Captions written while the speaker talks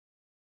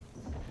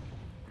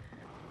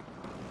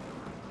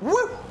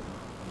Woo!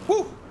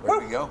 Woo! Where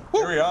do we go?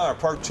 Here we are,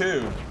 part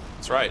 2.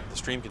 That's right. The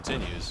stream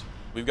continues.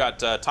 We've got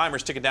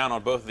timers ticking down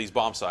on both of these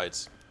bomb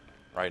sites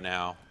right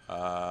now.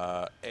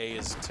 A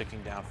is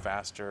ticking down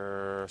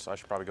faster, so I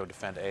should probably go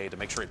defend A to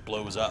make sure it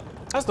blows up.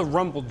 How's the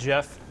rumble,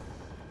 Jeff?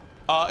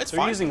 It's Are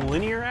fine. you using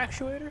linear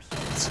actuators?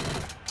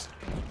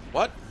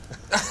 What?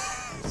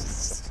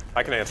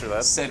 I can answer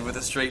that. Said with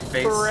a straight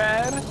face.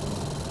 Brad?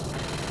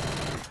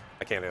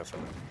 I can't answer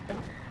that.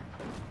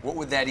 What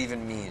would that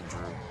even mean, Drew?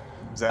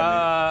 Does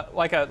that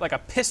Like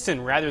a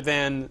piston rather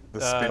than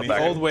spinny the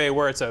thing? old way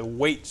where it's a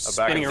weight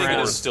spinning I think it around.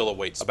 is still a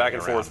weight A back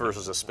and spinning forth around.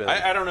 versus a spin.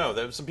 I don't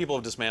know. Some people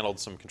have dismantled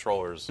some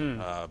controllers,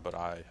 but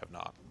I have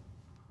not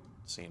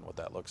seen what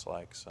that looks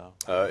like. So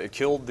It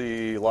killed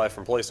the Live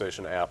from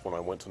PlayStation app when I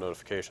went to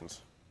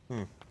notifications.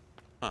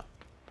 Huh.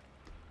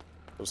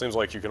 It seems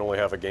like you can only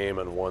have a game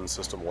and one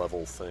system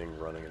level thing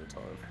running at a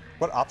time.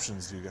 what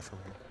options do you get from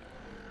here?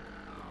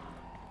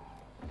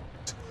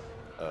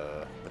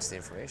 What's the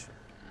information?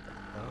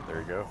 There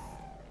you go.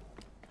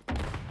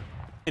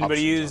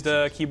 Anybody Options,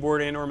 used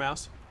keyboard and or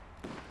mouse?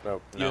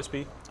 Nope.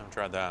 USB? I haven't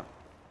tried that.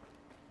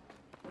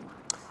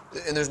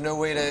 And there's no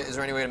way to, is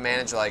there any way to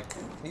manage, like,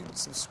 can you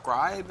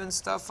subscribe and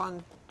stuff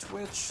on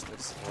Twitch?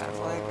 It's kind of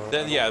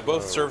like... Yeah,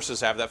 both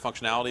services have that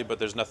functionality, but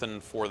there's nothing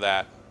for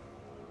that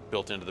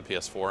built into the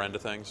PS4 end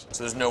of things.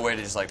 So there's no way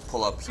to just, like,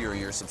 pull up here are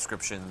your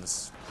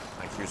subscriptions,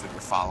 like, here's what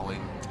you're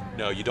following?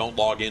 No, you don't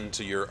log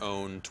into your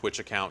own Twitch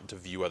account to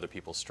view other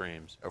people's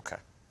streams. Okay.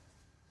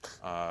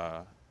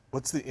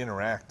 What's the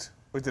interact?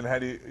 Wait, then how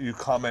do you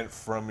comment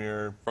from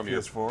your From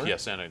PS4? your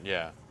PSN,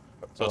 yeah.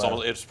 So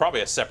Wow. it's probably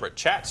a separate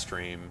chat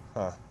stream.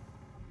 Huh.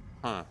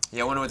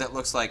 Yeah, I wonder what that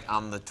looks like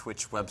on the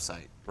Twitch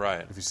website.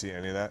 Right. If you see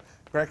any of that.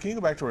 Brad, can you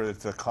go back to where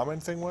the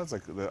comment thing was?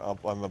 Like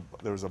up on the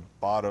there was a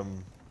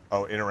bottom.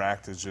 Oh,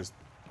 interact is just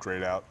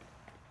grayed out.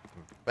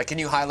 Like, can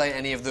you highlight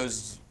any of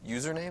those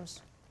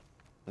usernames?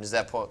 And does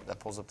that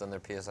pulls up then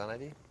their PSN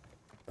ID?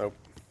 Nope.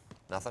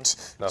 Nothing?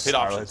 Nothing. Hit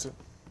Highlights options it.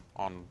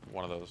 on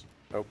one of those.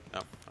 Nope. No.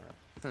 All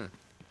right.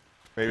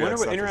 Maybe Wonder that what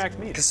stuff interact isn't-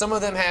 means. Because some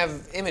of them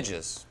have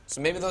images.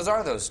 So maybe those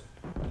are those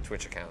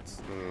Twitch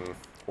accounts.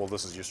 Well,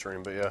 this is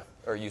Ustream, but yeah.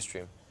 Or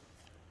Ustream.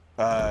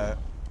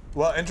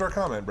 Well, enter a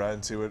comment, Brad,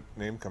 and see what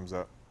name comes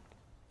up.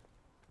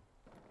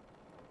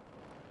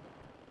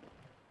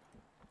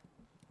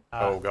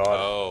 Oh, God.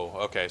 Oh,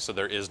 okay. So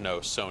there is no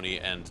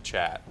Sony end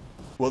chat.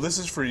 Well, this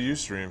is for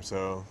Ustream,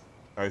 so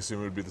I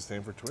assume it would be the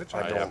same for Twitch.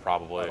 Yeah,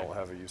 probably. I don't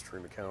have a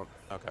Ustream account.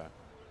 Okay.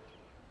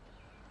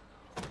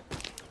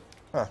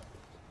 Huh.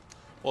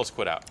 Well, let's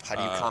quit out. How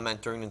do you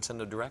comment during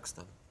Nintendo Directs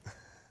then?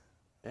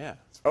 Yeah.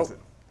 Oh,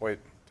 wait.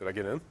 Did I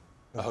get in?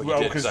 Oh, you Well,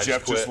 did, because I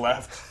Jeff just quit.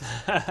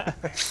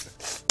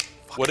 left.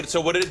 What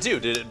did it do?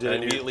 Did it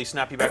immediately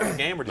snap you back in the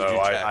game, or did No, you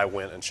check? I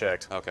went and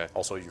checked. Okay.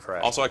 Also, you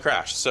crashed. Also, I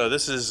crashed. So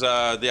this is,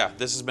 yeah,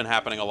 this has been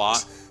happening a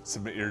lot.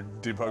 Submit your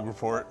debug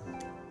report.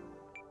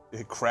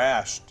 It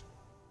crashed.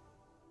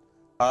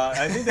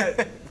 I think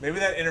that maybe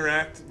that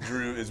interact,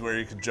 Drew, is where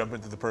you could jump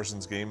into the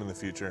person's game in the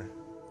future.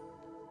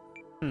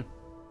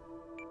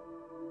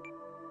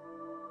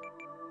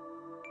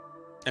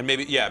 And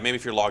maybe, yeah, maybe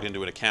if you're logged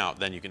into an account,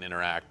 then you can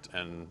interact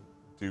and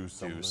Do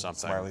something.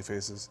 something. Smiley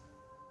faces.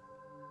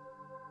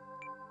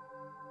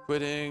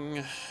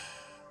 quitting.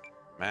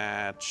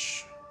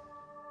 Match.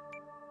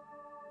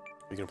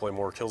 You can play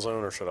more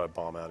Killzone, or should I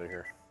bomb out of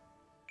here?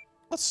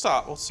 Let's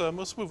stop.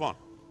 Let's move on.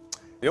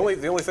 The only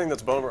thing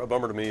that's a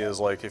bummer to me is,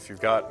 like, if you've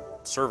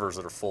got servers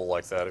that are full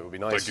like that, it would be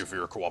nice. Thank you for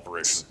your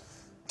cooperation.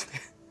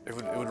 It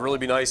would really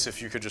be nice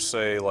if you could just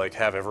say, like,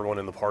 have everyone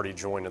in the party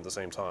join at the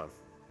same time,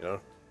 you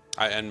know?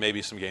 And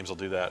maybe some games will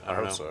do that. I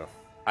don't know. hope so.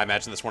 I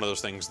imagine that's one of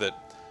those things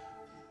that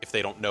if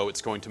they don't know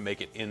it's going to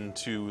make it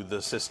into the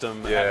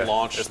system Yeah, at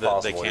launch, it's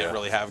that they possible, can't yeah.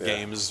 really have Yeah.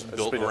 games It'd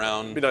built be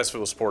around. It'd be nice if it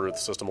was supported at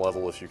the system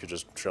level, if you could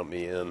just jump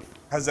me in.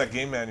 How's that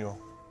game manual?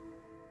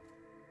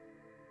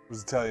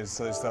 Was it tell you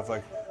stuff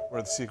like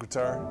where the secrets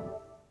are?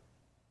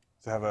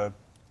 To have a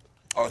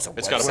Oh, it's a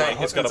It's got a website? blank,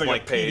 it's got It's a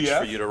like blank a page PDF?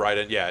 for you to write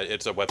in. Yeah,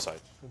 it's a website.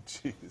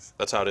 jeez.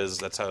 That's how it is.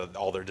 That's how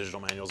all their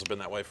digital manuals have been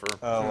that way for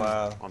Oh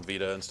wow. on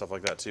Vita and stuff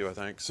like that too, I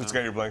think. So it's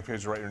got your blank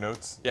page to write your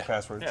notes, yeah.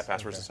 passwords. Yeah,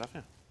 passwords Okay. and stuff,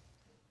 yeah.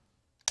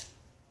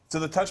 So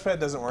the touchpad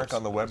doesn't work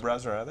on the web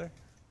browser either?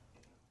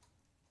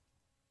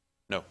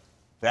 No.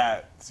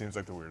 That seems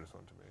like the weirdest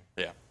one to me.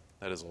 Yeah.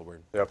 That is a little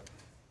weird. Yep.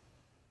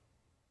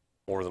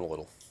 More than a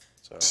little.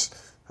 So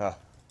Huh.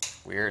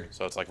 Weird.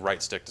 so it's like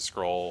right stick to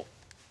scroll.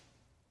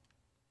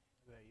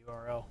 That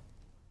URL.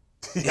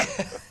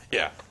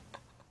 Yeah.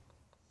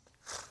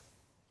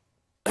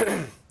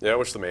 Yeah, I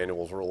wish the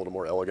manuals were a little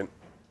more elegant.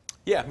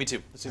 Yeah, me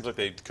too. It seems like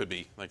they could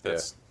be. Like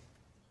that's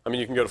I mean,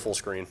 you can go to full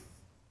screen,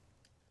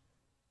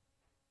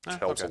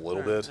 helps a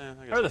little bit.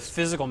 I How are the guess.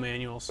 physical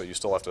manuals? but you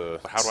still have to.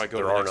 How do I go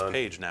to there the are next none.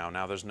 page now?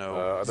 Now there's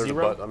no. There's a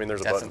Zero? button. I mean,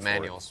 there's a That's button the for it.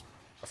 manuals.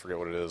 I forget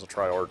what it is. I'll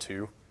try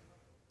R2.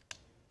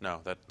 no,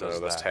 that No, does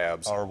that's that.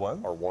 tabs.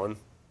 R1? R1.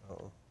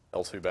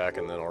 L2 back,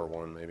 and then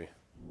R1 maybe.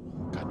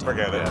 God damn.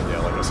 Forget it. Yeah,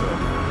 like I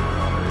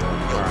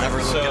said. You'll never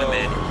look at a so-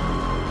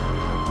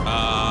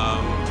 manual.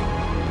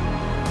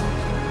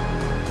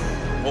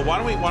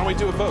 well, why don't we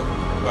do a vote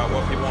about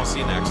what people want to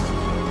see next?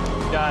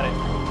 Got it.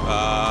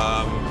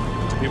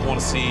 Do people want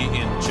to see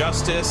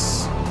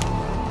Injustice?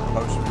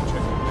 Oh, should we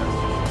check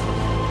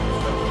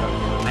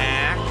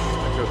Knack?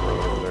 I could run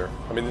over there.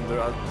 I mean,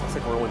 I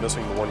think we're only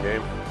missing the one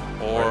game.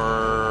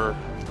 Or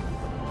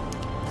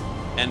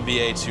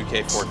NBA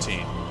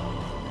 2K14?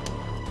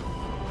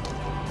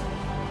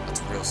 That's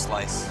a real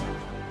slice.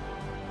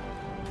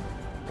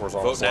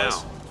 Horizontal Vote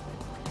slice. now.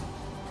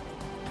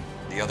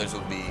 The others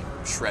will be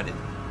shredded.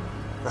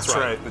 That's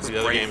right. The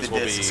other break games the will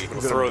discs. be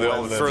Throw the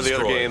other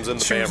destroyed. games in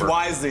the Choose bammer.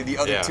 wisely. The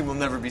other Yeah. two will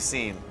never be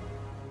seen.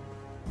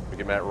 We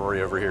get Matt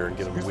Rory over here and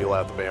get him to wheel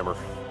out the bammer.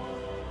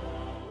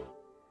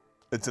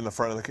 It's in the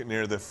front of the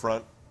near the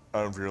front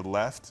of your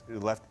left.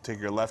 Take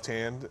your left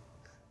hand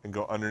and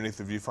go underneath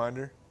the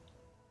viewfinder,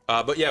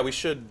 But yeah, we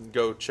should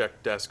go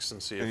check desks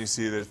and see and you if,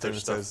 see that if there's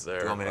thing stuff says there.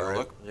 Do you want me to go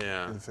look?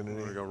 Yeah. Infinity.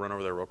 We're gonna go run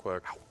over there real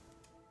quick.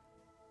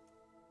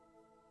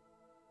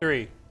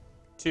 3,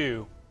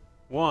 2,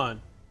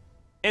 1.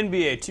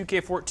 NBA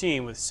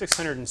 2K14 with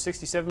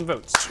 667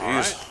 votes.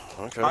 Jeez.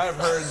 Okay. I have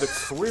heard the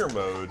career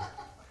mode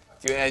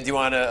Do you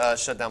want to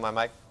shut down my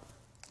mic?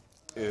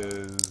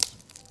 is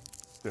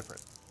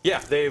different. Yeah,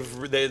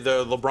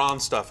 the LeBron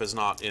stuff is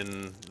not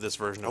in this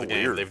version of the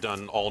game. weird. They've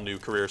done all new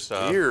career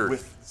stuff. Weird.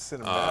 With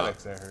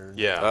cinematics, I heard.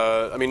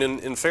 Yeah. I mean,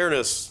 in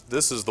fairness,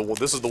 this is the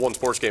one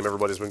sports game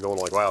everybody's been going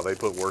like, wow, they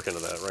put work into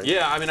that, right?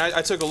 Yeah, I mean,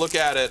 I took a look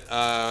at it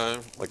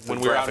Like when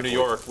we were out in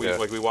New graphically, York.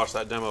 yeah. We watched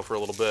that demo for a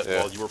little bit Yeah.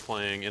 while you were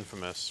playing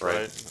Infamous,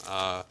 Right.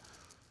 right?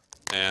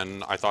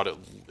 And I thought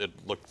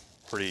it looked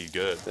pretty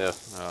good. Yeah.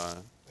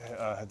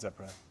 Heads up,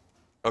 Brian.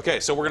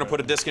 Okay, so we're gonna put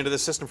a disc into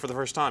this system for the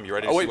first time. You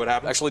ready to Oh see wait, what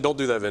happens? actually, don't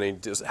do that, Vinny.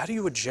 How do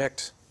you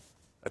eject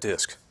a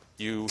disc?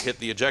 You hit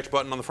the eject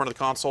button on the front of the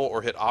console,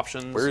 or hit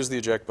Options. Where is the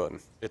eject button?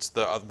 It's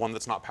the one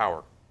that's not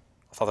power.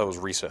 I thought that was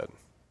reset.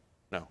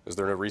 No. Is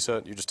there no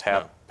reset? You just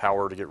tap No.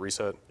 power to get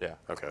reset? Yeah.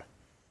 Okay.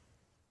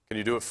 Can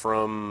you do it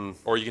from?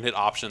 Or you can hit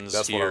Options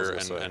That's what I was here,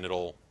 gonna say. and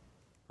it'll.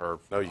 Or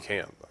No, you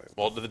can't.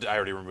 well, I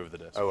already removed the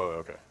disc. Oh,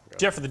 okay.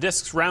 Jeff, are the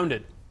discs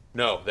rounded?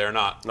 No, they're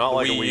not. Not The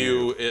like a Wii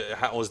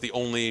U. was the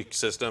only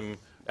system.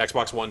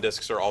 Xbox One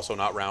discs are also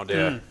not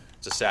rounded. Yeah.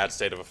 It's a sad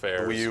state of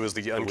affairs. Wii U is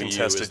the Wii U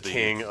uncontested is the-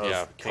 king of,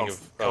 yeah, king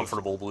of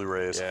comfortable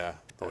Blu-rays. Yeah,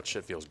 that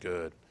shit feels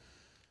good.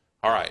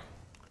 All right,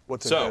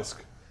 What's So- a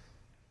disc?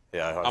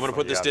 Yeah. I'm going to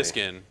put this disc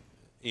in.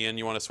 Ian,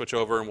 you want to switch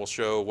over and we'll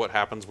show what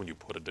happens when you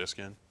put a disc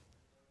in?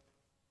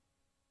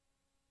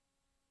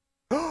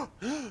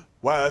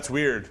 Wow, that's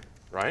weird.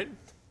 Right?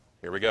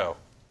 Here we go.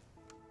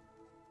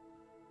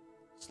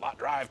 Slot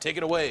drive, take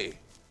it away.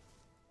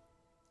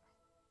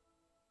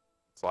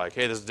 It's like,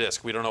 hey, this is a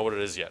disc. We don't know what it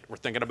is yet. We're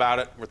thinking about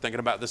it. We're thinking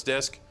about this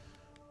disc.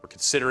 We're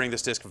considering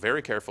this disc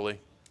very carefully.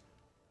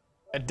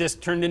 A disc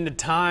turned into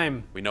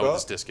time. We know what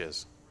this disc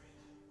is.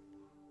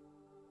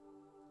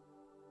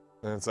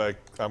 And it's like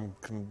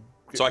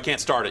So I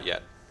can't start it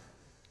yet.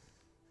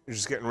 you're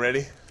just getting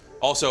ready.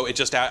 Also, it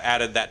just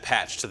added that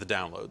patch to the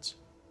downloads.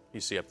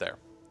 You see up there.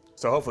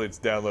 So hopefully it's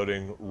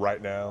downloading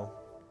right now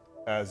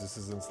as this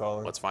is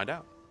installing. Let's find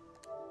out.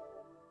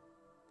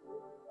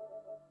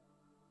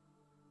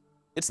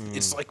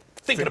 It's like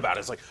thinking about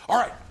it. It's like, all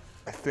right,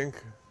 I think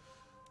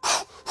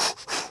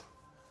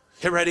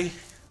get ready.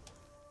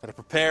 Gotta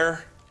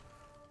prepare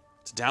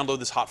to download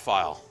this hot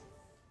file.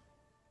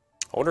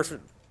 I wonder if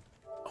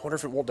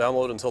it won't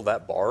download until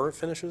that bar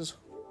finishes.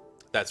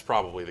 That's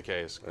probably the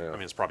case. Yeah. I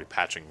mean, it's probably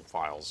patching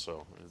files,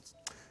 so it's.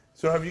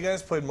 so. Have you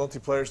guys played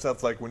multiplayer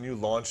stuff? Like when you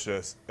launch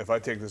this, if I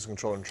take this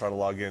controller and try to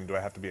log in, do I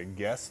have to be a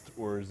guest,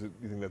 or is it?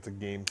 You think that's a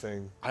game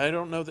thing? I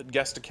don't know that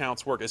guest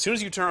accounts work. As soon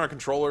as you turn on a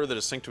controller that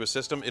is synced to a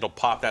system, it'll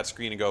pop that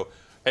screen and go,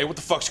 hey, what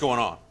the fuck's going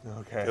on?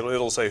 Okay.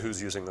 It'll say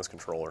who's using this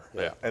controller.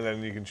 Yeah. And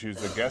then you can choose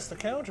the guest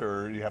account,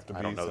 or you have to be.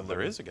 I don't know that there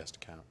somebody? is a guest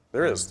account.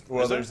 There is.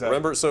 Well, there's that.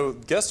 Remember, so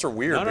guests are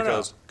weird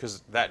No,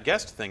 because that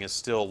guest thing is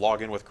still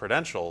log in with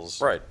credentials,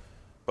 Right.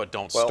 but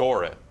don't Well-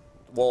 store it.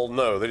 Well,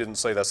 no, they didn't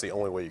say that's the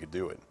only way you could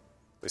do it.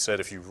 They said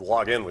if you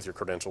log in with your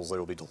credentials, they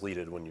will be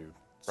deleted when you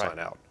sign Right.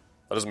 out.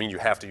 That doesn't mean you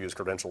have to use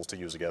credentials to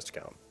use a guest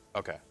account.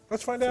 Okay.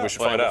 Let's find out. We should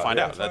Well, find we'll out. find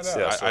Yeah, out. find That's. out.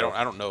 Yeah, I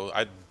so- don't know.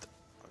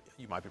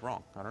 You might be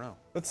wrong. I don't know.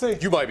 Let's see.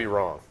 You might be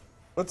wrong.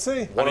 Let's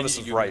see. One of us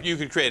is you, right. You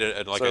could create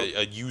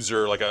a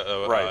user, like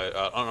Right.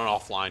 an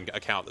offline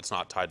account that's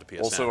not tied to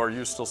PSN. Also, are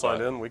you still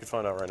signed in? We could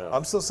find out right now.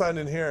 I'm still signed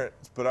in here,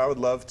 but I would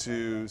love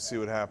to see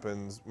what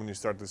happens when you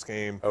start this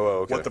game. Oh,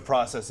 okay. What the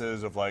process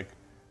is of like.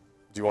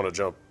 Do you want to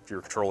jump your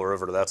controller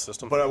over to that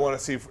system? But I want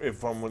to see if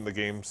from when the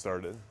game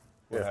started,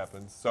 what Yeah.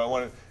 happens. So I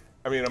want to.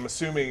 I mean, I'm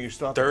assuming you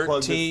still have to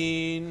plug this.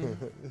 13.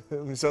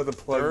 You still have to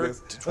plug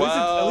this. 12.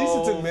 At least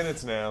it's in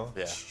minutes now.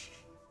 Yeah.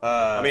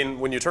 I mean,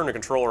 when you turn the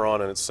controller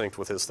on and it's synced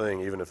with his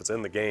thing, even if it's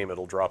in the game,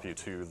 it'll drop you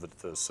to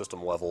the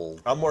system level.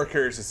 I'm more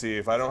curious to see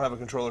if I don't have a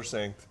controller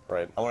synced.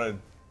 Right. I want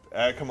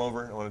to come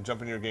over. I want to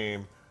jump in your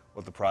game.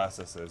 What the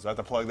process is. I have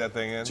to plug that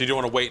thing in. So you don't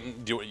want to wait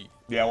and do it.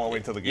 Yeah, I want to wait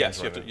until the game's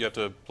Yes, running. you have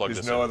to plug There's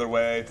this no in. other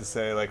way to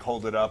say like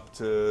hold it up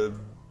to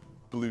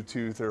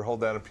Bluetooth or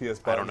hold down a PS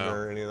button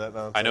or any of that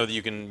nonsense? I know that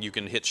you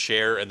can hit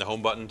share and the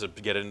home button to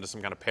get it into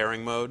some kind of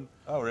pairing mode.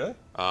 Oh, really?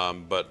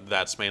 But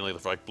that's mainly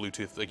for like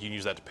Bluetooth. Like you can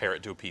use that to pair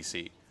it to a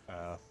PC.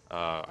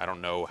 I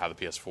don't know how the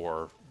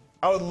PS4.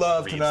 I would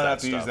love to reads not that have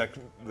to use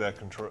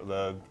stuff.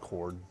 the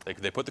cord.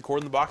 They put the cord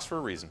in the box for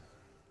a reason.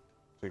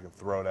 So you can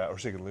throw it out, or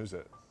so you can lose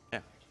it. Yeah.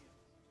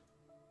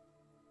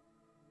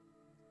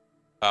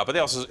 But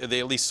they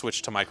at least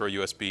switched to micro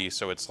USB,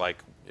 so it's like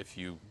if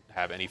you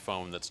have any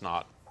phone that's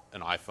not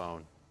an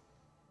iPhone,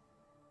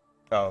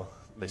 Oh.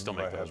 they still you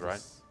make might those, have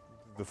right?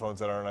 The phones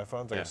that aren't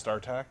iPhones, like Yeah. a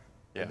StarTAC?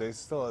 Yeah. They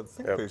still, I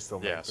think they still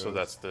make Yeah, those. so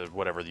that's the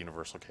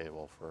universal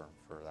cable for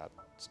that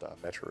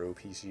stuff. Metro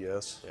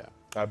PCS. Yeah.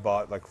 I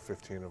bought like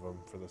 15 of them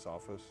for this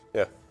office.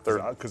 Yeah. They're,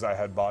 Because I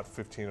had bought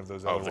 15 of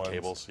those Oh, other the ones.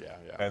 cables. Yeah,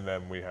 yeah. And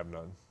then we have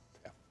none.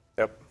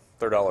 yep.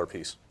 They're $1 a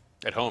piece.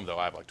 At home though,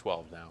 I have like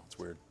 12 now. It's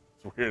weird.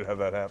 It's weird how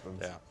that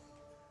happens. Yeah.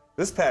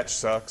 This patch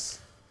sucks.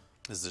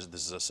 This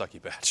is a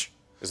sucky patch.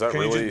 Is that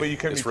Can you really? just- but you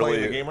can't it's be playing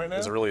really, the game right now?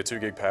 Is it really a 2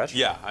 gig patch?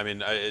 Yeah, I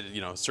mean,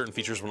 certain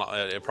features will not.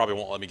 It probably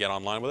won't let me get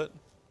online with it.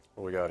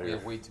 What we got We here?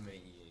 have way too many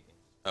EA games.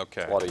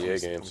 Okay. A lot of EA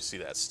Let me games. see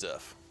that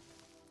stuff.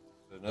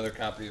 So another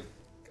copy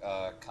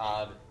of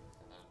COD, and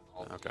then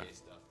all the Okay. EA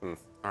stuff.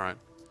 All right.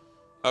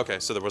 Okay,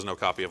 so there was no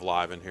copy of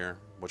Live in here,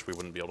 which we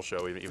wouldn't be able to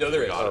show even No, if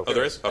there we is. got it. Oh,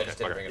 there is? I Okay. just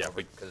didn't Okay. bring it Yeah, over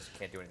because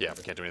can't do anything.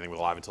 we can't do anything with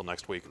Live until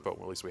next week, but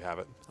at least we have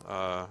it.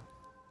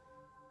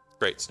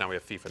 Great. So now we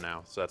have FIFA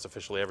now. So that's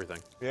officially everything.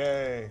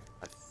 Yay.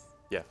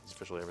 Yeah, it's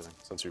officially everything.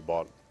 Since you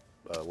bought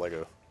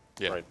Lego.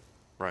 Yeah. Right.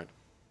 Right.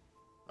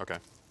 Okay.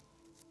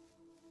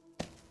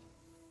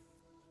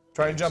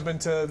 Try and jump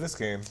into this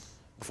game.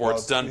 Before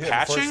it's done Before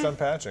patching? it's done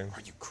patching.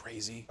 Are you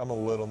crazy? I'm a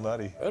little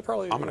nutty. That'd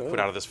probably. I'm gonna quit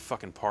out of this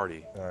fucking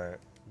party. All right.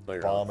 No,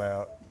 you're Bomb not.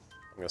 out.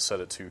 I'm gonna set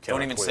it to count.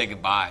 Don't even say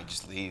goodbye.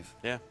 Just leave.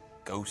 Yeah.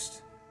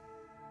 Ghost.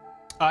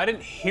 I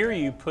didn't hear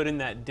you put in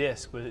that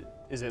disc.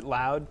 Is it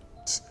loud?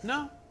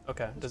 No.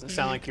 Okay. Doesn't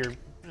sound like your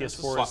It's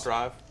a PS4 slot is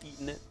drive.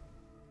 eating it.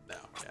 No.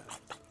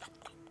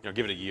 Yeah.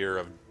 Give it a year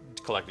of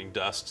collecting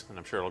dust, and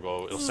I'm sure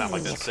it'll sound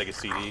like that Sega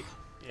CD.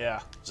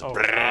 Yeah. Oh,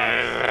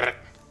 God.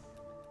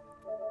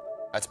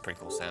 That's a pretty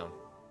cool sound.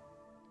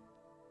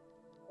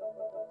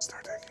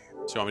 Start that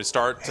game. So you want me to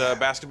start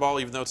basketball,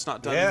 even though it's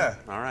not done? Yeah.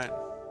 All right.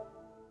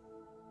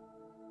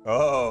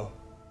 Oh.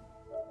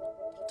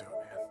 Do it,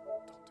 man.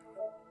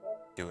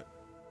 Don't do it. Do it.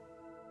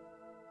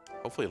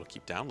 Hopefully it'll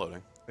keep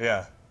downloading.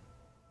 Yeah.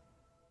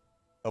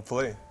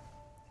 Hopefully.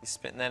 He's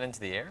spitting that into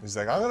the air. He's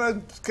like, I'm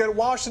gonna get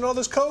washed in all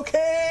this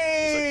cocaine.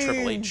 It's like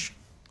Triple H.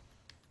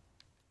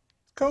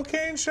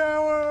 Cocaine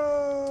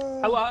shower.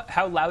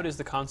 How loud is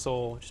the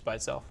console just by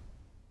itself?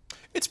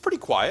 It's pretty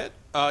quiet.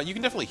 You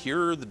can definitely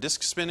hear the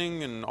disc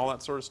spinning and all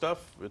that sort of stuff.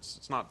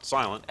 It's not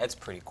silent, That's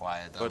pretty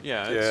quiet though. but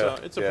yeah, Yeah,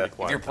 it's a yeah. pretty If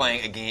quiet. you're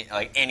playing a game,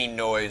 like any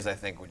noise, I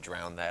think would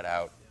drown that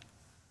out.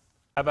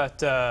 How about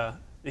the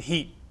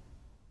Heat?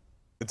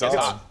 It's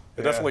on.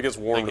 It definitely gets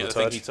warm to the the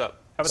thing touch. heats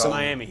up. How about the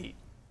Miami Heat?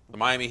 The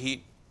Miami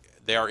Heat,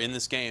 they are in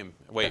this game.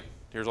 Wait,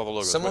 here's all the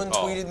logos. Someone Wait,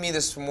 oh. tweeted me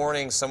this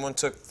morning. Someone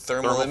took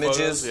thermal Thermal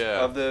images photos?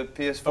 Yeah. of the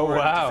PS4 Oh,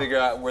 wow. to figure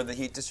out where the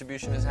heat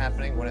distribution is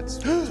happening when it's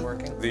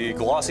working. The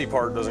glossy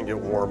part doesn't get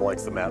warm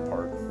like the matte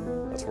part.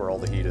 That's where all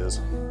the heat is.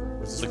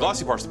 The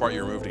glossy part's the part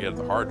you remove to get at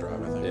the hard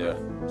drive, I think. Yeah.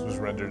 This was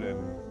rendered in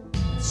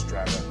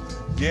Strata.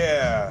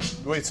 Yeah.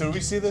 Wait, so do we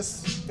see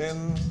this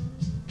in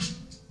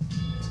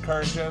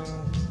current gen?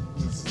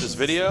 This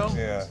video?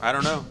 Yeah. I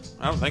don't know.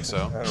 I don't think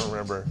so. I don't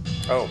remember.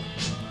 Oh.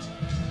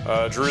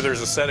 Drew,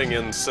 there's a setting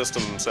in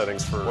system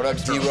settings for. What up,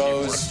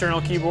 D-Rose? External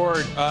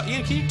keyboard.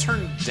 Ian, can you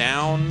turn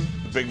down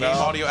The big game knob?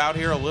 audio out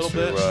here a little To,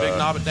 bit? Big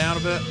knob it down a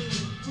bit.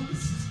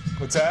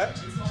 What's that?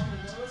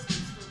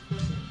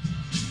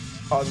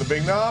 On the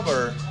big knob,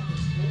 or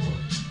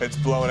it's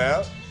blowing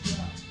out?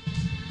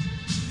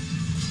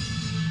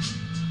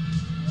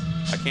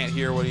 I can't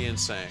hear what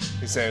Ian's saying.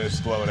 He's saying it's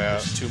blowing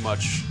out. Too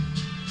much.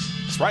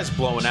 That's why it's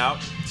blowing out.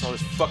 It's all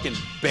this fucking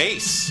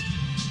bass.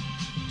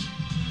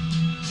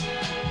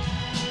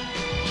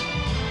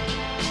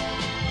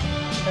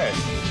 Hey.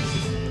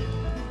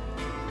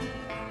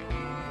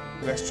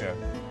 Next gen.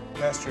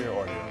 Master your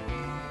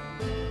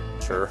audio.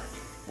 Sure.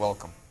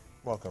 Welcome.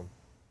 Welcome.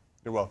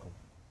 You're welcome.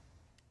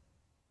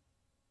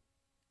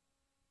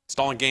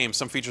 Installing games,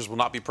 some features will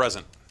not be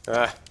present.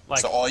 Ah, Like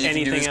So all you can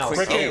do anything is else.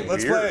 click Okay,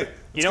 let's weird. play.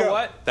 You Let's know go.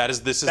 what? This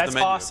is That's the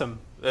menu. awesome.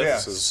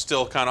 That's Yeah.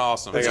 still kind of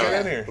awesome. Let's Hang get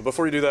on. in here. But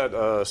before you do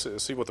that,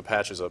 see what the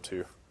patch is up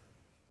to.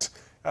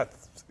 I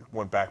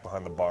went back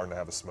behind the barn to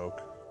have a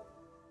smoke.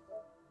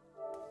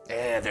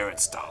 Yeah, they're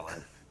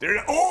installing.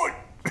 Oh,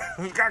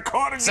 it got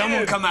caught again.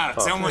 Someone come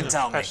out. Someone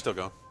tell me. Patch still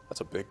going. That's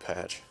a big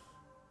patch.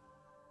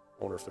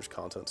 I wonder if there's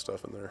content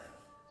stuff in there.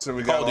 So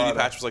we Call got of a Duty lot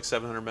of patch was like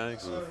 700 megs.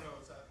 I don't know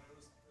what's happening.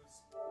 It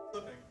was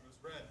flipping. It was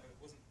red, but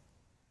it wasn't.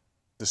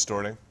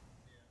 distorting.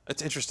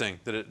 It's interesting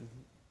that it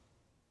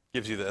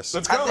gives you this.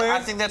 Let's go, I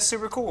man. think that's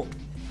super cool.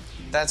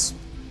 That's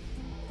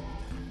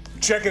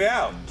Check it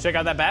out. Check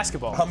out that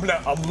basketball. I'm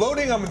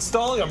loading, I'm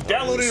installing, I'm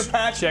downloading a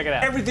patch. Check it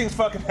out. Everything's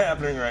fucking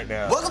happening right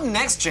now. welcome to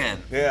next gen.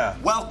 Yeah.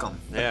 Welcome.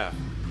 Yeah.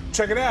 Check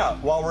check it out.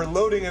 While we're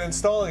loading and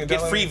installing and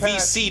Get free downloading the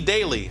patch, VC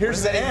daily.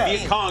 Here's the ad.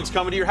 Viet Cong's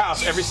coming to your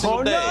house every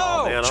single day.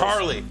 no! Man,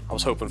 Charlie. I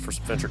was hoping for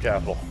some venture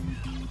capital.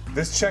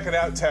 This check it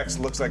out text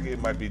looks like it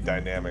might be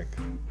dynamic.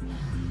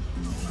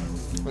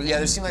 Well, yeah,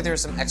 there seemed like there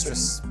was some extra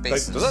Like,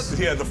 spaces.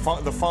 yeah, the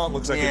font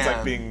looks like it's Yeah.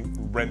 like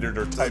being rendered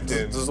or typed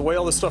in. Does the way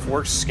all this stuff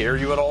works scare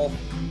you at all?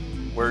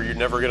 Where you're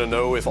never gonna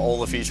know if all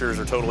the features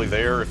are totally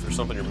there, if there's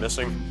something you're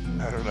missing?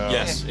 I don't know.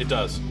 Yes, it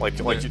does. Like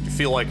you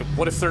feel like,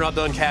 what if they're not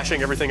done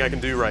caching everything I can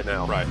do right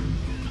now? Right.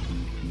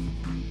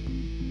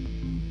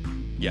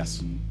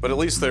 Yes. But at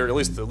least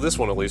this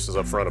one at least is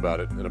upfront about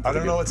it. In a I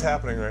don't know good- what's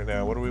happening right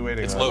now. What are we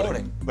waiting It's on?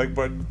 loading. Like,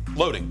 but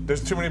Loading.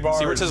 there's too many bars.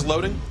 See where it says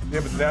loading? Yeah,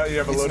 but now you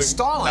have a It's loading.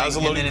 installing. That was a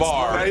and loading then it's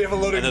bar. Now loading. you have a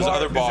loading And there's bar.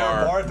 another Is there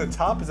bar. a bar at the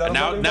top? Is that And a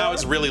now, loading now bar?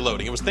 it's really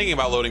loading. It was thinking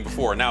about loading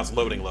before, and now it's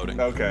loading.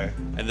 Okay.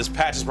 And this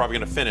patch is probably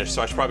going to finish,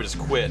 so I should probably just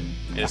quit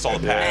and install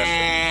the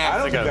patch. I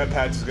don't think I- that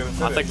patch is gonna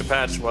finish. I think the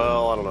patch.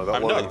 Well, I don't know.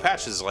 That No, loading- the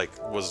patch is like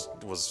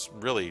was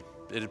really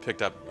it had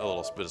picked up a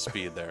little bit of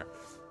speed there.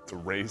 It's a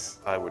race.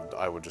 I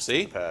would just See?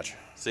 take the patch.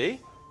 See?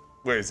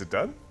 Wait, is it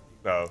done?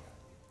 No.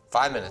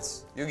 5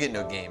 minutes. You'll get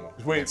into a game.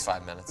 Wait. It's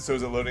 5 minutes. So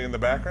is it loading in the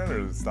background or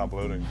does it stop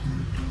loading?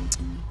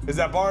 Is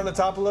that bar on the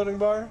top of loading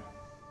bar?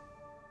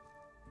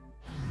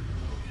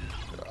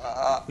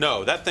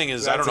 No, that thing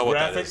is. I That's don't know a what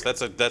that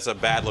graphic? is. That's a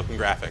bad looking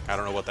graphic. I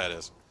don't know what that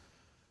is.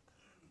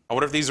 I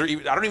wonder if these are. I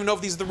don't even know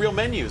if these are the real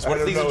menus. What I if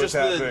don't these know are what's just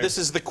happening. this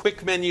is the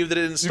quick menu that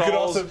it You installs. could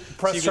also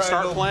press so you can start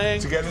triangle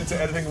playing. to get into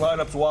editing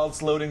lineups while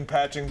it's loading,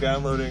 patching,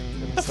 downloading,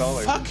 and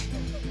installing. Fuck.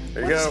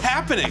 There you What is go.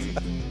 happening?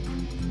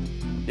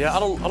 Yeah, I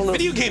don't know.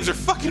 Video games are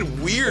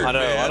fucking weird, I know.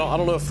 man. I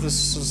don't know if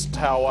this is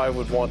how I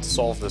would want to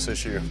solve this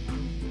issue.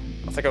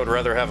 I think I would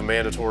rather have a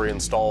mandatory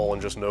install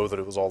and just know that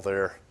it was all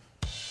there.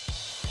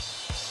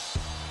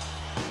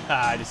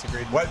 I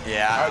disagreed. What?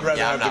 Yeah, I'd rather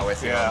yeah, I'm have not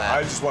with you yeah, on that.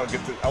 I just want to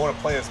I want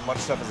to play as much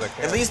stuff as I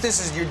can. At least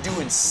this is, you're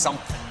doing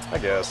something. I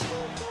guess.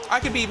 I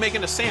could be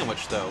making a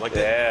sandwich though, like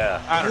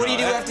Yeah. I don't What do know.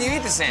 you do after you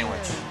eat the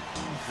sandwich?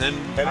 Then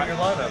Edit your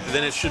lineup.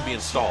 Then it should be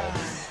installed.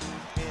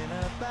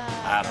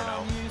 I don't know.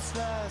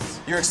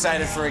 You're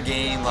excited for a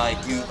game like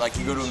you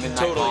go to a midnight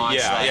Totally, launch.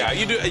 yeah, like, yeah.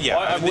 You do, yeah.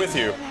 Well, I'm with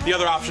you. The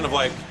other option of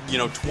like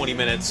 20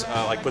 minutes,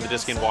 like put the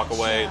disc in, walk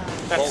away.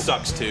 That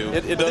sucks too.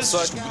 It But does this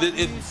is suck.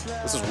 just-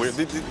 This is weird.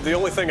 The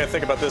only thing I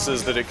think about this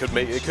is that it could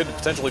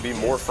potentially be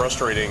more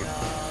frustrating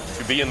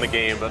to be in the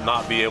game but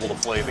not be able to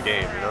play the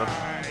game. You know?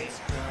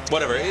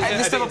 whatever. I this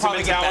think stuff will it's a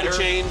probably get mentality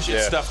better. change. It's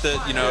Yeah. stuff that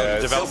Yeah,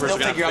 it's- developers They'll are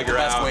gonna figure out the figure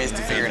best out. ways to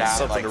figure it out.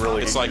 Something Like, to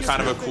really. It's like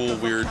kind of a cool,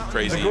 weird, The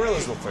crazy.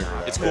 gorillas will figure it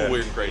out. It's cool,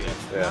 weird, and crazy.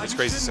 Yeah. It's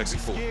crazy, sexy,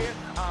 cool.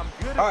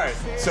 All right,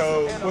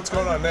 so what's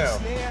going on now?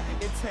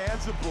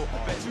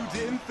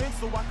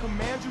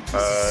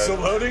 Still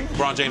loading?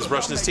 LeBron James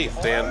brushing his teeth.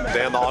 Dan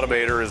the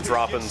Automator is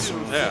dropping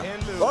some Yeah.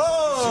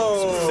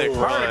 Oh! thick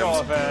Particle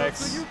rhymes.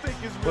 effects.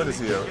 What is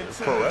he, a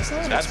pro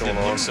wrestler? That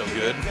didn't look so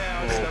good.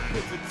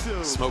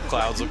 Smoke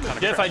clouds look kind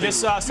of Jeff, I just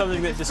saw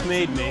something that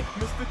dismayed me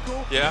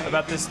Yeah.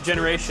 about this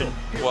generation.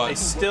 What? They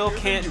still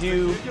can't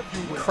do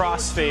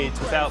crossfades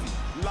without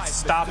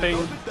stopping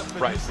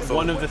Right.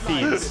 one of the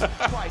themes.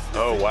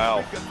 Oh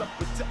wow.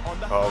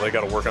 Oh, they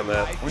got to work on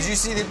that. Would you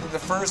see the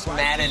first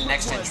Madden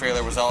Next Gen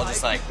trailer was all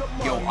just like,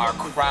 yo, our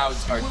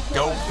crowds are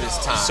dope this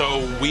time.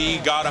 So we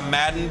got a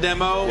Madden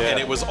demo, Yeah. and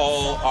it was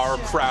all our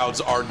crowds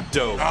are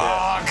dope.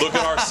 Look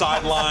at our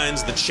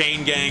sidelines. The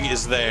chain gang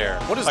is there.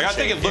 What is like? the I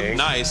think chain it looked gang?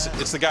 nice.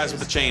 It's the guys with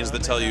the chains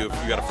that tell you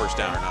if you got a first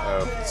down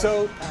or not.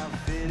 So,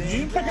 did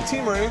you pick a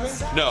team or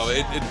anything? No,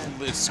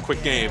 it's a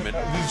quick game. And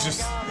You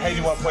just, hey, do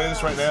you want to play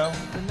this right now?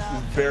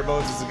 As bare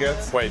bones as it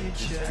gets? Wait,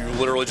 you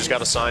literally just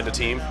got assigned a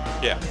team?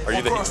 yeah. Are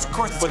you the? of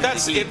course it's But gonna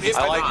that's be- it.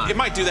 I like- It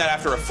might do that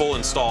after a full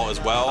install as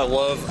well. I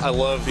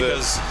love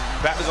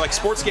because like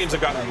sports games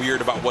have gotten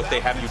weird about what they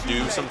have you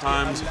do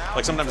sometimes.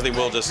 Like sometimes they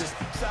will just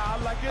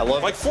I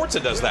love like Forza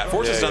does that.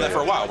 Forza's Yeah, done yeah, that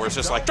for a while, where it's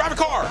just like drive a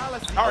car.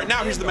 All right,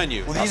 now here's the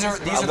menu. Well, these are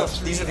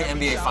the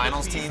NBA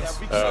Finals teams.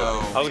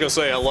 So I was gonna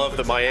say I love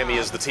that Miami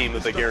is the team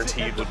that they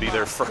guaranteed would be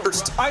there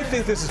first. I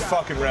think this is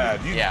fucking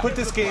rad. You Yeah. put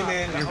this game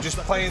in, you're just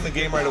playing the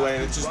game right away,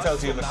 and it just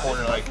tells you in the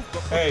corner, like,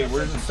 hey,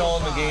 we're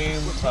installing the game.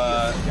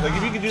 Like,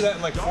 if you could do that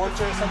in, like,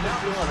 Forza or something,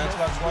 too, on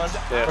Xbox One,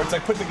 Yeah. where it's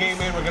like, put the game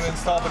in, we're going to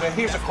install it, and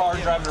here's a car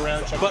driving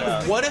around, check it But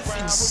out. what if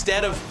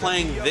instead of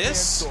playing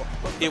this,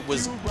 it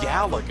was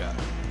Galaga?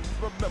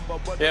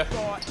 Yeah,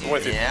 I'm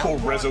with you. yeah. Cool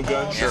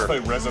Resogun. Sure. Just play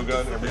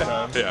Resogun every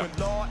time. Yeah.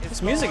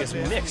 This music is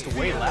mixed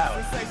way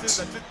loud.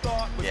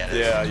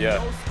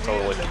 Yeah,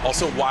 totally.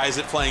 Also, why is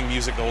it playing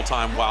music the whole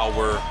time while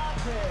we're?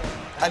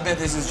 I bet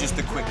this is just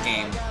a quick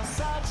game.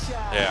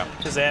 Yeah.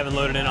 Because they haven't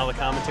loaded in all the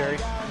commentary.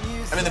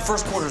 I mean, the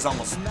first quarter is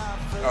almost.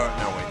 Oh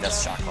no, wait,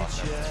 that's shot clock.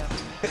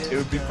 It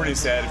would be pretty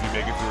sad if you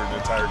make it through an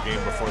entire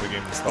game before the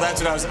game installs. Well, that's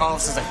what I was. Oh,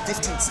 so it's like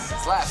 15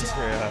 seconds left.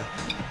 Yeah.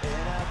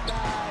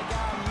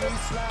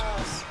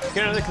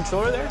 Get another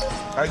controller there?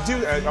 I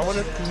do. I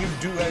wonder, can you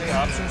do any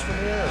options from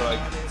here? Or like,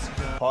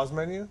 pause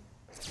menu?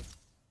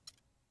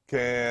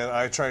 Can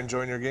I try and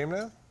join your game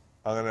now?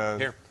 I'm going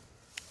to. Here.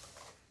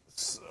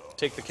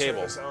 Take the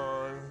cable.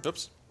 On.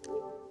 Oops.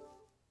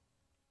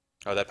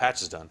 Oh, that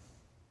patch is done.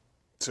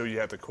 So you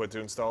have to quit to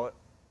install it?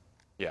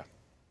 Yeah.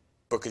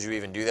 But could you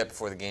even do that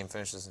before the game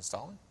finishes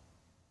installing?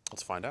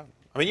 Let's find out.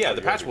 I mean, yeah, the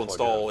you gotta patch will be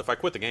plugged install. in. If I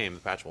quit the game,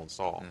 the patch will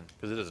install.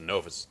 Because it doesn't know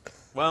if it's...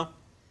 Well,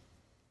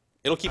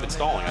 it'll keep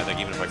installing, I think,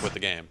 even if I quit the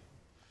game.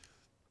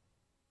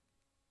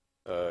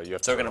 You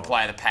have So to we're going to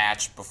apply the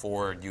patch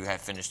before you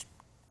have finished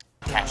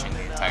caching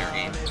the entire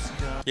game?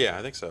 Yeah,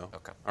 I think so.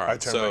 Okay. All I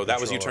right, turned so my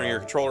that was you controller turning your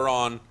on. controller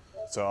on.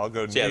 So I'll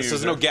go. So yeah, this is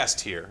user. no guest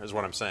here, is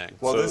what I'm saying.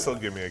 Well, So- this will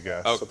give me a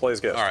guess. Oh, So play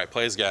as guest. All right,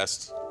 play as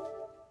guest.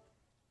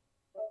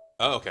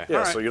 Oh, okay. Yeah,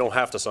 All right. so you don't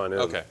have to sign in.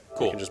 Okay,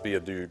 cool. You can just be a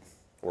dude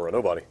or a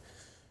nobody.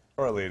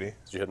 Or a lady.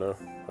 Did you hit no?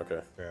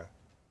 Okay. Yeah.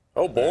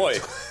 Oh boy.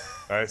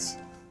 Nice.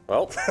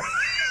 Well.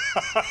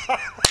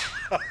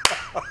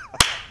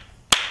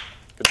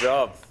 Good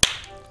job.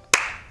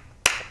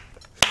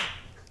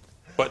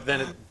 But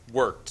then it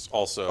worked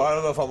also. Well, I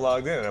don't know if I'm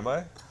logged in. Am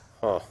I?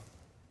 Huh.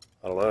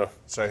 I don't know.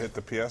 Should I hit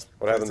the PS?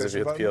 What happens if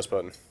you hit the PS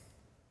button?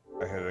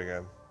 I hit it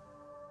again.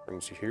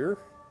 Brings you here.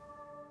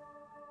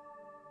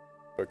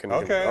 But can you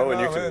Okay, oh, and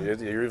no, you can. man.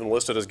 You're even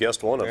listed as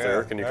guest one up Yeah,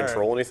 there. Can you all right.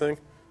 control anything?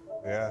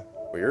 Yeah.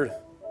 Weird.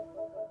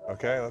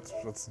 Okay,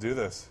 let's do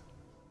this.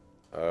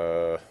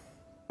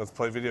 Let's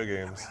play video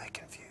games. I'm really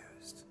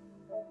confused.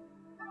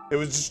 It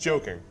was just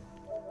joking.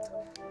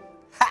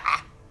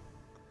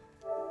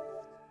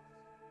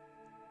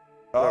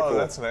 Oh, cool.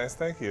 that's nice.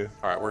 Thank you.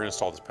 All right, we're gonna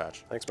install this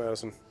patch. Thanks,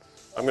 Madison.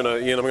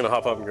 Ian, I'm gonna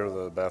hop up and go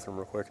to the bathroom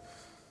real quick.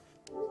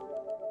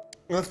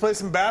 Let's play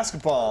some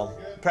basketball.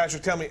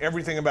 Patrick, tell me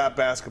everything about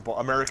basketball,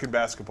 American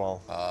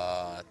basketball.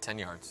 10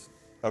 yards.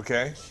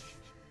 Okay.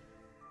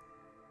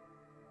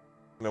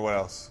 Now what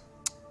else?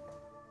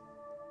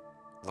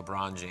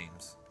 LeBron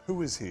James.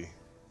 Who is he?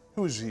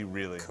 Who is he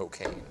really?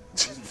 Cocaine.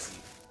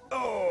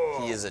 Oh.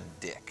 He is a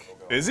dick.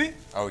 Is he?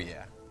 Oh,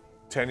 yeah.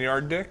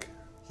 10-yard dick?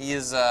 He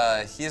is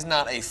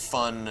not a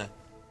fun...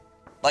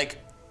 Like,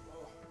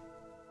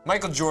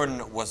 Michael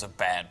Jordan was a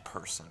bad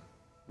person.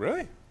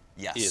 Really?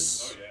 Yes.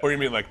 Is. Or you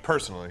mean like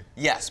personally?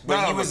 Yes, but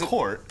Not he on was the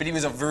court. But he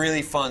was a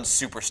really fun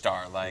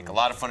superstar. Like, a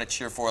lot of fun to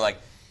cheer for. Like,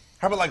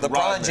 How about like LeBron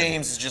Rodman?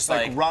 James is just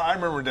like... I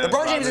remember Dennis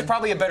LeBron James is Rodman.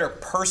 probably a better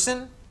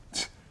person,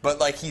 but,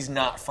 like, he's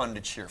not fun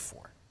to cheer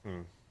for.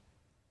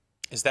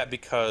 Is that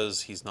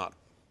because he's not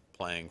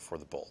playing for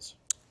the Bulls?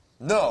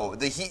 No,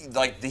 the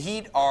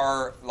Heat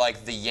are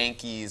like the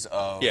Yankees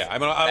of Yeah, I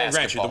mean, I will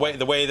grant you basketball.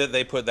 the way that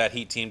they put that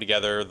Heat team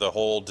together, the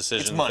whole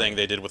decision money. thing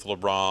they did with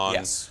LeBron.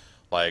 Yes.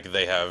 Like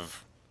they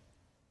have,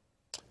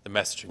 the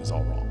messaging is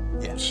all wrong.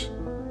 Yes.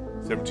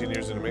 17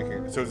 years in the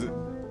making. So is it?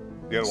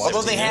 You gotta watch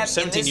Although they have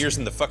 17 years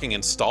in the fucking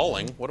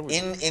installing. What are we?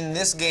 in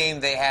this game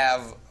they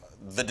have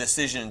the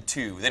decision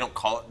 2. They don't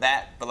call it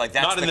that, but like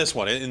that's Not in this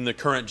one. In the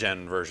current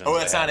gen version. Oh, they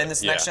that's have not in it.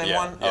 this Yeah, next gen yeah,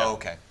 one. yeah. Oh,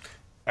 okay.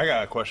 I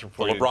got a question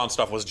for The you. LeBron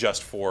stuff was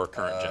just for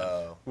current gen.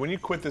 When you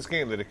quit this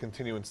game, did it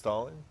continue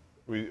installing?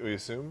 We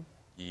assume?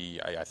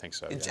 Yeah, I think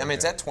so. I mean,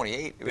 it's at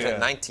 28. It was Yeah. at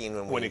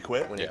 19 When he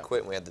quit? When Yeah. he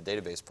quit, and we had the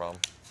database problem.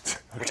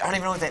 Which I don't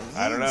even know what that means.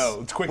 I don't know.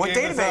 It's quick What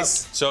game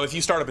this database? So if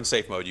you start up in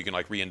safe mode, you can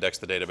like re-index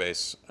the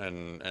database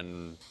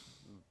and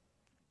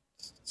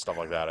stuff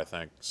like that, I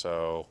think.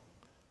 So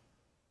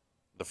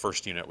the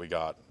first unit we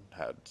got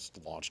had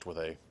launched with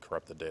a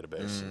corrupted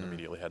database and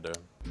immediately had to.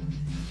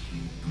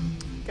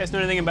 You guys know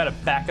anything about a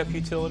backup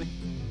utility?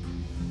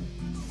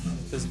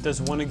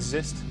 Does one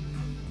exist?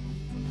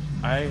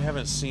 I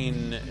haven't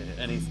seen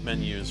any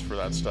menus for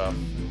that stuff.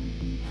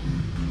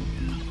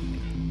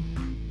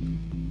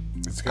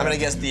 I'm gonna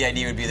guess the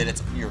idea would be that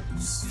it's your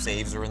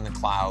saves are in the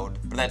cloud,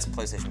 but that's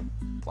PlayStation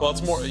Plus. Well,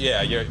 it's more,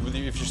 yeah.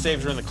 If your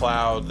saves are in the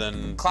cloud,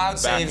 then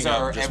Cloud backing saves up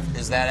are. just-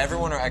 Is that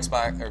everyone or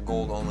Xbox or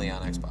gold only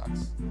on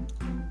Xbox?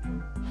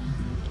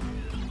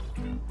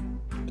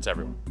 it's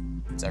everyone.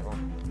 It's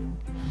everyone.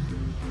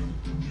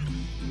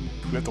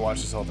 We have to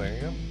watch this whole thing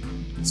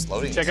again? It's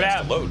loading. Check it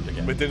out. Load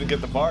again. We didn't get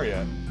the bar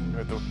yet.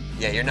 We're at the,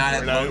 Yeah, you're not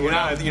at. we're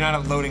not- You're not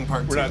at loading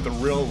part 2. we're not at the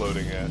real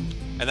loading yet.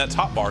 And that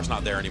top bar is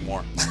not there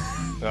anymore.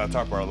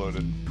 Top bar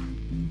loaded.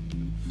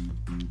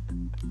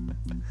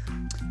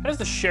 How does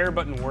the share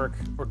button work,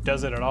 or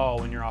does it at all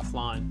when you're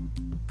offline?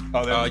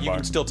 Oh, there's the You bar.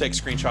 can still take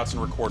screenshots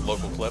and record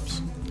local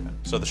clips.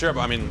 So the share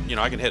button, I mean,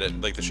 I can hit it.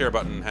 Like the share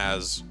button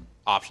has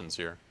options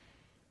here.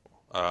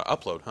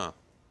 Upload, huh?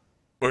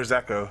 Where does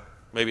that go?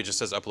 Maybe it just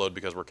says upload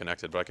because we're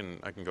connected, but I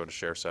can go to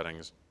share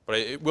settings. But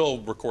it will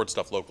record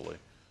stuff locally.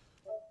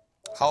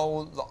 How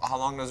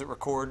long does it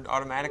record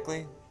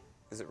automatically?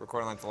 Is it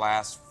recording like the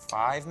last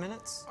 5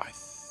 minutes?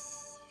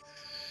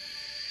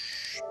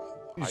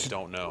 I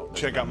don't know.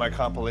 Check out my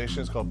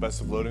compilation. It's called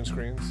Best of Loading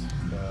Screens.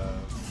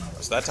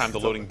 So that time the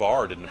loading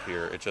bar didn't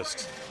appear. It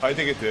just, I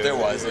think it did. There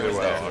was. There It was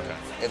was. there. oh,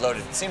 okay. It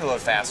loaded. It seemed to load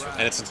faster.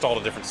 And it's installed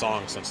a different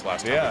song since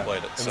last time Yeah. we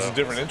played it. And So it's a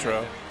different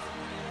intro.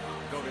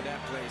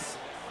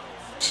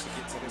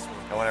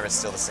 I wonder if it's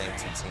still the same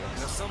 2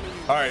 teams.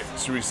 All right,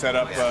 should we set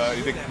up?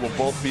 You think we'll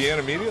both be in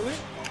immediately?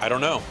 I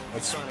don't know.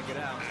 Let's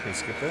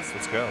skip this.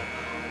 Let's go.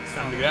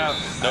 Time to get out.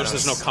 Notice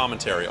there's no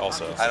commentary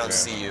also. I don't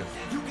see you.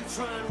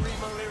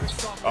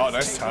 Oh,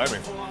 nice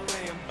timing.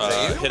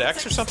 Hit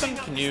X or something?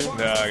 Can you?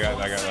 No, I got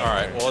it. All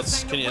right. Well,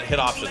 can you hit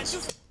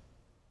options?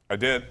 I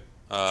did.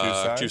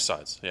 Choose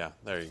sides. Yeah,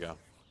 there you go.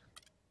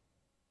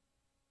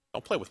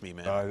 Don't play with me,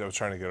 man. I was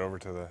trying to get over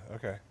to the.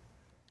 Okay.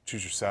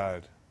 Choose your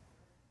side.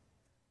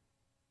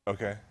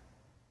 Okay.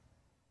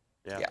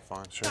 Yeah,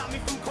 fine. Sure.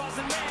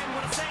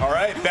 All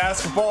right,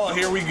 basketball.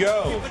 Here we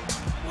go.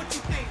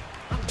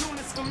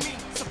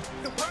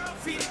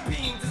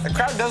 The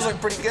crowd does look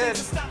pretty good.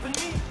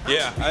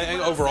 Yeah, I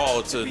think overall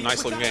it's a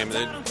nice looking game.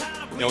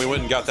 We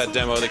went and got that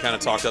demo. They kind of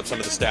talked up some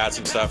of the stats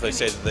and stuff. They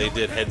say that they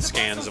did head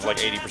scans of like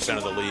 80%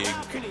 of the league.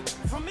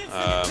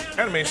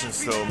 Animation's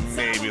still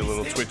maybe a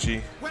little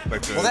twitchy.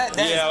 Like the,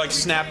 yeah, like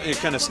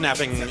kind of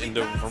snapping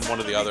into from one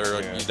to the other.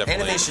 Like, you definitely,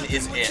 animation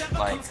is it.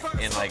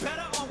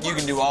 You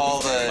can do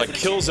all the. Like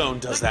Killzone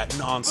does that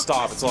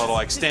nonstop. It's a lot of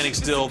like standing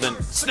still, then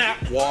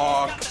snap,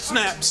 walk,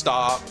 snap,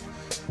 stop.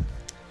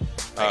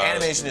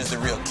 Animation is the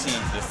real key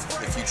to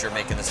the future of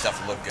making this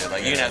stuff look good.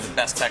 Like you can have the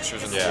best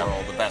textures in the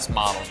world, the best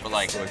models, but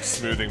like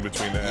smoothing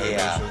between the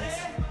animations.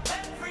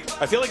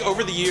 I feel like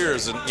over the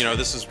years, and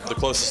this is the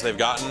closest they've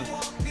gotten.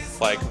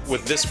 Like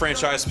with this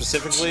franchise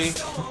specifically,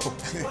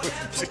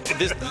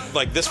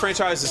 this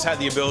franchise has had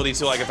the ability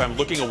to, like, if I'm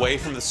looking away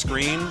from the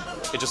screen,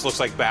 it just looks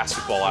like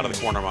basketball out of the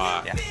corner of my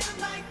eye. Yeah.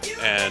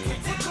 And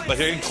like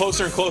getting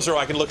closer and closer,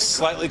 I can look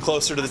slightly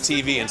closer to the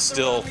TV and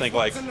still think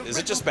like, is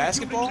it just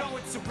basketball?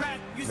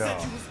 No.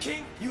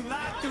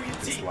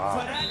 It's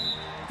live.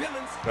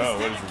 No,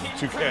 what is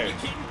it? 2K.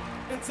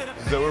 Is that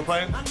what we're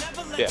playing?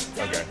 Yeah.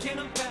 Okay.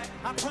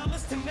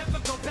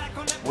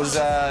 Was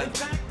the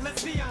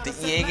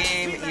EA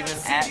game even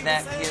at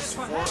that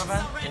PS4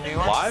 event in New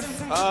York? Live?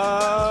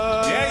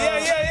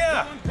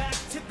 Yeah.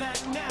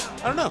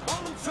 I don't know.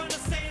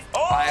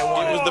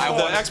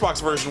 The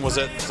Xbox version was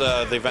at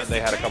the event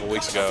they had a couple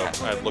weeks ago.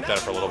 I looked at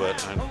it for a little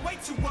bit. And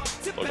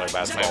it looked like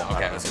basketball.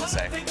 Okay, I was gonna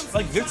say.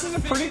 Like, this is a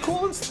pretty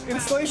cool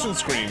installation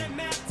screen.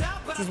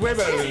 This is way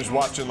better than just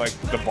watching like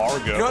the bar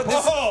go.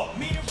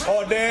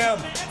 Oh damn!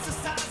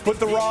 Put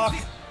the rock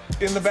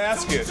in the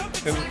basket,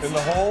 in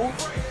the hole,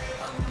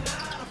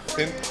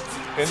 in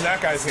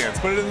that guy's hands.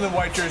 Put it in the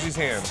white jersey's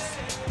hands.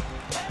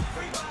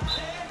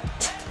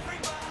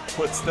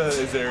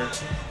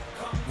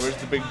 Where's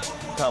the big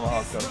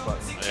tomahawk dunk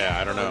button? Yeah,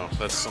 I don't know.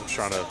 I'm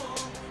trying to.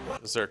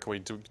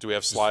 Do we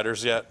have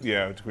sliders yet?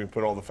 Yeah. Can we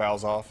put all the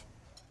fouls off?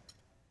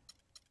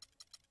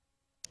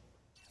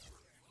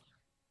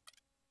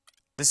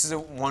 This is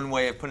one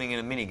way of putting in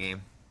a mini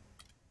game.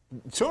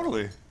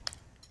 Totally.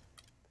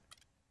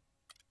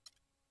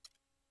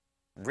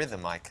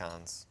 Rhythm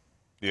icons.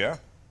 Yeah.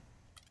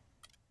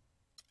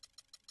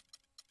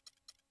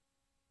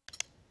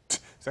 Is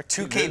that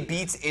 2K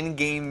beats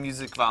in-game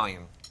music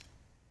volume.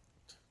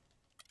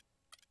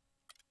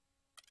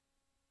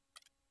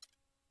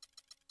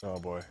 Oh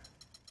boy.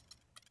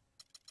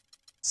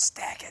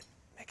 Stack it.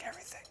 Make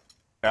everything.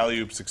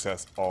 Alley-oop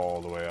success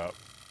all the way up.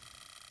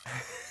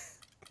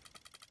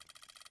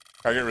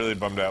 I get really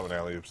bummed out when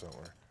alley-oops don't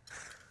work.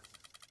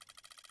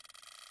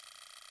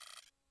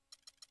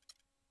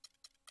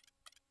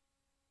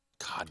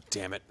 God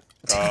damn it.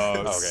 Oh,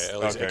 okay, at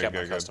least I kept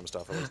my good. custom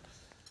stuff.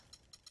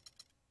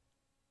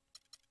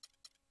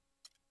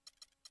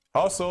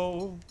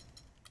 Hustle.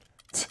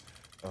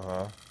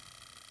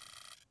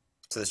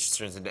 So this just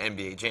turns into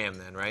NBA Jam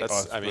then, right?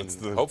 That's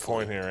the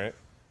hopefully. point here, right?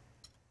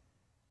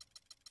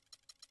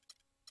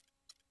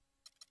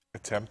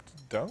 Attempt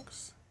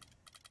dunks?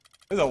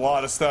 There's a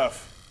lot of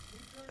stuff.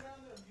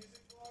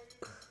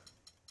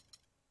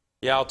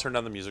 Yeah, I'll turn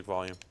down the music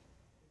volume.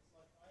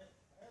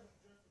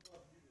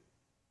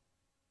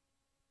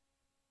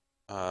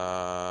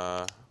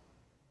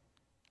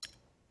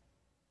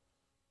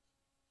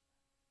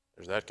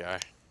 There's that guy.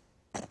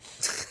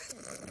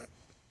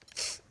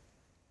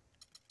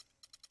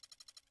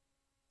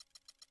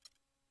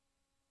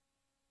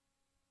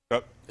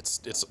 Oh.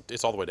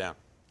 It's all the way down.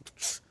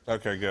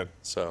 Okay, good.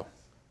 So,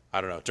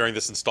 I don't know. During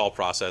this install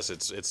process,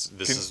 this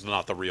is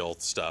not the real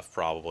stuff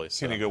probably.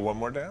 So. Can you go one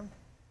more down?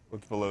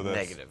 What's below this?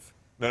 Negative.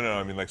 No,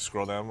 I mean like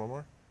scroll down one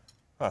more.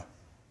 Huh.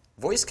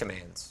 Voice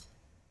commands.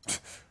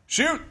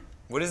 Shoot!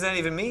 What does that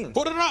even mean?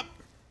 Put it up.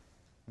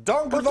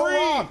 Dunk with the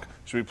rock!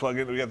 Should we plug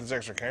it? We got this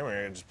extra camera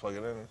here. Just plug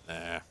it in.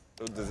 Nah.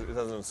 It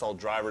doesn't install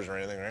drivers or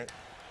anything, right?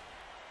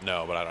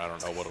 No, but I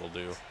don't know what it'll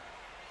do.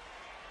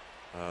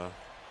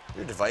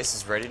 Your device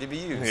is ready to be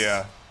used.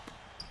 Yeah.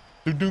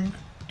 Do-dunk,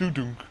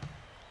 do-dunk.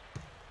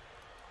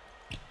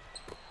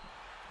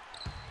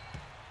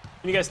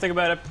 You guys think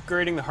about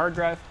upgrading the hard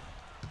drive?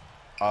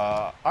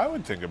 I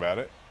would think about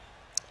it.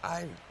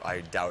 I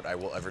doubt I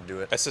will ever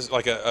do it.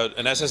 Like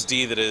an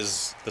SSD that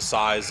is the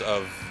size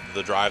of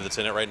the drive that's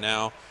in it right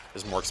now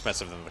is more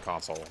expensive than the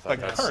console.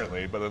 Like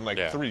currently, but in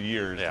like 3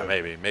 years. Yeah,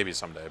 maybe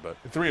someday, but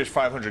in 3 years,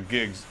 500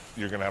 gigs,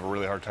 you're gonna have a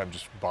really hard time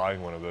just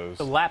buying one of those.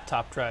 The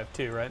laptop drive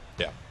too, right?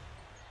 yeah.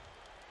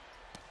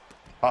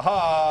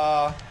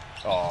 Haha!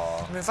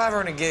 Aw. I mean,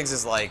 500 gigs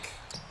is like,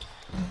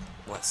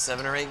 what,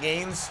 7 or 8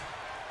 games?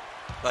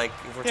 Like,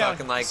 if we're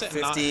talking like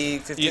 50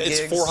 gigs?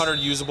 It's 400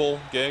 usable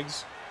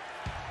gigs.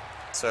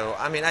 So,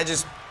 I mean,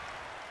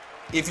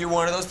 if you're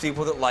one of those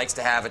people that likes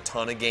to have a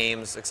ton of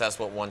games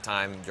accessible at one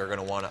time, you're going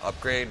to want to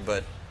upgrade,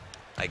 but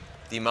Like,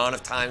 the amount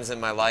of times in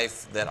my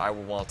life that I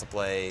would want to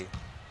play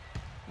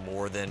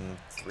more than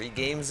 3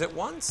 games at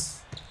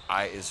once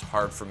is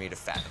hard for me to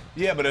fathom.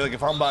 Yeah, but like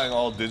if I'm buying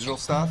all digital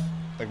stuff,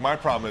 like my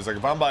problem is like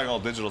if I'm buying all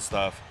digital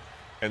stuff,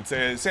 and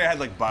say I had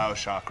like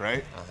BioShock,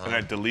 right? And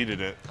I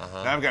deleted it.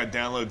 Now I've got to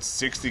download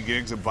 60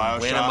 gigs of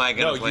BioShock. When am I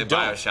going to play you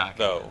don't, BioShock?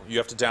 though. You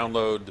have to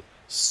download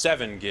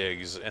 7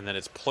 gigs, and then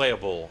it's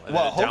playable, and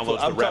Well, then it hopefully, downloads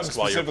the I'm talking rest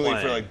while you're specifically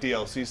playing. for like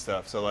DLC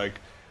stuff. So like,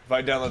 if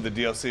I download the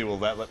DLC, will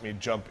that let me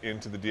jump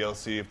into the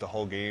DLC if the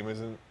whole game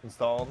isn't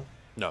installed?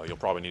 No, you'll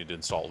probably need to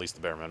install at least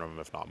the bare minimum,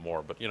 if not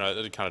more. But, you know,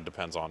 it kind of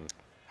depends on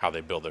how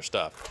they build their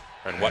stuff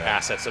and what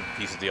assets a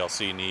piece of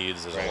DLC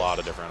needs. There's a lot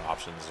of different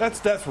options.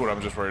 That's what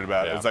I'm just worried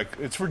about. Yeah. It's like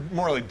it's for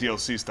more like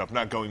DLC stuff,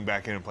 not going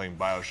back in and playing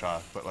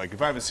BioShock. But like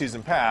if I have a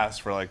season pass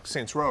for like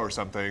Saints Row or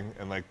something,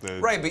 and like the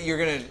Right, but you're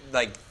gonna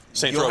like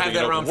Saints you'll Row have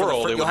being that an around open for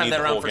world, the, it you'll would have need that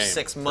the around whole for game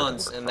 6 for it to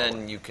months, work and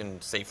then you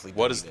can safely.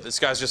 What is delete it. this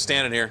guy's just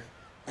standing here?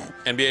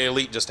 NBA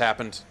Elite just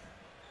happened.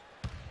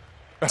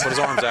 Put his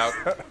arms out.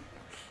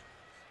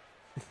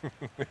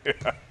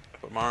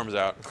 Put my arms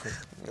out.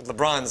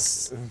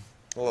 LeBron's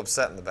a little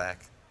upset in the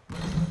back.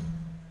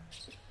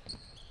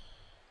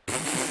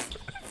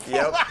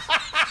 Yep.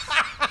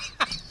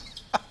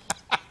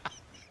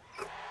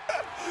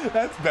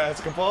 that's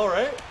basketball,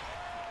 right?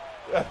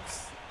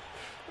 That's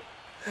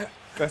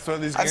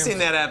what these I've games. seen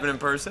that happen in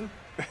person.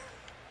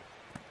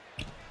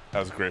 That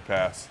was a great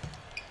pass.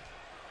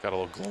 Got a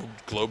little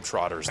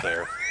globetrotters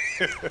there.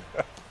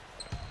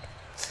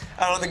 I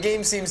don't know. The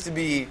game seems to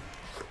be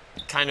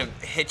kind of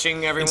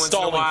hitching every once in a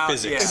Installing while.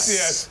 physics. Yeah.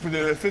 Yes, but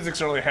the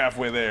physics are only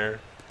halfway there.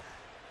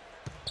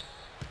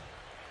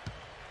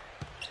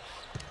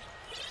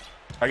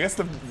 I guess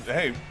I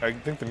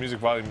think the music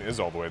volume is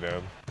all the way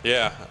down.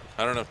 Yeah,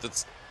 I don't know if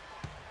that's.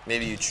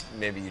 Maybe you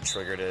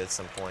triggered it at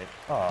some point.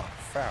 Oh,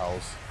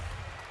 fouls.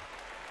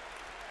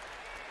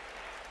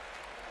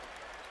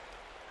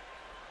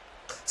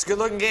 It's a good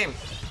looking game.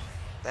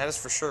 That is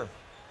for sure.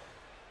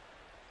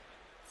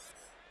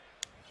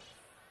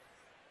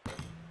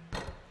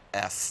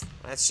 F.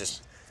 That's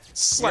just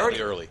Slightly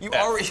early. You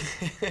F. already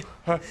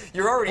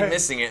you're already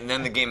missing it, and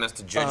then the game has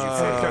to judge you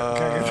for it.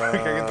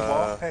 Can I get the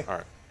ball? Hey. All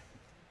right.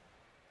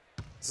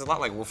 It's a lot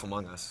like Wolf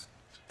Among Us.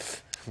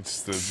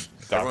 Just the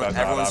dot,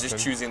 Everyone's option.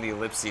 just choosing the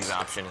ellipses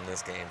option in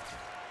this game.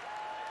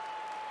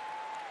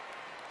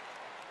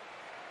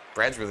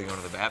 Brad's really going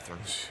to the bathroom.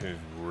 She's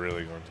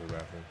really going to the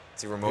bathroom.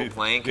 Is he remote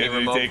playing? Can he Did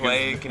remote take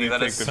play? his- Can he did let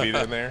take us? the beat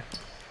in there?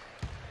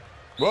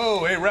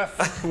 Whoa, hey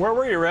ref! Where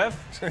were you,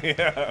 ref?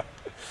 Yeah,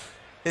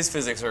 His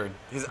physics are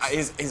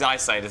his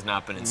eyesight has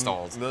not been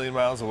installed. a million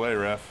miles away,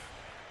 ref.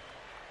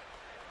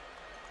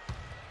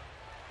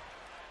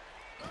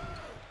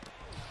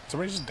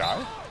 Somebody just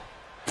died?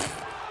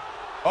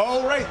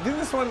 Oh right, didn't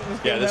this one?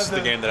 Yeah, this is the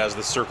game that has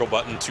the circle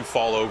button to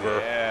fall over.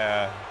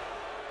 Yeah,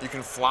 You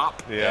can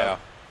flop. yeah.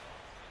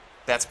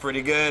 That's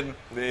pretty good.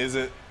 Is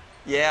it?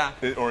 Yeah.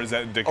 Or is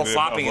that Oh, indicative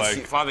flopping of is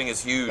like? flopping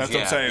is huge. That's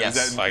what I'm saying. Yes.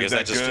 Is that- I guess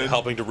that's just good?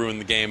 helping to ruin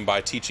the game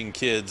by teaching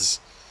kids.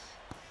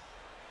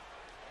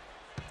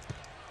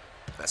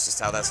 That's just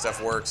how that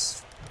stuff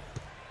works.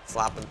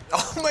 Flopping.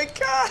 Oh my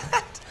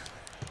god!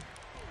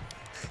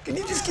 Can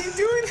you just keep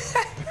doing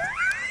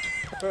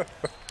that?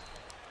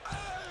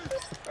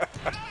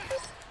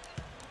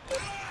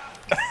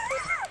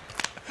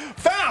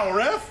 Foul,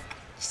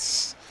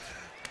 ref!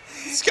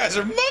 These guys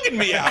are mugging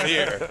me out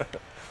here.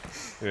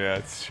 Yeah,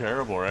 it's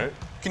terrible, right?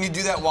 Can you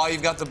do that while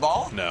you've got the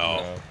ball?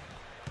 No.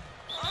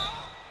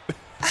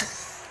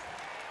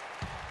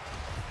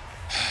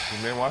 You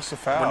may watch the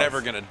foul. We're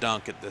never going to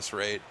dunk at this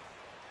rate.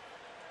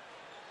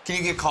 Can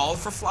you get called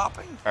for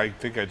flopping? I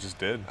think I just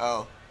did.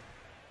 Oh.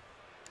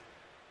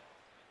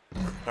 I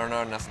don't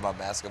know enough about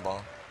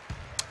basketball.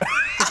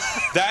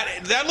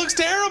 That looks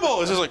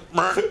terrible. It's just like.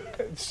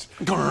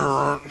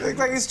 It looks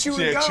like he's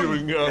chewing gum.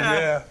 Chewing gum.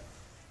 Yeah.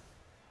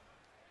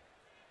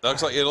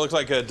 It looks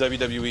like a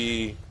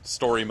WWE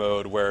story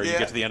mode where you Yeah.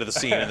 get to the end of the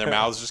scene and their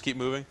mouths just keep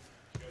moving.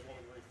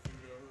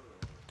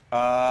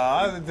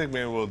 I think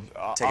maybe we'll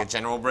Take a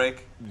general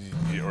break.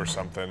 or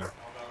something.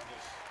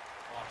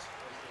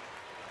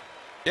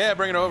 Yeah,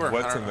 bring it over. I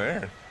What's don't in know.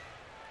 there?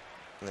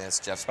 And that's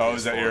Jeff's Oh,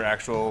 is that PS4. your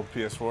actual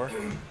PS4?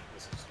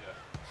 This is, yeah.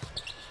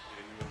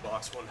 Getting the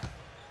box one.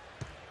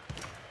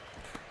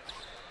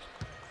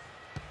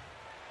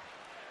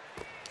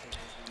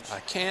 I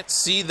can't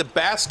see the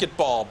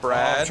basketball, Oh,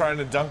 Brad. I'm trying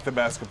to dunk the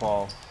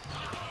basketball.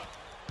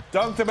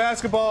 Dunk the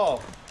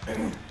basketball!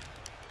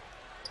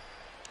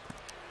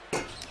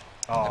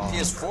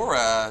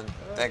 PS4,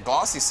 that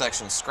glossy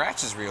section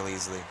scratches real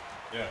easily.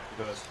 Yeah, it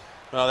does.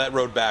 Well, that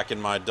rode back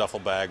in my duffel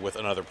bag with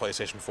another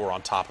PlayStation 4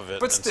 on top of it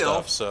But and still.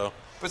 stuff, so.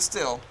 But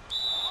still.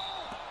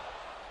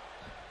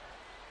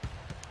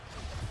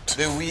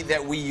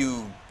 That Wii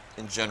U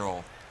in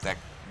general,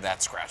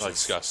 that scratches Like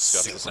Scott the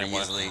super same way.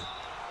 easily.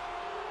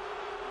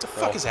 What the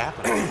fuck is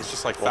happening? It's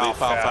just like Well,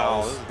 foul, the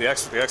foul, foul. The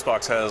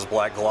Xbox has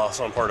black gloss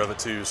on part of it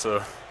too,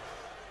 so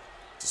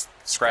Just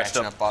scratched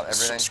scratching up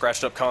everything.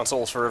 scratched up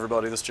consoles for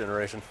everybody this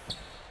generation.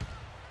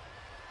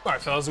 All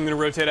right, fellas, I'm going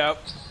to rotate out.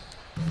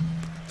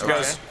 Okay.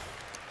 Guys,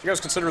 you guys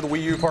consider the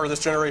Wii U part of this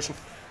generation?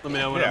 Let me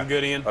know when I'm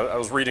good, Ian. I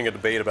was reading a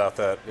debate about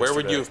that. Where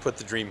would yesterday. you have put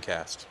the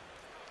Dreamcast?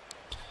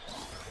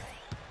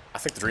 I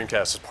think the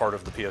Dreamcast is part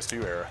of the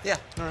PS2 era. Yeah.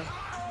 All right.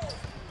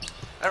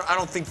 I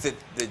don't think that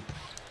the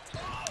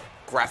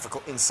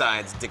graphical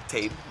insides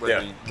dictate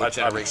what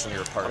generation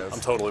you're a part of. I'm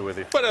totally with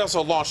you. But it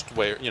also launched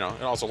it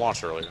also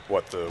launched earlier.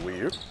 What, the Wii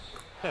U?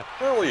 Yeah.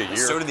 Only a year.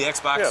 So did the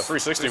Xbox. Yeah,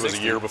 360 was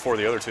a year before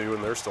the other two,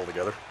 and they're still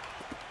together.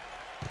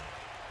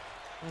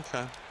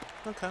 Okay.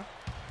 Okay.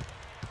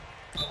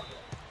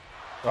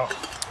 Oh,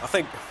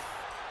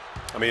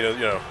 I mean, you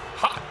know,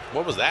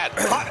 What was that?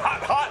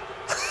 hot.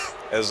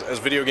 as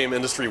video game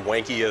industry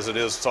wanky as it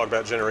is to talk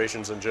about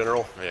generations in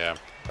general, Yeah.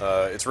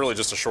 it's really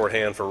just a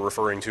shorthand for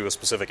referring to a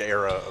specific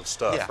era of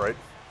stuff, Yeah. right?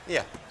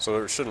 Yeah.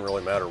 So it shouldn't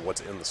really matter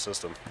what's in the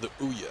system. The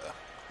Ouya.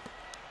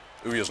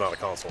 Ouya's not a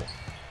console.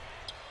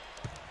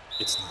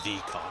 It's the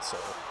console.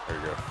 There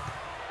you go.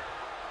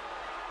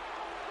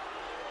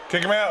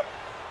 Kick him out.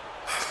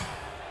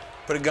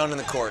 Put a gun in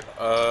the court.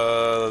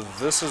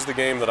 This is the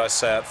game that I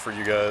sat for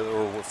you guys,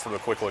 or for the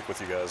quick look with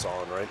you guys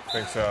on, right? I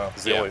think so.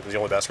 It's the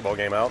only basketball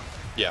game out.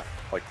 Yeah.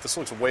 Like, this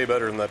looks way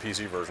better than that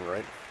PC version,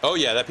 right? Oh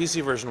yeah, that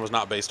PC version was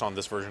not based on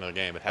this version of the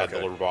game. It had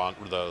Okay. the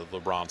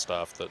LeBron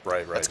stuff.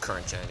 Right. That's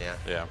current gen, yeah.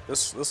 Yeah.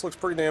 This looks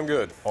pretty damn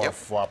good. I want Yep. to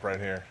flop right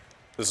here.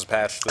 This is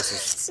patched. This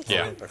is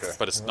Yeah. Okay.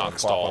 But it's not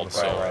Flop on installed, the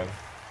foul so line.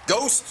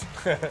 Ghost!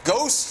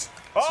 Ghost!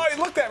 Oh, he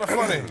looked at me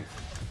funny.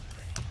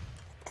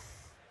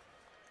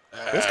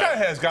 This guy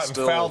has gotten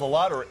Still- fouled a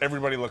lot, or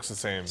everybody looks the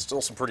same.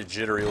 still some pretty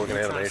jittery looking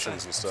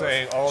animations and stuff.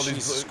 Saying all these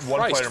Jesus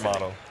one-player Christ, Vinny.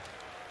 model.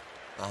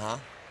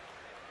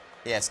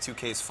 Yeah, it's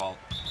 2K's fault.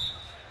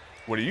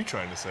 What are you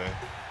trying to say?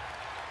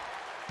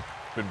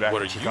 Been back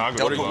What in are you- Chicago.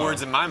 Don't too put long.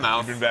 words in my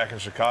mouth. You've been back in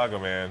Chicago,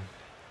 man.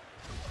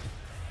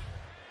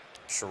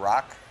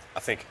 Chirac? I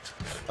think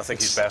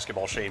he's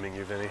basketball shaming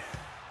you, Vinny.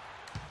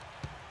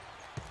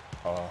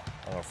 I'm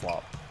gonna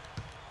flop.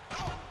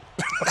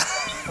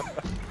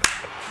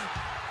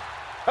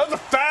 That was a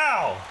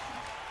foul!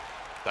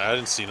 I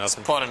didn't see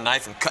nothing. Pull out a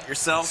knife and cut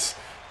yourself.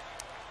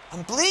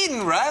 I'm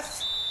bleeding,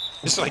 ref.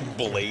 Just like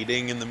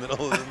blading in the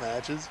middle of the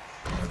matches.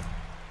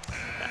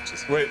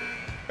 Wait,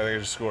 I think I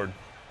just scored.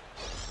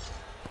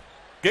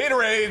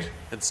 Gatorade!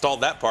 Installed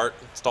that part.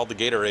 Installed the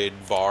Gatorade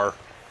bar.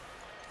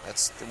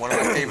 That's one of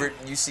my favorite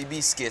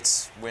UCB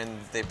skits when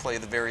they play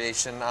the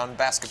variation on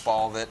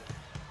basketball that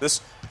This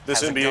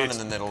has a gun in NBA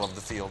the middle of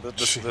the field.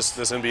 this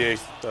NBA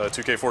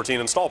 2K14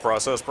 install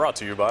process brought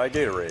to you by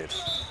Gatorade.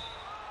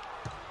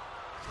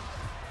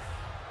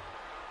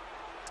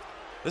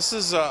 This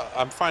is,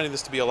 I'm finding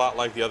this to be a lot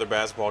like the other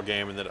basketball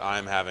game in that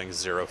I'm having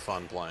zero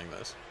fun playing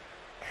this.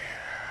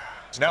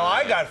 Now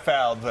I got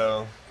fouled,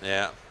 though.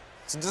 Yeah.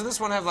 So does this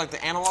one have like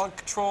the analog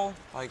control?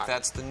 Like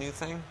that's the new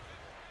thing?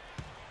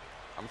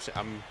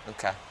 I'm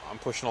Okay.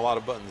 pushing a lot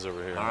of buttons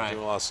over here. All I'm right.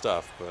 doing a lot of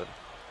stuff, but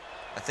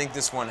I think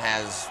this one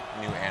has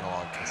new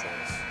analog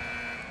controls.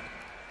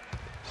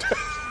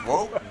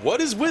 Whoa. what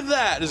is with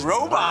that? Is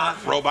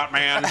Robot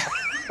man.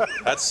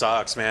 That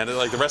sucks, man.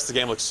 Like the rest of the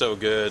game looks so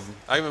good.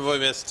 I even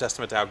believe it's a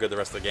testament to how good the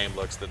rest of the game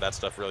looks that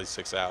stuff really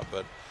sticks out.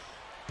 But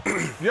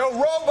Yo,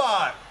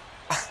 robot!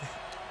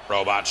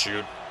 robot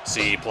shoot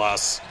C+. Trying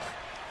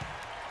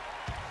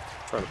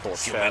to pull a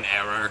Human chat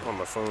error. on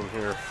my phone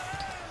here.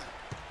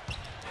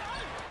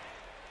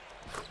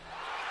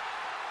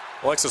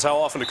 Alexis, how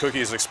often do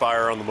cookies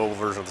expire on the mobile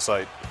version of the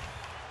site?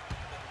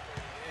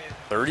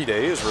 30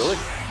 days, really?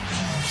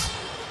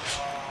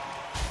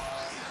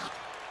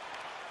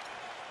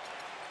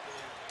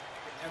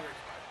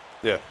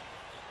 Yeah.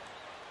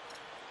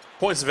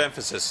 Points of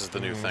emphasis is the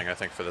new thing, I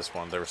think, for this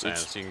one. They were saying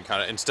so you can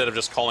kind of, instead of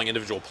just calling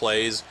individual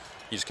plays,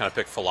 you just kind of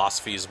pick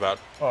philosophies about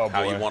Oh,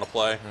 how you boy. want to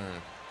play,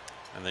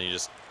 and then you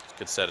just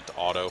could set it to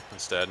auto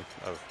instead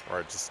of,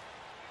 or it just,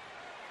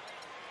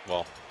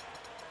 well,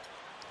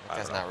 That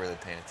guy's not really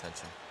paying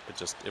attention.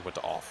 it went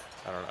to off.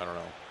 I don't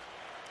know.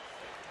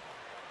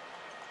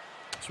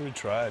 That's what we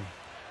tried.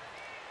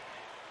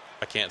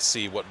 I can't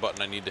see what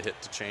button I need to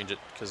hit to change it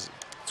because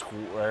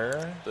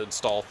Square? the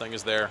install thing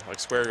is there. Like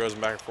square goes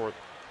back and forth.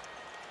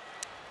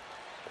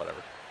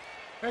 Whatever.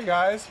 Hey,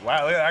 guys.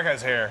 Wow, look at that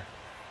guy's hair.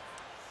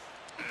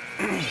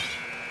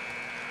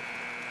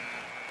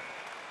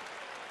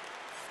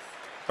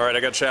 All right, I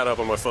got chat up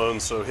on my phone,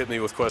 so hit me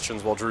with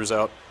questions while Drew's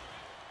out.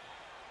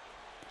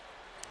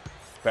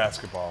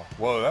 Basketball.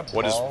 Whoa, that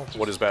ball.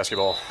 What is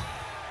basketball?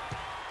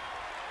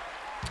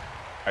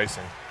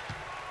 Icing.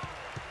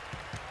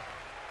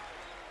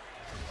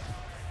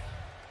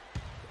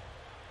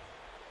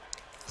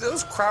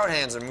 Those crowd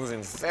hands are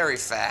moving very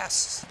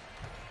fast.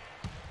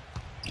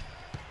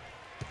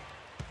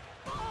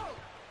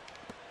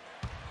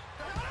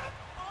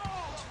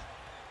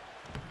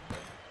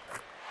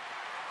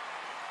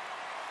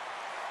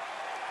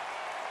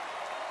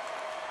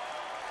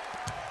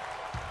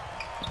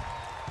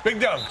 Big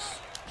dunks.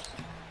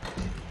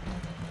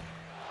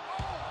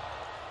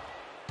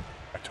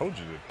 I told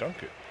you to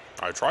dunk it.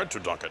 I tried to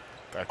dunk it.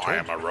 I I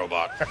am a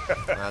robot.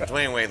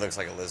 Dwayne Wade looks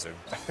like a lizard.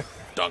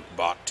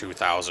 Dunkbot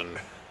 2000.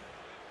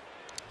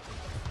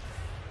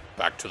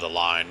 Back to the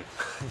line.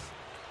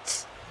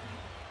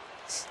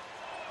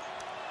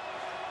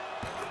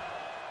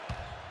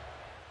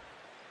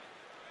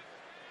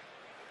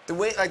 The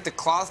way, like, the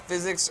cloth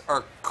physics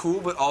are cool,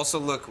 but also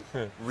look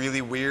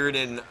really weird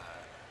and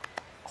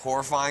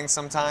horrifying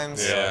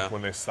sometimes. Yeah.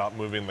 When they stop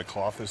moving, the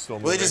cloth is still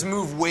moving. Well, they just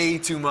move way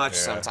too much Yeah.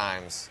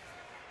 sometimes.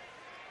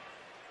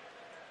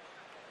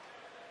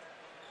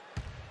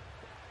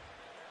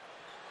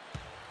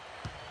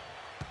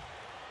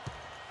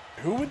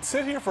 Who would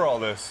sit here for all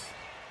this?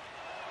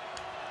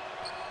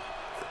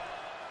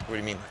 What do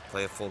you mean,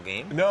 play a full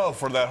game? No,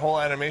 for that whole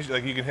animation.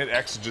 Like, you can hit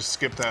X to just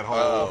skip that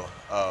whole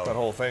Oh. that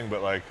whole thing,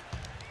 but like.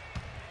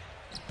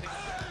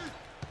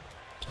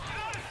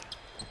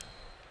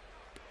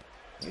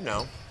 You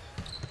know.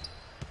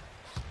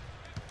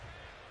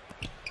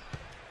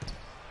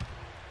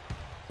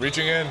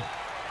 Reaching in.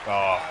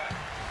 Oh,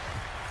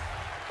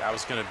 That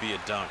was going to be a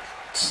dunk.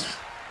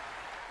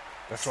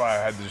 that's why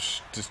I had to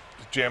just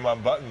jam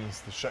on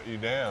buttons to shut you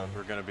down.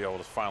 We're going to be able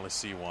to finally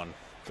see one.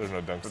 There's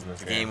no dunks in this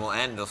The game. game will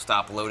end. They'll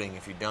stop loading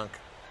if you dunk.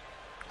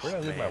 Where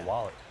did I leave my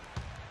wallet?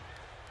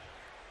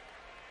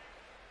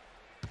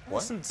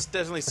 What? There's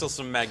definitely still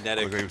some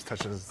magnetic Look, he was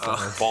touching his.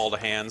 ball to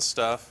hand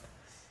stuff.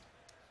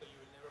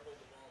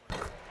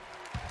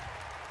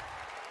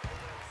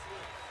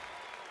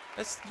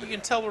 You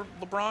can tell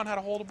LeBron how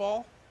to hold a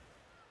ball.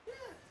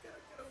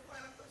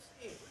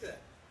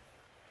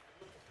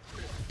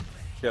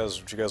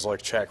 Would you guys like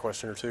a chat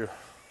question or two?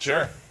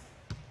 Sure.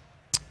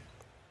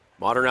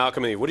 Modern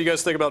Alchemy. What do you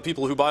guys think about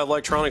people who buy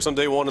electronics on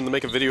day one and then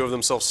make a video of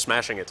themselves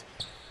smashing it?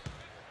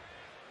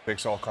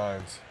 Takes all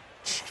kinds.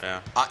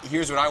 Yeah.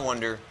 Here's what I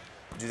wonder.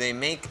 Do they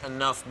make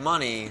enough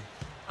money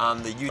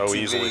on the YouTube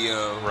easily.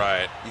 video?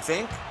 Right. You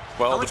think?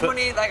 Well, How much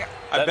money? Like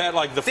I bet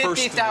like the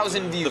first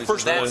 50,000 views. The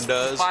first That's one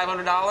does.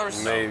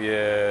 $500? Maybe,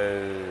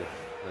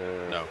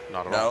 No,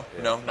 not at No, all.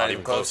 no, not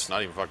even close.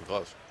 Not even fucking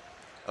close.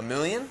 $1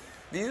 million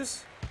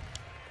views?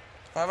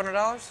 $500?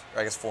 Or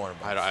I guess $400.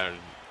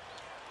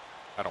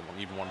 I don't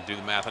even want to do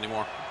the math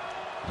anymore.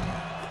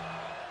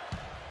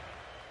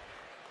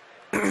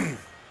 Do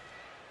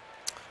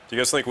you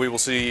guys think we will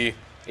see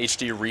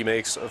HD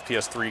remakes of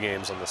PS3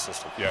 games on this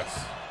system?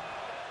 Yes.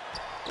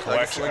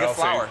 Like a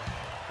flower.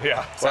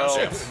 Yeah. Well,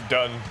 It's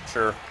done.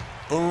 Sure.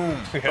 Boom.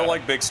 But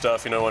like big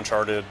stuff, you know,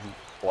 Uncharted,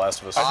 The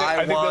Last of Us. I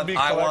think there'll be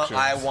I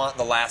collections. want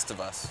The Last of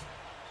Us.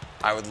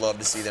 I would love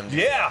to see them do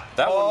Yeah.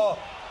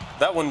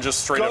 That one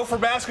just straight Go up. for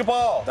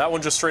basketball. That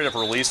one just straight up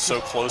released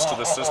so close to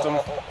the system.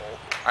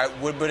 I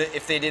would, but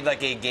if they did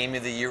like a Game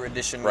of the Year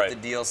edition Right.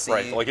 with the DLC.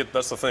 Right. Like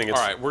that's the thing. It's,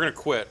 All right, we're gonna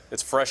quit.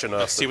 It's fresh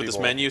enough. See that what this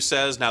people- menu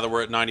says now that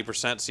we're at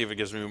 90%. See if it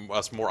gives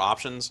us more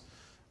options.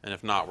 And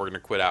if not, we're going to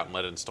quit out and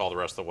let it install the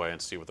rest of the way and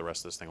see what the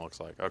rest of this thing looks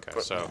like. Okay,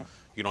 so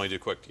you can only do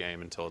quick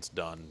game until it's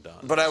done.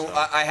 But So-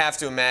 I have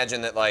to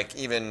imagine that like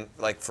even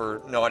like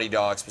for Naughty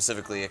Dog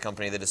specifically, a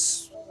company that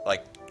is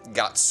like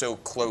got so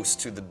close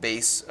to the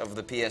base of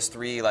the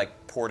PS3, like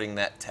porting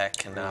that tech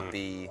cannot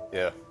be.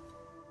 Yeah.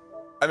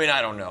 I mean,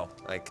 I don't know.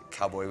 Like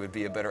Cowboy would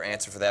be a better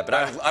answer for that, but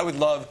I would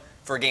love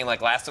for a game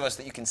like Last of Us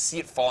that you can see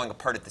it falling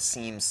apart at the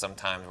seams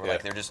sometimes, where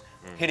like they're just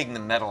hitting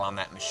the metal on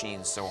that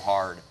machine so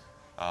hard.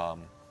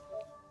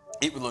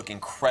 It would look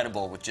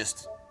incredible with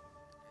just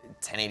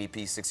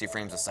 1080p, 60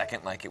 frames a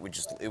second. Like it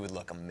would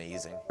look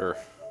amazing. Sure.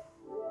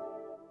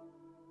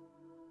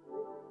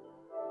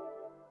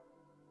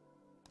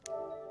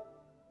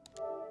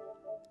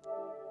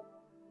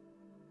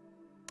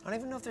 I don't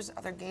even know if there's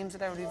other games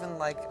that I would even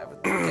like. I would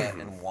look at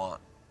and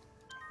want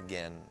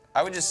again.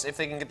 I would just if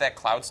they can get that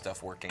cloud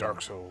stuff working.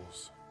 Dark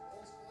Souls.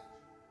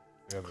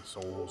 Yeah, the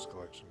Souls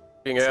collection.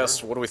 Being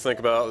asked, what do we think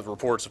about the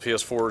reports of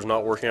PS4s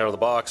not working out of the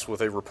box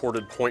with a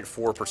reported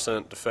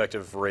 0.4%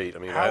 defective rate? I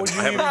mean, How would you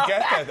even get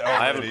that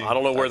already? I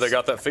don't know where they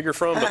got that figure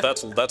from, but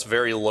that's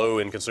very low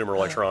in consumer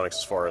electronics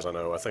as far as I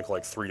know. I think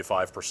like 3 to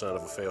 5%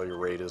 of a failure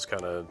rate is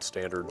kind of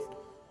standard,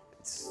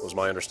 was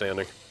my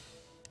understanding.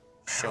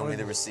 Show me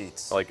the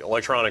receipts. Like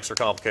electronics are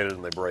complicated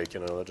and they break, you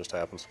know, that just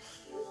happens.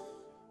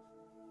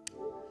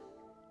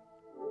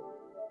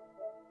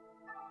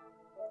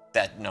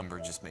 That number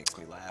just makes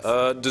me laugh.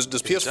 Does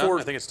It's PS4 done?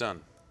 I think it's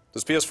done.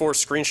 Does PS4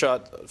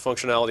 screenshot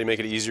functionality make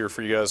it easier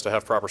for you guys to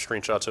have proper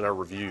screenshots in our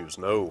reviews?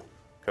 No,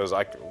 because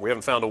we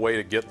haven't found a way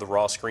to get the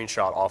raw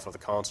screenshot off of the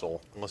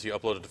console. Unless you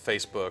upload it to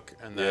Facebook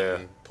and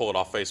then pull it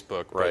off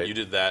Facebook. But Right. you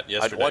did that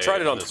yesterday. I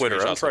tried it on and the Twitter.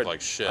 I screenshots look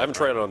like shit. haven't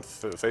tried it on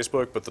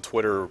Facebook, but the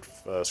Twitter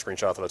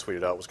screenshot that I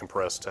tweeted out was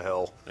compressed to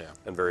hell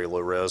and very low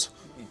res.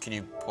 Can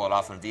you pull it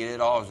off on Vita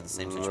at all, or is it the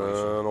same situation?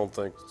 I don't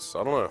think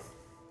so. I don't know.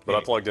 But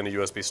I plugged in a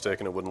USB stick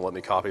and it wouldn't let me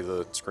copy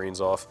the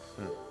screens off.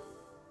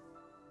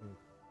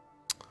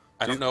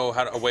 I don't know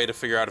a way to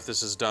figure out if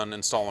this is done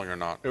installing or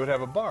not. It would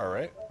have a bar,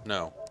 right?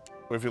 No,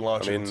 What if you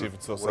launch I it mean, and see if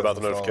it still says what about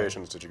the install?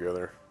 notifications? Did you go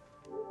there?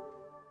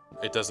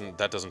 it doesn't.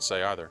 That doesn't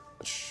say either.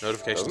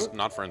 Notifications Doesn't it?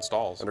 not for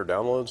installs. Under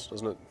downloads,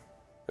 doesn't it?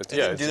 They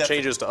Yeah, didn't do it that for-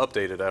 changes to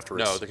update it after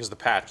No, it's... because the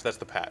patch. That's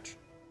the patch.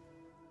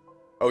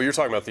 Oh, you're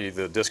talking about the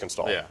disk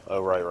install. Yeah.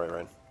 Oh, right.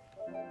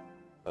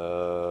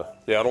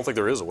 Yeah, I don't think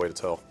there is a way to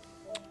tell.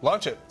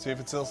 Launch it. See if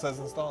it still says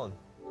installing.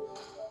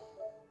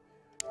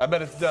 I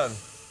bet it's done.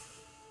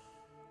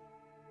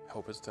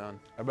 Hope it's done.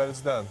 I bet it's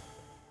done.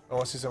 I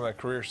want to see some of that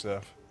career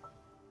stuff.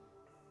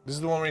 This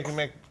is the one where you can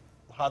make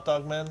hot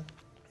dog men?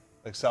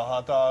 Like sell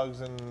hot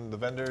dogs and the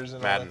vendors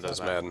and Madden all that does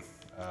stuff? Madden.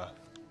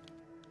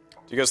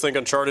 Do you guys think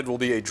Uncharted will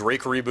be a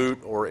Drake reboot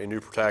or a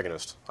new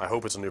protagonist? I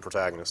hope it's a new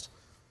protagonist.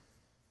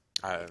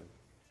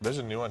 There's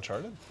a new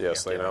Uncharted?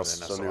 Yes, they Yeah,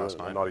 announced they some announced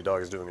new, last night. Naughty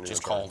Dog is doing a new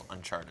Just Uncharted. called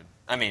Uncharted.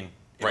 I mean,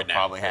 it'll Right now,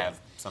 probably yeah. have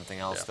something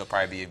else. Yeah. There'll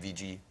probably be a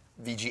VGX.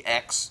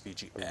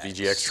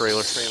 VGX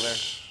trailer.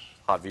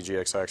 Hot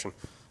VGX action.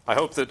 I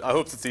hope that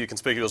the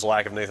conspicuous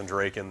lack of Nathan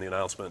Drake in the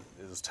announcement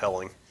is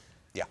telling.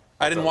 Yeah.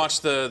 I didn't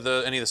watch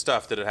the any of the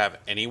stuff. Did it have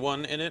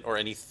anyone in it or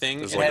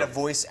anything? It had a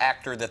voice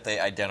actor that they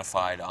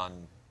identified on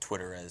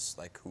Twitter as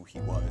like who he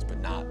was, but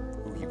not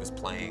who he was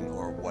playing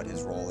or what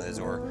his role is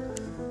or.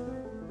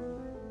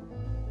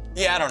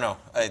 Yeah, I don't know.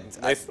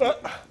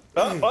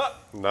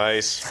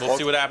 Nice. We'll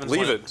see what happens.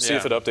 Leave when it. See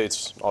if it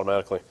updates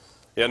automatically.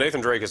 Yeah,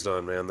 Nathan Drake is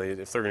done, man.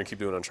 If they're going to keep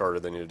doing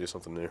Uncharted, they need to do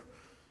something new.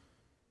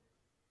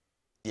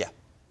 Yeah.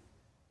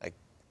 Like.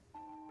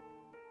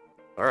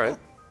 All right.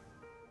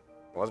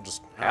 Well, that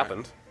just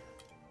happened.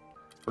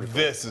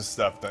 This is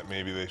stuff that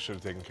maybe they should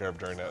have taken care of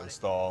during that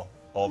install.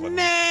 All of it.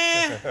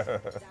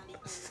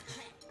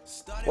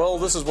 Well,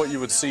 this is what you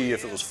would see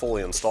if it was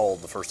fully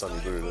installed the first time you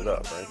booted it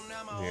up, right?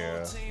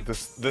 Yeah.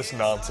 This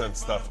nonsense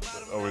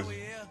stuff always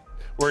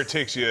where it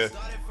takes you.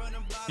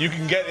 You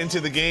can get into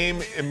the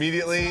game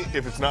immediately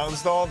if it's not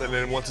installed, and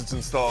then once it's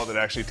installed, it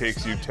actually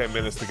takes you 10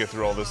 minutes to get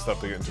through all this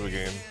stuff to get into a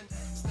game.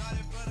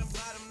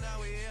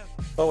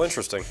 Oh,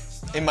 interesting.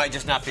 It might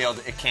just not be able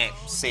to. It can't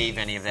save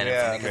any of that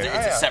Yeah, information because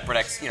man. it's a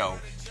separate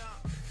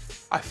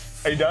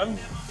Are you done?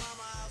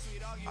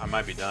 I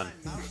might be done.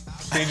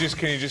 Can you just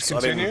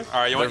continue?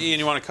 All right, Ian,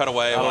 you want to cut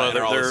away? I don't know,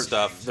 enter all this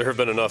stuff. there have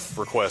been enough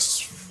requests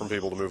from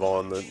people to move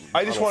on that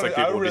I just don't want think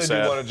to. I people would be really do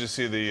sad want to just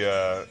see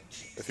the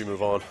if you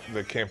move on.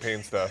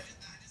 campaign stuff.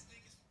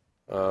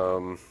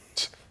 Um,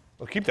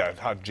 Well, keep that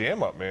hot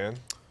jam up, man.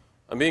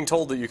 I'm being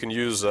told that you can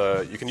use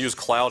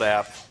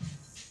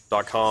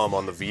cloudapp.com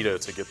on the Vita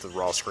to get the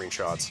raw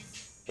screenshots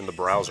in the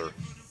browser.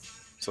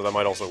 So that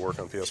might also work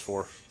on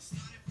PS4.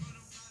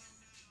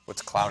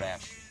 What's Cloud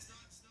App?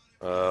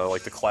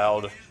 Like the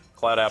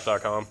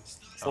cloudapp.com.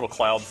 It's a little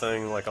cloud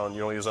thing, like you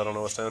don't use that on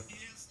OS X?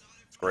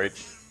 It's great.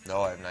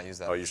 No, I have not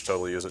used that. Oh, you should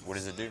totally use it. What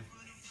does it do?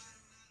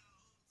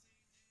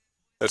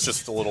 It's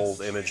just a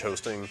little image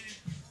hosting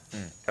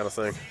kind of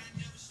thing.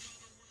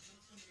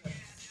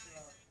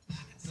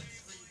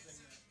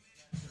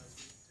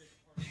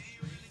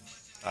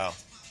 Oh.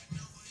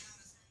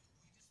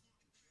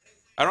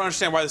 I don't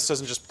understand why this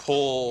doesn't just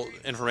pull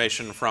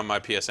information from my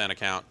PSN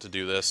account to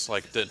do this,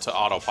 like to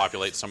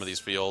auto-populate some of these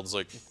fields.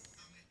 Like,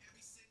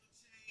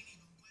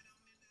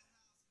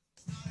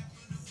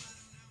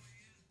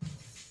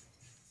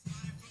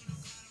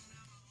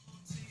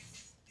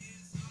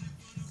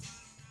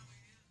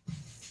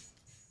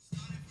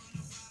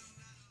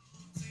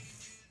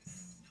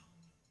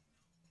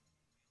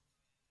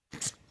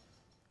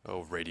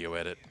 oh, radio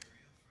edit.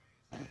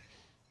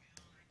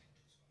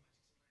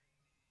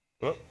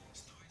 Oh.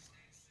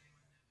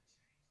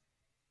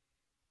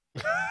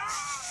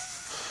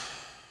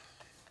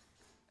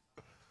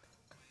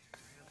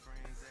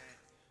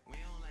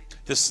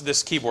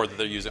 This keyboard that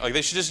they're using, like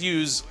they should just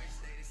use.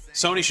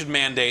 Sony should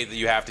mandate that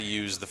you have to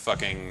use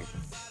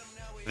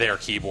their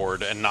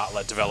keyboard and not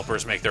let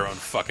developers make their own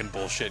fucking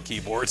bullshit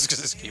keyboards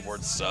because this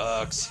keyboard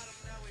sucks.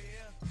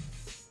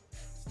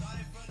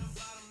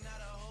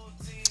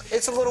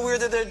 It's a little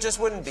weird that there just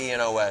wouldn't be an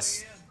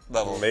OS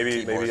level. Maybe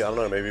keyboard. I don't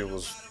know. Maybe it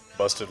was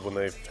busted when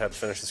they had to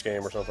finish this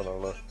game or something. I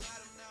don't know.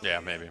 Yeah,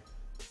 maybe.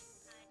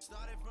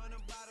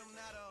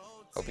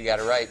 Hope you got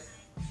it right.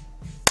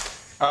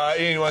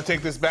 Ian, you want to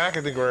take this back?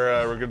 I think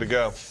we're good to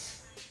go.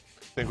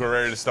 I think we're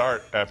ready to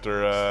start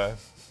after.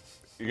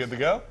 You good to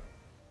go?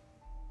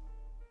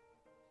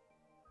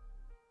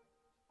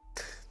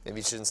 Maybe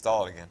you should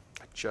install it again.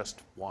 I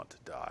just want to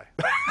die.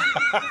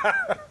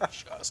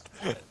 Just want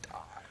to die.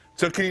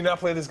 So can you not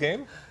play this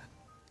game?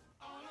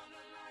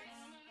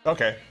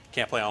 Okay.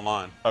 Can't play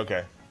online.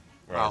 Okay.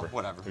 Well,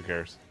 whatever. Who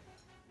cares?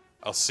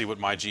 I'll see what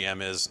my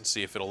GM is and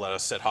see if it'll let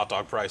us set hot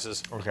dog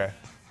prices. Okay.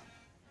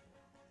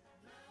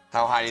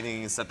 How high do you think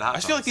you can set the hot I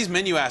just feel like dogs? these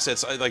menu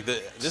assets,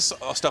 this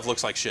stuff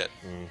looks like shit.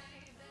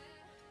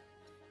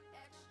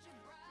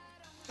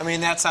 I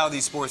mean, that's how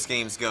these sports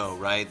games go,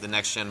 right? The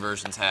next gen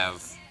versions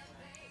have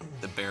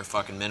the bare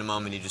fucking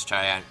minimum, and you just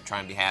try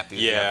and be happy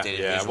with Yeah, the updated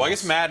yeah. visuals. Well, I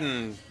guess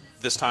Madden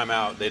this time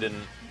out, they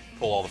didn't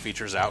pull all the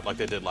features out like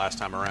they did last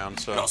time around.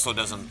 So It also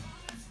doesn't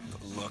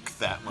look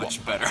that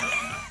much better,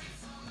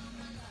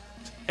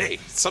 hey,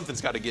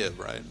 something's got to give,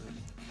 right?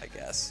 I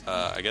guess.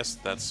 I guess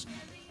that's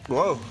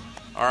Whoa.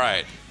 all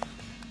right.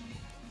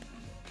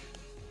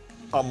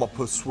 I'm a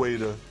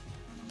persuader.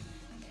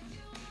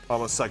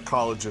 I'm a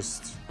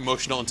psychologist.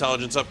 Emotional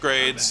intelligence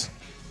upgrades.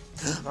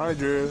 Hi,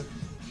 Drew.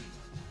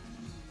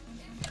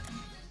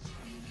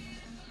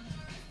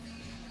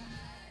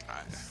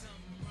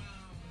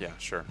 Yeah,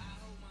 sure.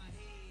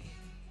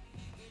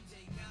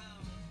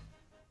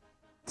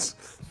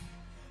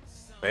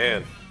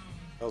 Man,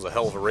 that was a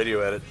hell of a radio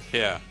edit.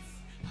 Yeah.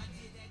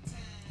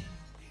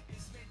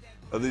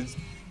 Are these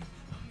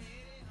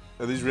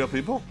real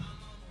people?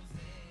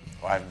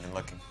 Oh, I haven't been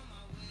looking.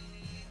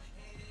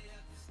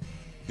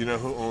 Do you know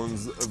who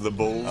owns the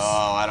Bulls?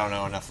 Oh, I don't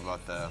know enough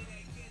about the.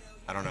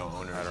 I don't know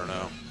owners. I don't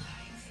know.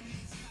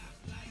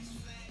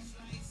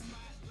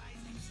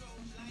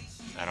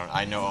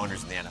 I know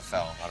owners in the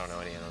NFL. I don't know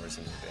any owners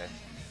in the NBA.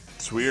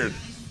 It's weird.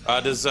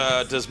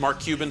 Does Mark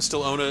Cuban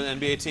still own an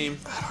NBA team?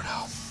 I don't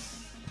know.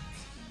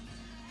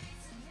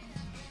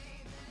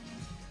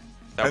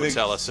 That would think-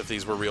 tell us if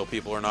these were real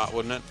people or not,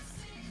 wouldn't it?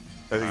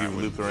 I think you've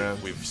looped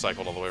around. We've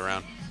cycled all the way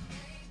around.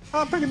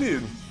 Oh, pick a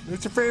dude.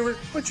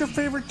 What's your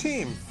favorite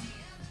team?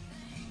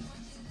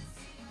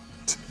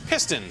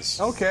 Pistons.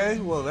 Okay,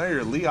 well now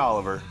you're Lee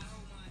Oliver.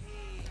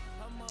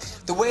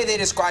 The way they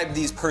describe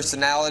these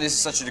personalities to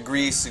such a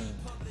degree, so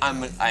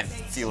I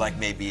feel like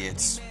maybe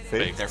it's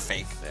Fake? they're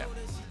fake. Yeah.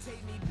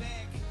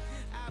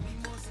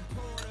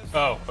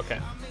 Oh, okay.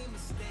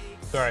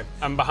 Sorry,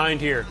 I'm behind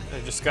here. I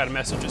just got a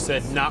message that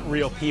said not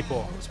real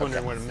people. I was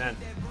wondering what it meant.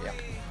 Yeah.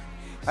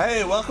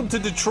 Hey, welcome to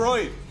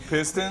Detroit,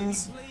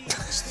 Pistons.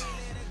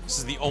 This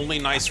is the only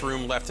nice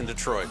room left in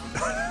Detroit.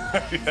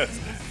 Yes.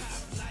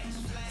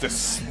 The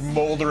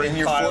smoldering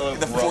In pile of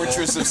the rubble.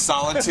 Fortress of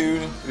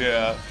Solitude.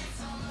 Yeah.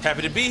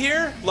 Happy to be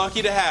here.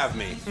 Lucky to have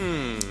me.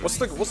 What's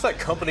that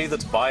company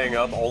that's buying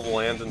up all the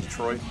land in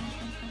Detroit?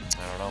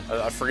 I don't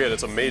know. I forget.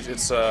 It's a major.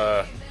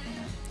 Oh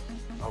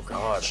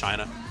God.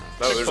 China.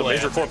 No, there's a Chick-fil-A.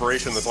 major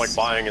corporation that's like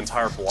buying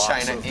entire blocks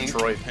China of Inc.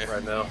 Detroit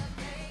right now.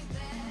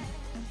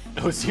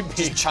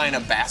 OCP. China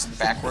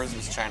backwards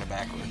was China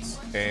backwards.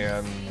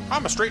 And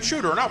I'm a straight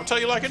shooter, and I will tell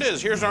you like it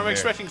is. Here's what I'm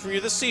expecting from you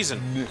this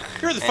season.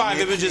 Here are the And 5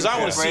 you- images you I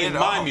want to see in rated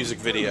my all. music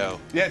video.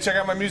 yeah, check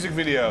out my music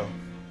video.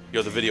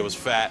 Yo, the video was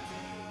fat.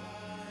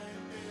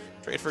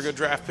 Trade for a good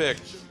draft pick.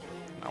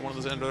 Not one of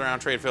those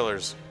end-of-the-round trade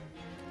fillers.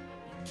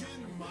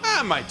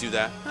 I might do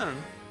that. I don't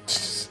know.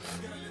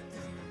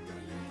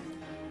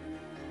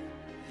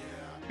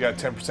 You got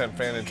 10%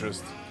 fan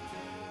interest.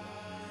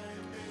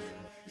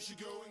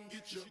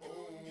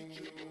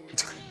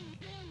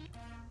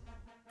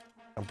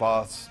 A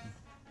boss.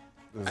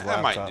 His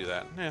I might laptop. do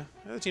that. Yeah,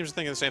 the other teams are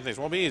thinking the same things.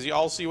 Won't be easy.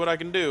 I'll see what I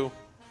can do.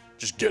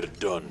 Just get it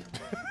done.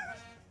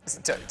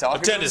 Talking to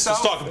Attendance, let's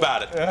himself? talk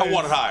about it. I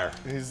want it higher.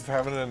 He's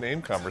having a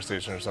name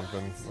conversation or something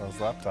on his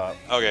laptop.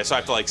 Okay, so I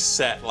have to like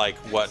set like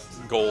what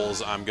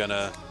goals I'm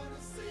gonna.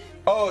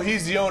 Oh,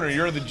 he's the owner.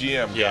 You're the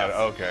GM. Yeah. Got it.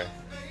 Okay.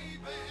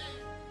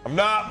 I'm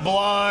not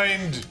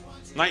blind.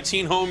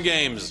 19 home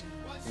games.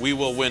 We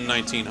will win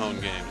 19 home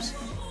games.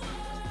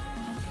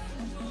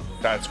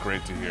 That's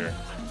great to hear.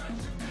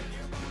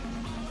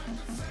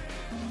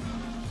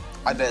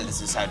 I bet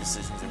this is how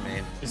decisions are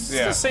made. It's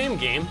Yeah. the same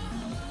game.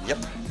 Yep.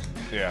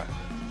 Yeah.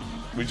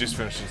 We just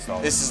finished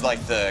installing. This is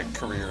like the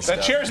career That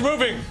stuff. chair's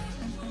moving.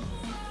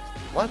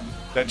 What?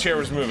 That chair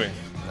is moving.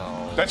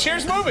 No. That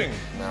chair's moving.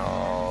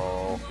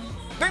 No.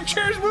 That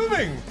chair's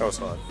moving. No, it's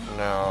not.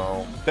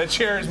 No. That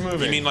chair is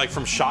moving. You mean like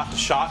from shot to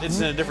shot, it's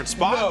in a different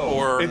spot, no?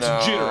 or It's No.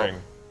 jittering.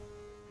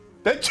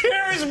 That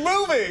chair is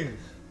moving.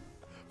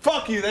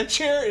 Fuck you. That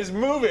chair is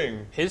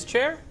moving. His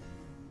chair?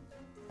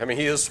 I mean,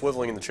 he is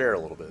swiveling in the chair a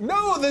little bit.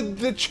 No,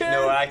 the chair.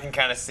 No, I can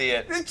kind of see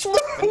it. It's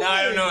moving. Now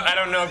I don't know. I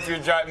don't know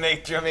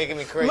if you're making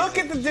me crazy. Look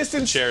at the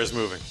distance. chair is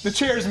moving? The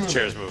chair's moving.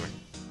 Chair's moving.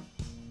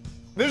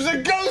 There's a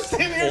ghost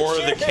in your Or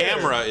chair. the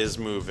camera is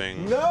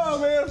moving. No,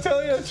 man, I'm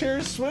telling you, that chair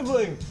is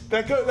swiveling.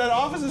 That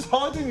office is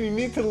haunted. You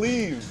need to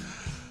leave.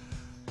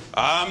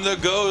 I'm the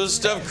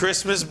ghost of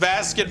Christmas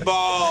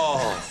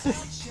basketball.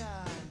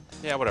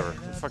 Yeah, whatever.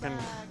 Fucking.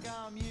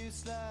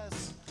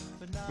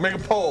 Make a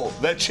poll.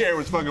 That chair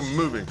was fucking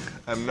moving.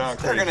 I'm not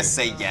crazy. They're gonna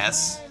say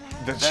yes.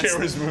 the chair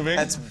was moving.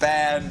 That's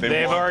bad.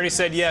 They've want- already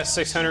said yes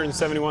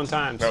 671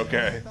 times.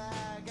 Okay.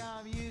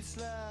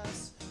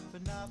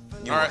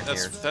 You All right, weren't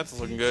here. that's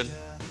looking good.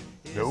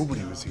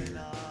 Nobody was here. Do you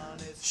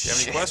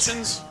have any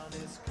questions?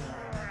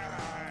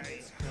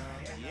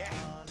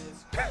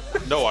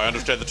 No, I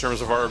understand the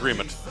terms of our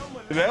agreement.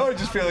 Now I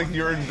just feel like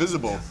you're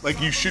invisible.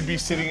 Like you should be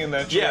sitting in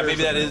that chair. Yeah, or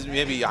maybe that something. is.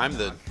 Maybe I'm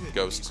the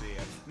ghost.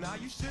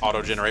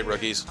 Auto-generate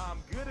rookies.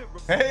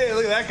 Hey,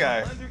 look at that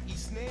guy.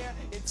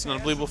 It's an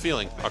unbelievable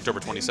feeling. October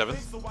 27th.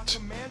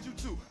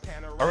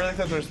 I really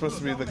thought there were supposed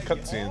to be the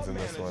cutscenes in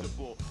this one.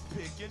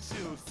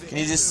 Can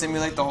you just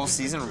simulate the whole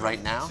season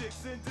right now?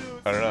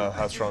 I don't know.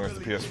 How strong is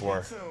the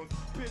PS4?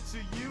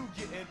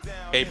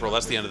 April.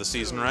 That's the end of the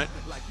season, right?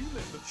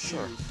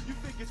 Sure.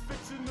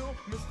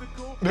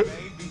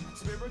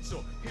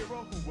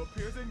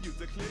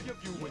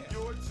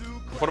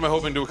 What am I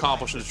hoping to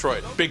accomplish in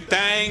Detroit? Big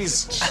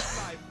things.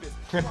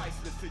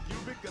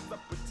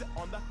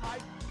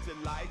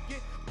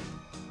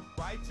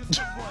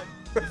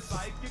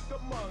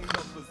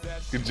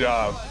 Good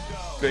job.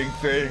 Big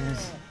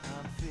things.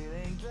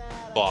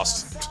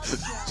 Lost.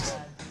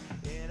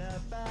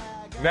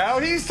 Now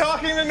he's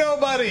talking to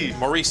nobody.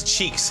 Maurice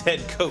Cheeks,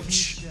 head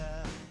coach.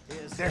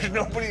 There's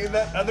nobody in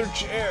that other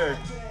chair.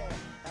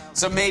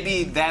 So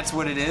maybe that's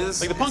what it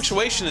is. Like the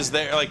punctuation is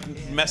there, like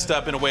messed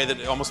up in a way that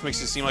it almost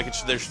makes it seem like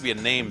there should be a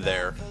name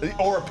there.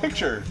 Or a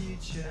picture.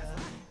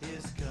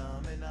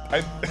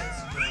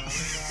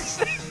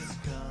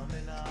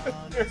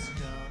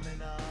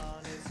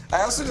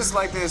 I also just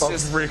like this. I'm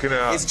freaking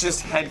out. It's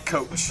just head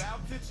coach.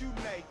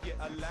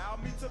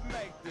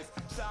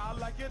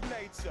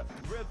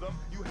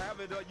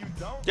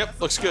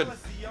 Yep, looks good.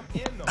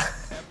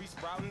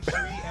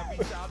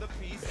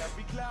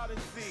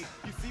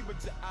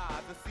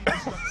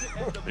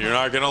 You're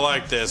not gonna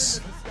like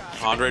this.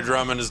 Andre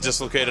Drummond has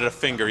dislocated a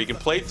finger. He can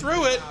play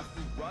through it.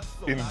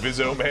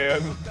 Inviso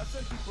Man.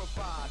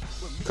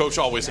 Coach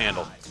always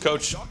handle.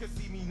 Coach.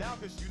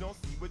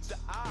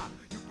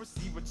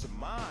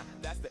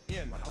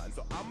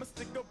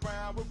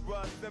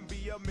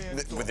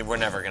 We're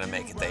never gonna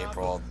make it to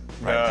April.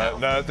 Nah,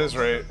 not at this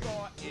rate.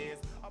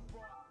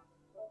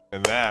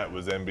 And that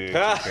was NBA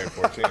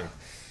 2K14.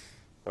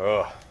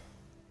 Oh.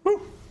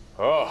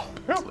 Oh.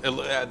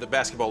 The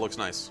basketball looks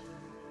nice.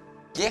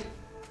 Yeah.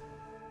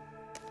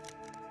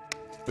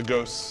 The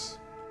ghosts,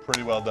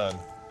 pretty well done.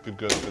 Good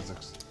ghost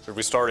physics. Did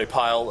we start a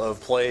pile of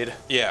played?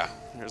 Yeah.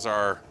 Here's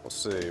our Let's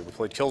see. We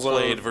played Killzone.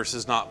 played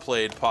versus not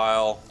played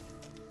pile.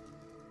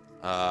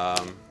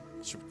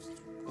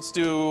 Let's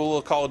do a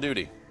little Call of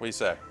Duty. What do you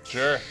say?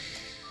 Sure.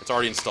 It's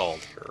already installed.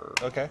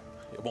 Okay.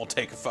 It won't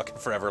take fucking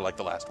forever like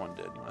the last one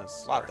did. You want to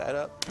slot that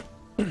up?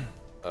 Do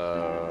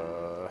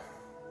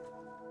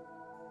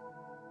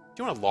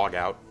you want to log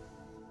out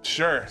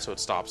Sure. so it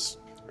stops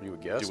Are you a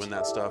guest? doing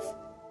that stuff?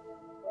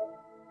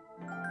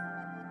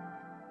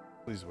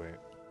 Please wait.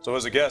 So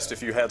as a guest,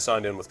 if you had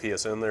signed in with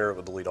PSN there, it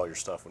would delete all your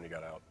stuff when you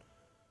got out.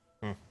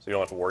 So you don't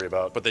have to worry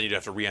about. But then you'd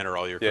have to re-enter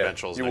all your Yeah,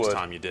 credentials you next would.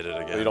 time you did it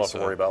again. you don't have to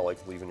so- worry about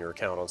like leaving your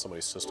account on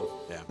somebody's system.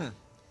 Yeah.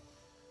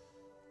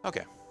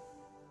 Okay.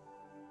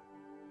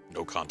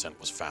 No content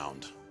was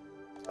found.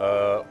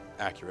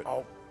 Accurate.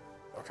 Oh,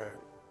 okay.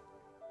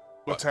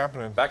 What's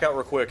happening? Back out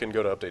real quick and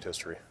go to update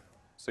history.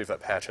 See if that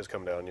patch has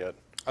come down yet.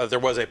 There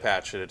was a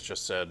patch and it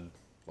just said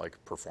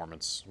like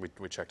performance.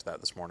 We checked that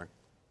this morning.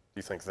 Do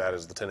you think that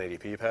is the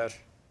 1080p patch?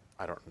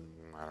 I don't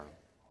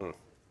know. It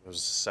was a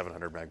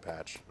 700 meg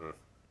patch.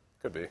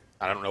 Could be.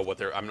 I don't know what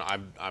they're. I'm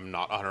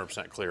not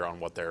 100% clear on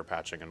what they're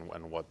patching and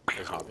what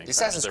is not being. The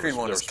Assassin's patched. Creed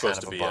one There is was kind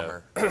supposed of to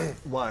a be bummer.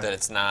 Why? That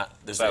it's not.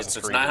 Assassin's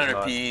It's Creed is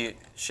 900p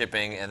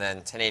shipping and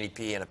then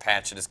 1080p and a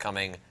patch that is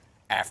coming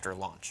after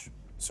launch.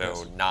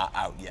 So not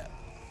out yet.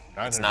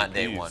 It's not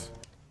day 900Ps. one.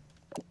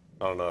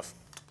 Not enough.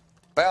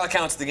 By all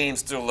accounts, the game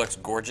still looks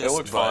gorgeous. It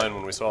looked but fine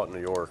when we saw it in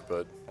New York,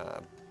 but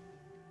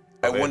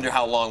I wonder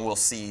how long we'll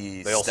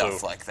see they also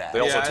stuff like that. They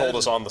also Yeah, told it-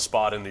 us on the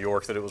spot in New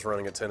York that it was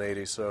running at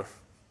 1080. So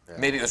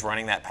Maybe it was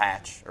running that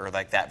patch or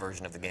like that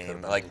version of the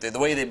game. Like the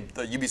way the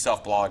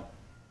Ubisoft blog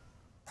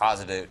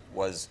posited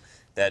was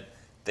that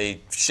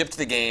they shipped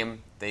the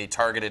game, they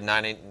targeted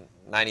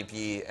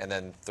 90p and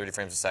then 30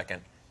 frames a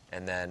second,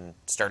 and then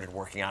started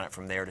working on it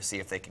from there to see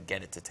if they could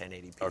get it to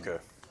 1080p. okay.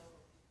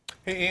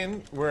 Hey,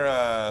 Ian,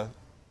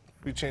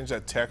 we changed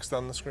that text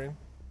on the screen.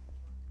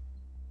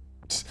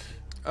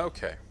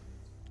 Okay.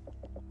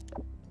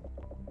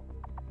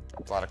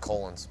 A lot of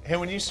colons. Hey,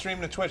 when you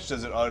stream to Twitch,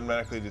 does it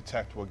automatically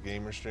detect what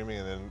game you're streaming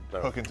and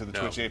then hook into the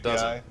No, Twitch it API?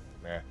 doesn't.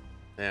 Nah.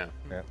 Yeah.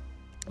 Yeah.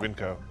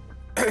 Winco.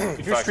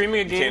 If you're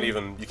streaming a game,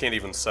 You can't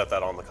even set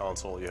that on the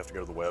console. You have to go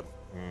to the web.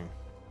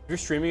 if you're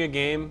streaming a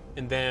game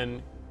and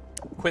then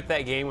quit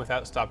that game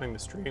without stopping the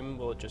stream,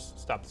 will it just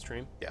stop the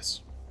stream?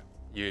 Yes.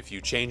 If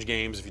you change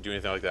games, if you do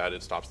anything like that,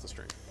 it stops the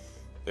stream.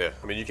 Yeah,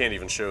 I mean, you can't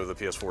even show the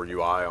PS4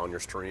 UI on your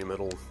stream.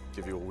 It'll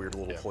give you a weird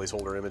little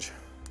placeholder image.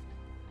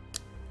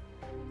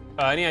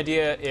 Any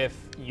idea if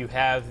you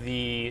have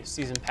the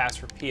season pass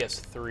for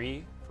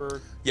PS3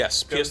 for?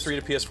 Yes, Goes- PS3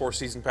 to PS4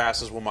 season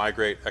passes will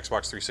migrate.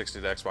 Xbox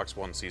 360 to Xbox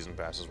One season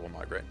passes will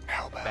migrate.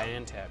 How about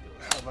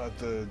Fantabulous.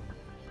 the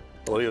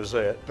Well, you have to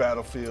say it.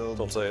 Battlefield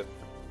Don't say it.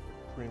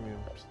 premium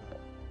stuff?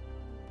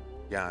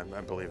 Yeah,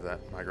 I believe that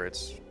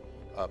migrates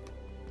up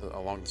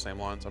along the same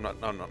lines. I'm not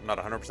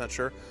 100%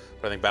 sure,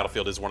 but I think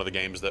Battlefield is one of the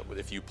games that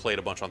if you played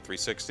a bunch on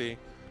 360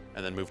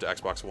 and then moved to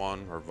Xbox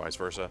One or vice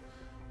versa,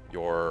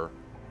 your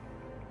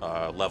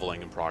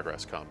leveling and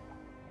progress come.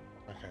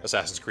 Okay.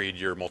 Assassin's Creed,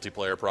 your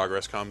multiplayer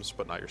progress comes,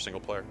 but not your single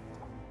player.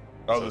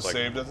 Oh, So the it's like-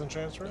 save doesn't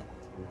transfer?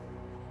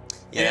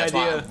 Yeah, that's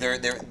why idea-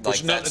 they're like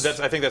Which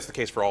that's, I think that's the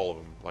case for all of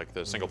them. Like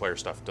the single player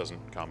stuff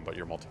doesn't come, but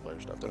your multiplayer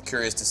stuff does. I'm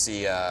curious to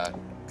see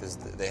because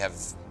they have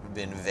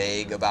been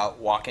vague about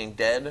Walking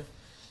Dead,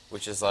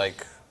 which is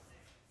like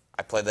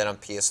I played that on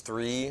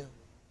PS3,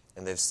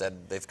 and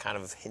they've kind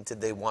of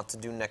hinted they want to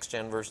do next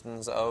gen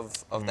versions of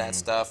that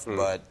stuff,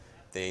 but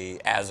they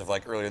as of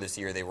like earlier this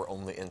year they were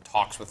only in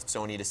talks with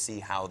Sony to see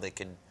how they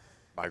could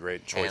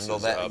Migrate choices handle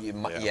that.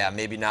 up. Yeah,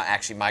 maybe not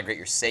actually migrate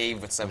your save,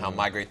 but somehow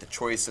migrate the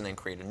choice and then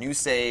create a new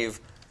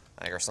save,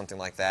 like, or something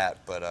like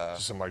that. But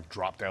Just some like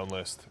drop down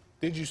list.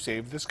 Did you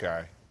save this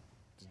guy?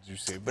 Did you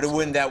save But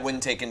this that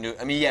wouldn't take into.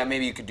 I mean, yeah,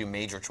 maybe you could do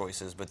major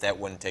choices, but that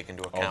wouldn't take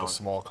into account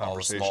small all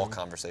the small conversation?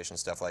 conversation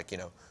stuff, like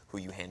who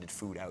you handed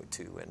food out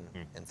to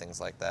and things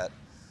like that.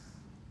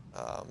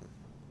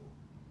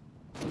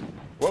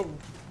 Whoa.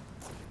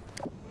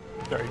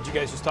 Sorry, did you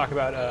guys just talk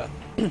about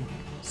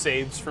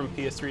saves from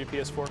PS3 to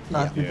PS4?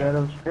 Not too bad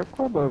of a strip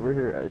club over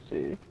here, I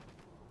see.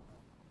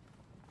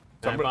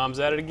 Time bombs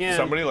at it again.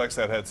 Somebody likes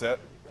that headset.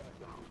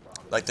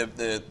 Like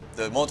the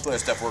multiplayer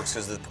stuff works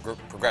because the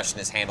progression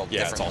is handled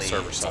differently. It's all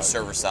server It's all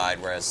server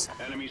side, whereas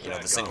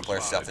the single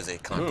player stuff is a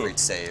concrete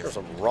save. There's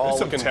some raw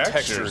looking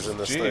textures in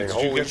this thing.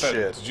 Holy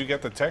shit. Did you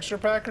get the texture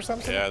pack or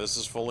something? Yeah, this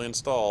is fully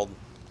installed.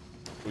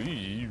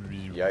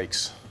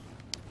 Yikes.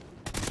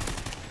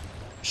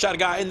 Shot a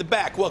guy in the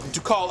back. Welcome to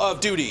Call of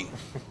Duty.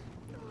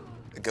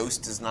 The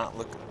Ghost does not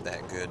look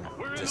that good.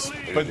 Just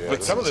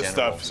But some of this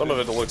general. stuff, Some of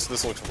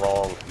this looks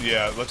wrong.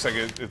 yeah, it looks like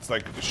it's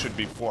like it should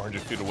be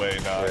 400 feet away,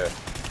 not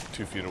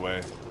 2 feet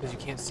away. Because you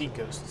can't see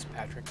ghosts,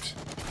 Patrick.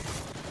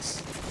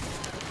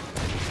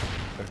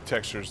 The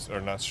textures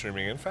are not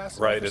streaming in fast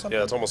enough Right, or something?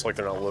 yeah, it's almost like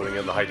they're not loading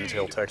in the high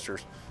detail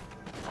textures.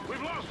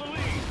 We've lost the lead.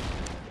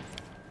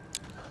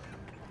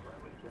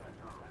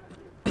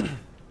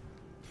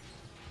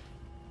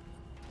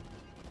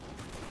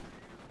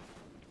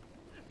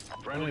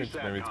 Friendly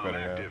Maybe it's better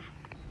now.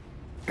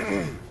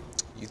 active.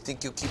 You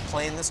think you'll keep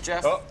playing this,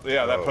 Jeff? Oh,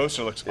 yeah, that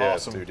poster looks Yeah,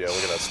 awesome. dude, yeah,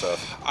 look at that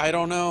stuff. I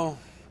don't know.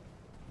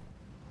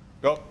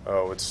 Oh,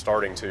 Oh, it's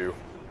starting to.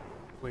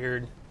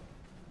 Weird.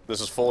 This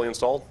is fully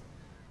installed?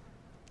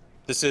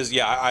 This is,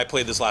 yeah, I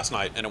played this last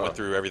night, and it went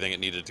through everything it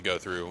needed to go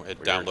through.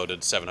 It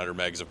downloaded 700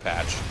 megs of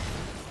patch,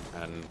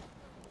 and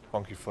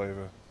funky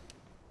flavor.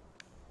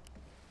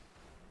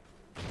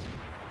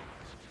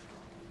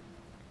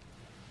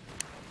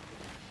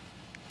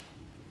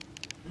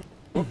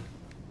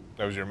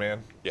 That was your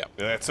man? yeah.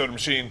 That soda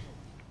machine.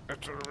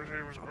 That soda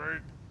machine was great.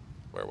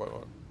 Where, what?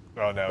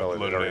 Oh, now No, it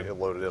loaded in. it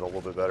loaded in a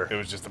little bit better. It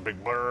was just a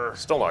big blur.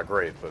 Still not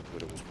great, but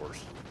it was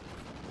worse.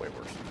 Way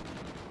worse.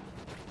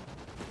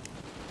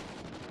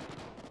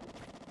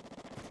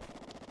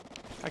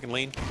 I can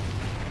lean.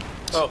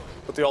 Oh,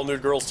 but the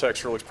all-nude girls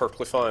texture looks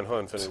perfectly fine, huh,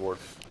 Infinity Ward?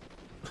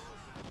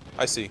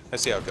 I see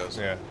how it goes.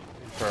 Yeah.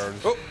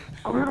 Priorities. Oh,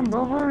 I'll hit him,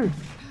 don't worry.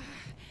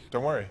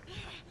 Don't worry.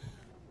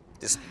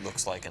 This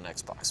looks like an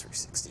Xbox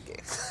 360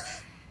 game.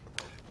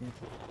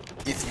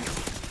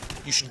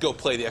 you should go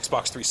play the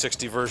Xbox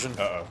 360 version.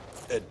 Uh-oh.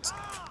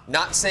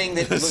 Not saying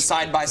that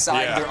side by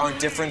side Yeah. there aren't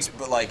differences,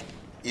 but like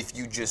if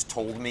you just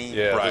told me,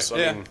 Yeah, Right, this, I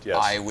yeah. mean, yes,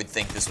 I would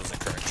think this was a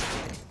current gen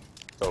game.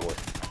 totally.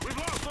 We've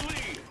lost the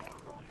lead.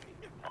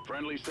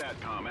 Friendly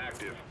SATCOM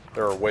active.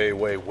 There are way,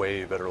 way,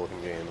 way better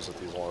looking games at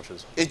these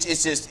launches.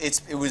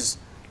 It was,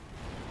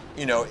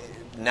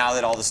 now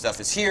that all the stuff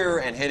is here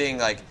and hitting,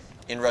 like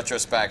in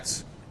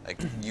retrospect, like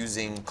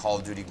using Call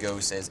of Duty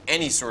Ghosts as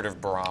any sort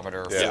of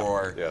barometer Yeah.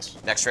 for Yes.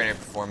 next generation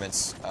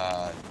performance,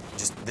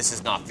 this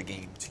is not the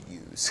game to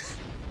use.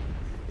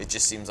 It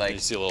just seems like You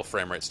see a little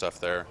frame rate stuff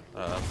there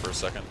for a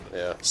second.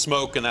 Yeah.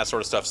 Smoke and that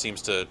sort of stuff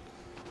seems to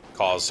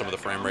cause some of the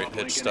frame rate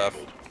hitch stuff.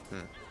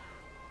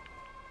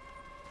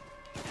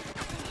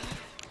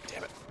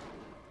 Damn it.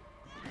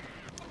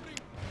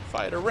 If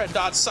I had a red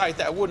dot sight,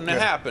 that wouldn't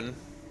have happened.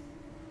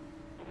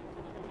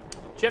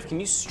 Jeff, can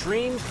you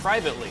stream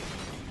privately?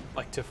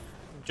 Like to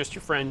just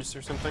your friends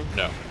or something?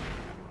 No.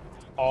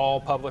 All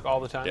public all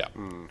the time? Yeah.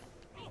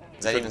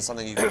 is that even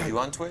something you can do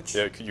on Twitch?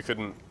 Yeah, you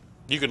couldn't.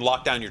 You can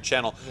lock down your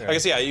channel. I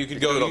guess, yeah, you could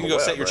do it go on the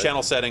web, set your right?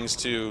 channel settings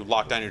to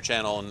lock down your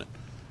channel and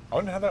I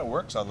wonder how that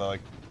works on the, like,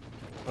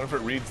 I wonder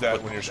if it reads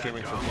that when you're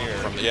streaming from here.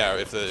 yeah,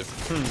 if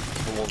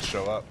It won't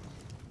show up.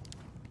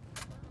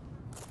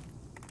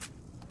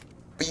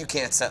 But you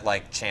can't set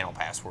like channel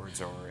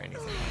passwords or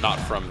anything. not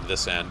from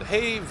this end.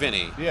 Hey,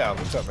 Vinny. Yeah,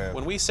 what's up, man?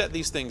 When we set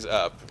these things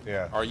up,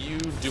 Yeah. are you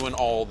doing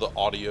all the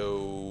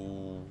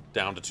audio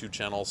down to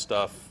 2-channel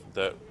stuff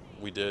that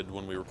we did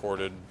when we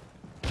recorded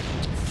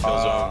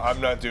Killzone?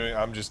 I'm not doing.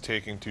 I'm just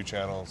taking 2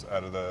 channels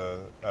out of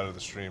the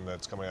stream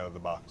that's coming out of the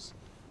box.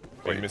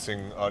 Are you Wait.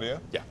 missing audio?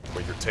 Yeah.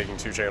 Wait, you're taking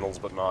 2 channels,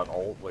 but not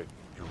all. Wait,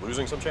 you're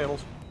losing some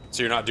channels?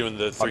 So you're not doing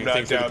the thing not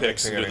through the down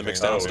picks mixing and doing the anything.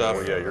 mixed down Oh, stuff?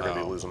 Well, yeah, you're going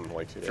to Oh. be losing,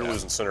 like, if you're Yeah.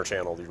 losing center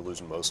channel, you're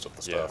losing most of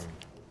the stuff.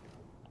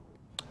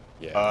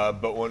 Yeah.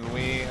 But when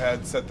we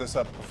had set this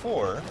up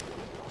before,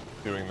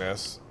 doing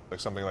this, like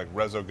something like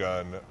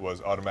Resogun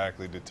was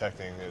automatically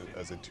detecting it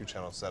as a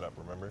 2-channel setup.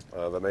 Remember?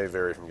 That may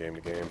vary from game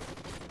to game.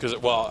 Because,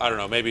 well, I don't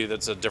know, maybe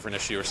that's a different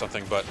issue or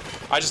something, but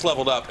I just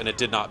leveled up and it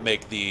did not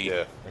make the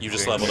Yeah. you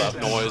just leveled up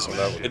noise.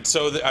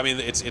 I mean,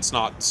 it's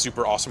not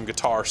super awesome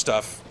guitar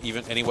stuff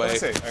even anyway.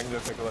 Let's see. I can go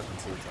take a look and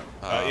see what's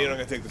up. Ian, I'm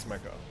gonna take this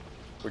mic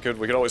off. We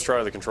could always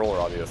try the controller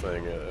audio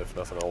thing if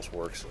nothing else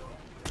works.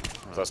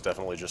 'Cause that's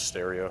definitely just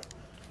stereo.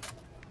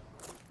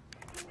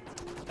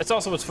 That's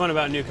also what's fun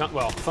about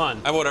fun.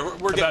 Whatever.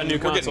 We're About new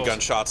getting consoles.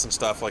 gunshots and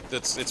stuff. Like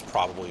it's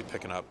probably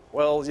picking up.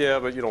 Well, yeah,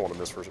 but you don't want to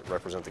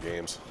misrepresent the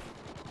games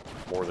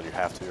more than you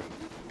have to.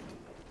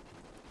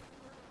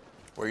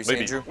 What are you saying,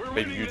 Maybe, Drew?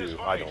 maybe you do.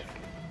 I don't.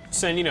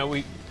 Saying,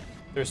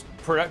 there's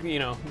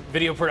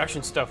video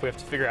production stuff we have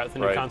to figure out with the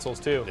new Right.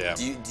 consoles too. Yeah.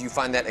 Do you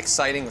find that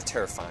exciting or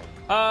terrifying?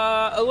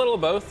 A little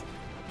of both.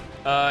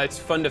 It's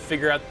fun to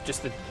figure out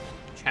just the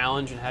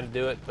challenge and how to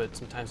do it, but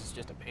sometimes it's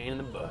just a pain in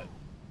the butt.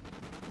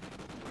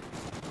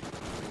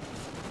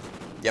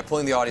 Yeah,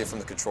 pulling the audio from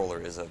the controller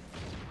is a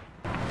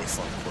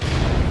fun quirk.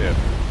 Yeah.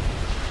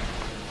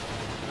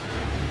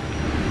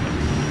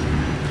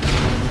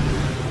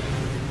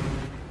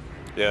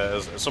 Yeah,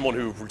 as someone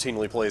who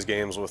routinely plays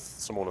games with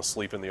someone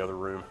asleep in the other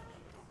room,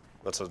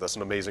 that's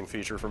an amazing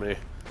feature for me.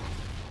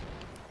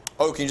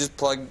 Oh, can you just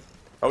plug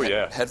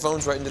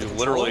headphones right into the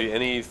controller? Literally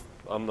any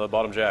on the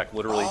bottom jack.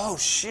 Literally. Oh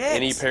shit!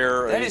 Any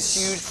pair. That is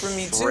huge for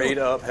me too. Straight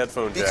up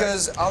headphone jack.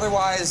 Because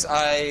otherwise,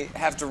 I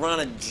have to run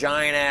a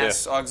giant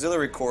ass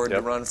auxiliary cord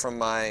to run from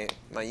my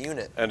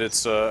unit. And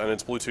it's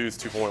Bluetooth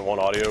 2.1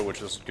 audio,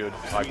 which is good,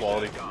 high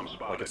quality.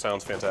 Like it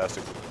sounds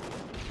fantastic.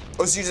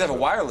 Oh, so you just have a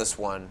wireless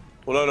one?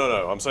 Well,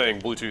 no. I'm saying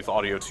Bluetooth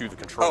audio to the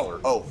controller.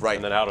 Oh, right.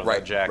 And then out of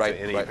that jack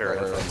to any pair of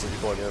headphones that you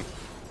plug in.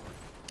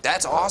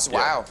 That's awesome.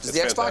 Wow. Does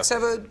the Xbox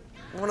have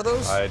one of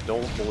those? I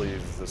don't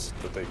believe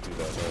that they do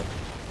that. No.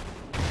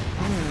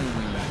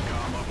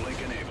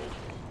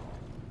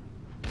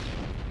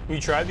 You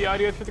tried the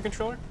audio through the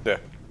controller? Yeah,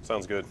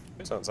 sounds good.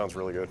 Sounds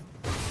really good.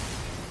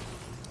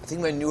 I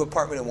think my new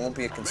apartment, it won't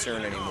be a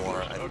concern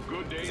anymore.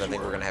 Because I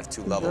think we're going to have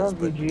 2 levels.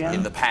 But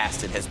in the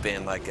past, it has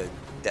been like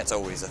that's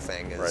always a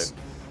thing. Right.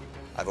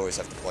 I've always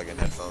have to plug in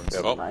headphones.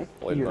 Yep.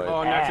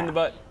 Oh, knocked in the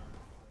butt.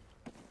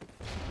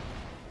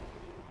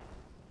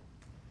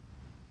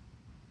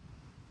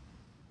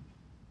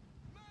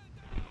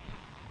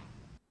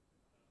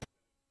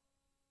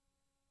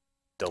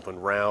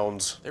 Dumping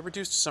rounds. They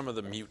reduced some of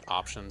the mute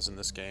options in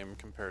this game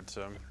compared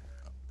to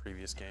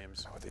previous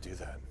games. How would they do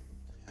that?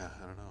 Yeah,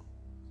 I don't know.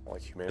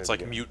 Like humanity. It's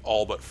like mute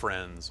all but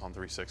friends on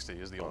 360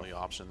 is the only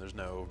option. There's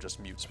no just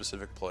mute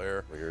specific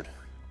player. Weird.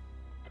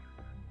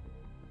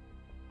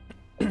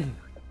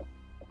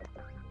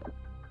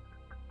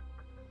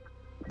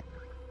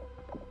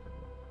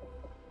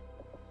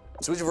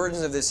 So which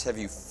versions of this have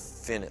you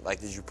finished?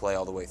 Like, did you play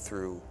all the way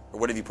through? Or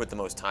what have you put the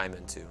most time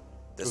into?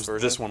 This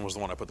version? This one was the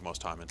one I put the most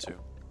time into.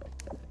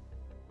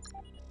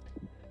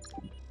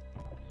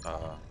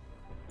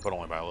 But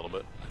only by a little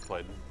bit. I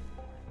played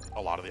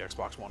a lot of the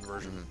Xbox One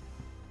version.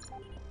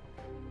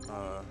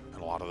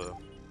 And a lot of the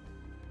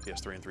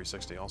PS3 and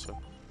 360 also.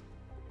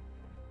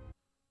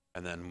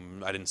 And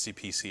then I didn't see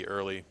PC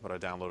early, but I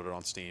downloaded it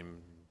on Steam.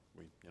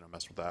 We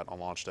messed with that on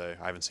launch day.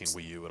 I haven't seen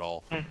Wii U at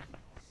all. I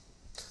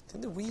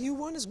think the Wii U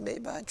one is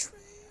made by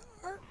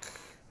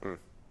Treyarch.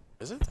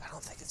 Is it? I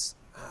don't think it's.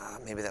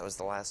 Maybe that was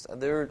the last. I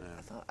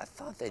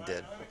thought they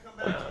did.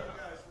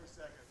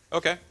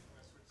 Okay.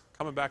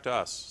 Coming back to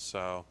us.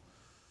 So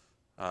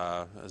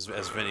as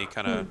Vinny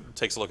kind of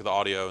takes a look at the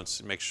audio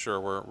and makes sure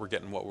we're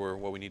getting what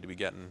we need to be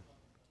getting.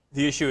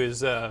 The issue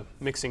is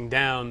mixing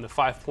down the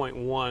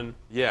 5.1.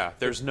 Yeah,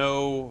 there's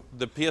the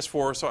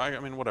PS4. So I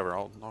mean, whatever.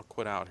 I'll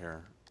quit out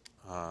here.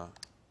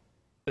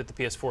 That the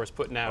PS4 is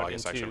putting out I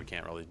guess into actually we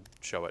can't really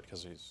show it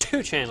because he's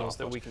 2 channels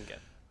that we can get.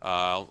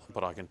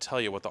 But I can tell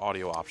you what the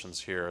audio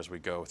options here as we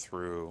go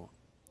through.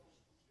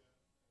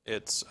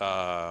 It's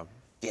Yeah,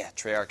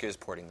 Treyarch is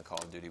porting the Call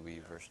of Duty Wii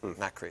U version.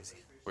 Not crazy.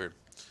 weird.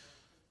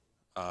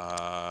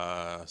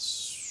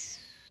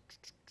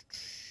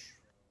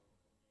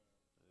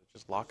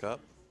 Just lock up.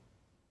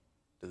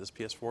 Did this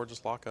PS4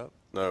 just lock up?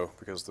 No,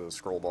 because the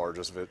scroll bar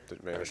just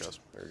vanished.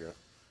 There you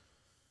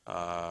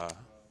go.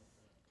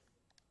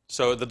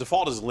 So the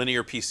default is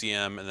linear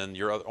PCM, and then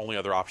your only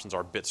other options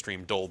are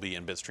Bitstream Dolby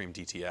and Bitstream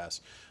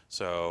DTS.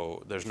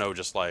 So there's no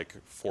just like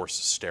force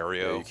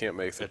stereo. Yeah, you can't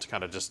make it.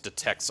 Kind of just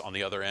detects on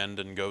the other end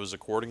and goes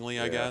accordingly,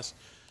 I guess.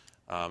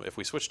 If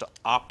we switch to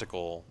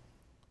optical,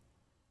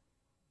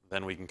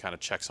 then we can kind of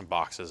check some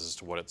boxes as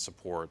to what it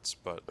supports.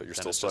 But you're then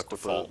still it's stuck just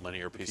with default the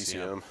linear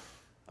PCM.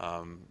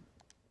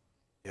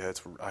 Yeah,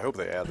 I hope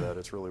they add that.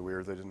 It's really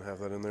weird they didn't have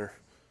that in there.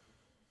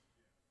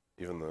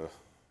 Even the.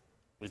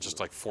 It's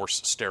just like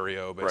force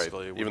stereo,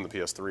 basically. Right. Even the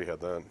PS3 had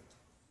that.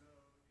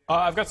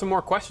 I've got some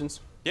more questions.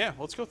 Yeah,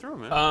 let's go through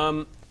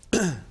them,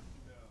 man.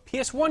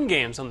 PS1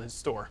 games on the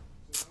store?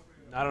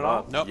 Not at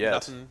all? Nope, yet.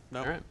 nothing.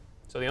 Nope. All right.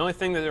 So the only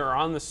thing that are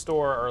on the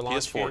store are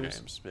launch PS4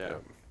 games. Yeah.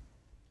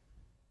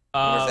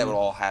 I wonder if that would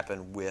all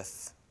happen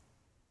with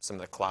some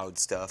of the cloud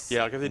stuff.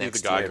 Yeah, like if they do the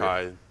next year.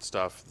 Gaikai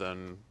stuff,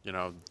 then,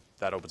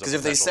 that opens up. Because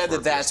if they potential said for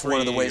that that's one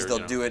of the PS3 ways or,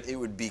 they'll do it, it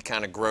would be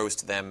kind of gross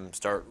to them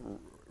start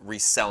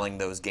reselling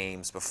those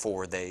games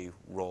before they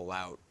roll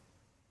out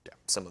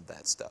some of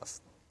that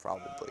stuff,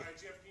 probably. Jeff,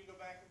 can you go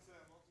back into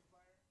that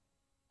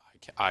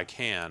multiplayer? I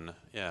can,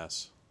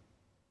 yes.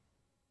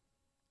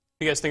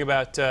 You guys think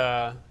about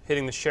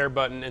hitting the share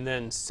button and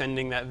then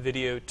sending that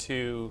video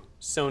to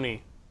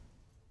Sony?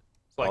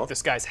 It's like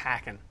this guy's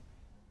hacking.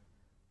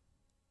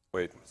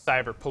 Wait.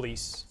 Cyber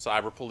police.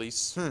 Cyber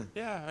police.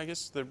 Yeah, I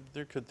guess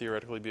there could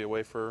theoretically be a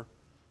way for.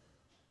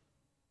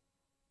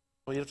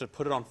 Well, you have to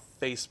put it on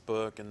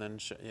Facebook and then,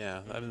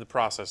 I mean, the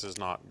process is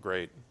not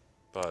great,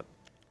 but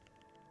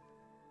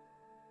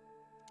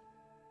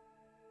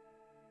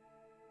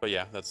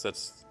yeah,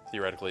 that's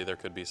theoretically there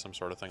could be some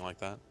sort of thing like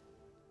that.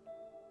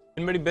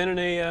 Anybody been in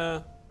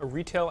a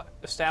retail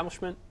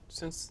establishment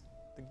since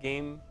the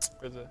game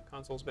or the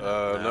console's been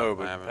out? No, I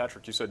but haven't.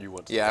 Patrick, you said you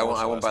went to Yeah, I launch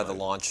went last by the night.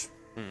 launch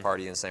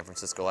party in San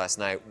Francisco last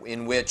night,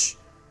 in which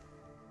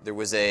there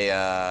was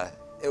I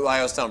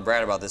was telling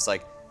Brad about this,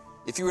 like,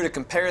 if you were to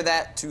compare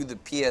that to the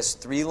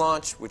PS3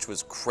 launch, which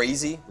was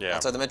crazy,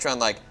 outside the Metron,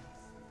 like,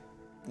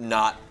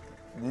 not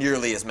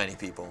nearly as many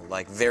people,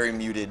 like, very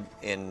muted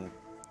in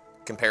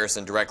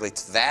comparison directly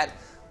to that,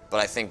 but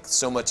I think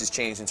so much has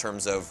changed in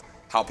terms of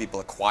how people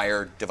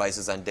acquire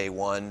devices on day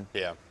one.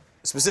 Yeah.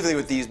 Specifically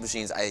with these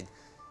machines,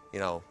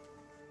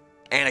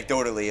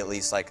 anecdotally at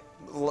least, like,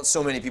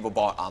 so many people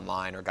bought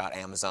online or got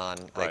Amazon.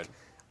 Like, Right.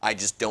 I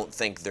just don't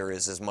think there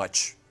is as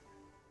much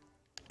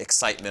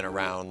excitement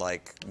around,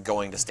 like,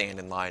 going to stand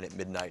in line at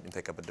midnight and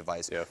pick up a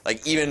device. Yeah.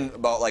 Like, even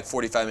about, like,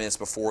 45 minutes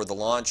before the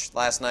launch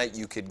last night,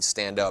 you could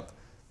stand up,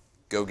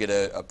 go get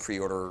a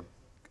pre-order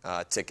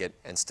ticket,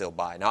 and still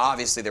buy. Now,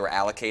 obviously, they were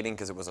allocating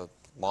because it was a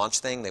launch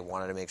thing. They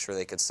wanted to make sure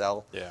they could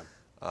sell. Yeah.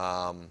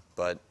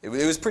 But it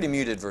was pretty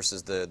muted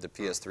versus the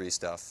PS3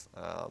 stuff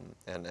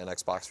and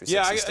Xbox 360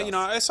 Yeah, stuff.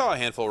 I saw a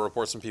handful of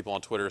reports from people on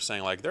Twitter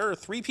saying like there are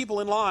 3 people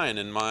in line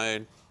at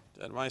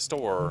my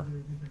store.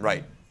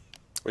 Right.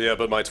 Well, yeah,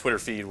 but my Twitter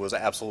feed was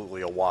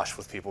absolutely awash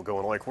with people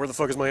going like, "Where the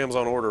fuck is my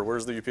Amazon order?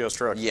 Where's the UPS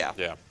truck?" Yeah.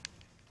 Yeah.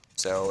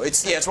 So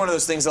it's one of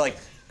those things that, like,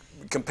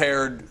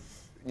 compared,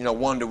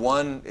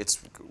 1-to-1, it's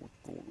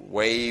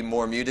way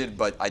more muted.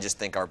 But I just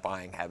think our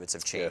buying habits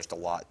have changed a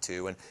lot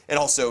too, and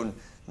also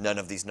none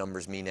of these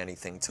numbers mean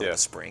anything till the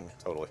spring.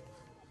 Totally.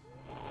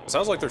 It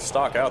sounds like there's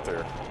stock out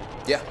there.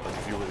 Yeah. Like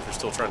if you're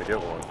still trying to get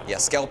one. Yeah.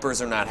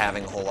 Scalpers are not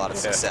having a whole lot of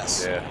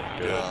success. Yeah.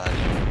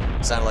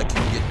 Good. Sounded like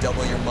you could get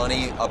double your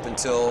money up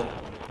until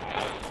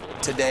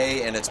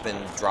today, and it's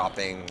been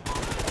dropping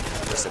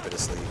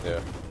precipitously. Yeah.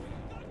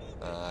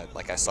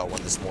 Like I saw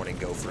one this morning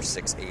go for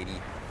 $680,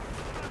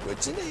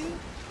 which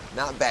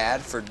not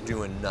bad for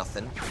doing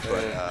nothing.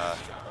 But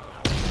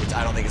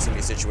I don't think it's gonna be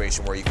a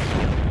situation where you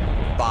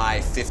can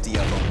buy 50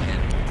 of them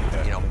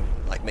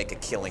and like make a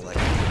killing like.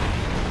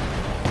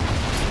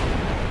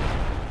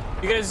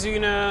 You guys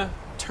gonna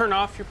turn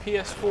off your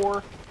PS4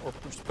 or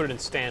just put it in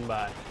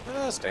standby?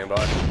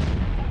 Standby.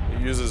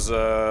 It uses,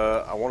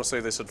 I want to say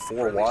they said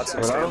 4 watts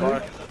in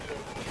standby.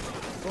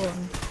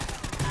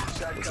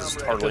 Which is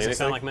hardly Doesn't anything.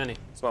 sound like many.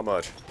 It's not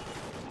much.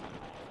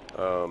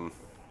 And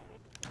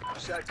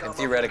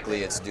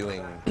theoretically, it's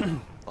doing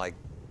like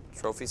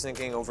trophy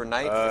syncing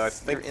overnight. I if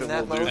think you're in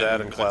that that we'll do mode.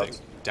 that in I cloud.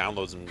 think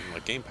downloads and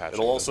like game patch.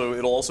 It'll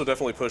also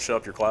definitely push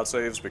up your cloud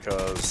saves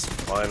because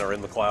mine are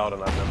in the cloud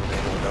and I've never been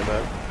able to do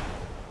that.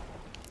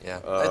 Yeah.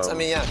 I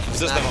mean, yeah. Is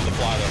this done on the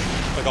fly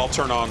though? Like I'll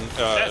turn on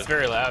That's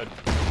very loud.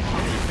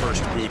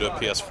 first boot a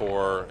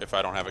PS4 if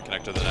I don't have it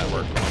connected to the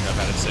network. Like I've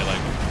had it say like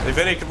Hey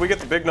Vinny, could we get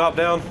the big knob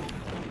down?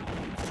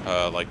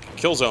 like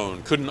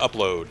Killzone couldn't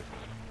upload.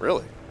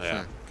 Really?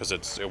 Yeah, because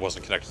it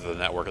wasn't connected to the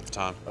network at the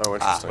time. Oh,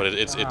 interesting. But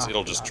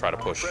it'll just try to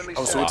push.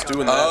 Oh, so it's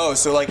doing that. Oh,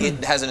 so like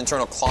it has an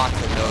internal clock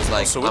that knows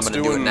like So I'm it's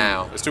gonna doing do it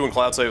now. It's doing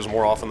cloud saves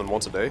more often than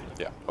once a day.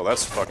 Yeah. Oh,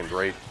 that's fucking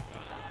great.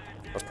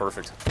 That's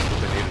perfect. That's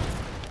what they needed.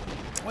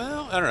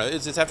 Well, I don't know.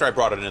 It's after I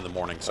brought it in the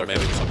morning, so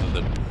maybe it was something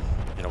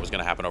that was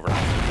going to happen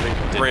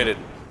overnight.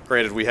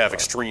 Granted, we have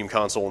extreme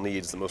console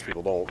needs that most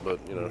people don't, but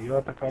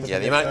Yeah,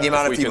 the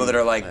amount of we people can- that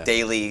are like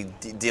daily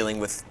dealing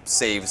with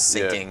saves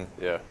syncing.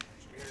 Yeah.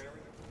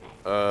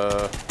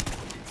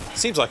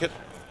 Seems like it.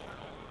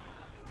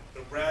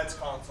 The Brad's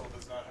console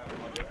does not have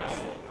a bunch of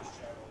extra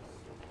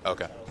channels.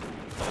 Okay.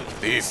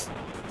 Beef.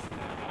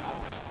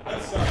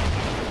 That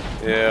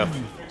sucks. Yeah.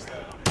 Fix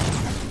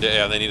that.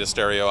 Yeah, they need a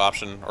stereo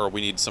option, or we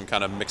need some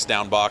kind of mixed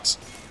down box.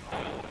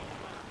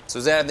 So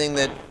is that a thing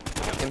that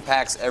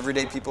impacts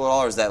everyday people at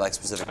all, or is that like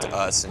specific to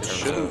us in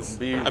terms of?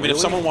 Be I mean, if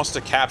someone wants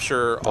to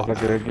capture Para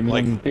que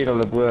like un tiro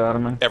le puede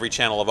darme. every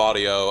channel of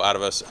audio out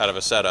of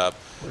a setup,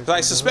 because I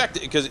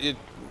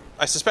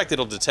suspect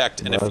it'll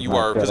detect, and if you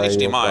are, because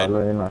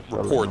HDMI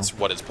reports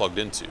what it's plugged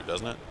into,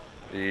 doesn't it?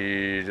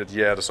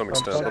 Yeah, to some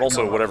extent, but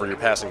also whatever you're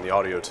passing the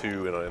audio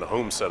to in a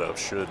home setup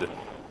should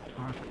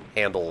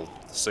handle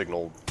the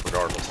signal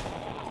regardless,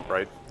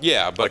 right?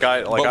 Yeah, but,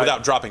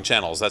 without dropping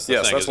channels. That's the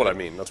Yes, thing. that's what I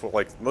mean. That's what,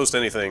 like, most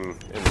anything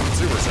in the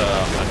consumer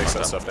setup takes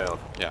that stuff down.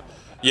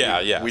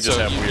 Yeah. We just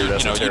so have weird you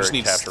just esoteric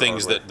need capture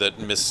things hardware.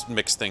 that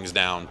mix things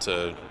down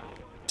to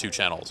 2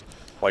 channels.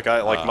 Like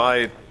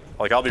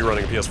I'll be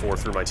running a PS4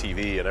 through my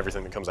TV, and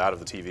everything that comes out of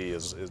the TV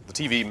is the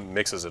TV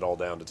mixes it all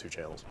down to 2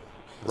 channels.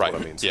 That's Right.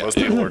 what I mean. So Yeah. most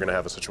people are going to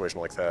have a situation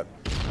like that.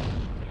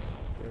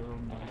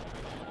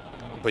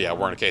 But yeah,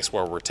 we're in a case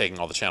where we're taking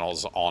all the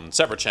channels on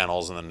separate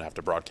channels and then have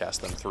to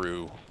broadcast them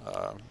through.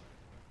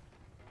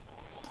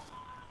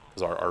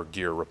 Because our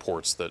gear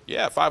reports that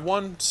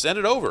 5.1, send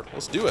it over.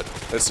 Let's do it.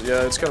 It's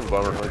kind of a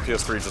bummer. Like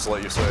PS3 just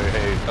let you say,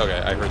 hey. Okay,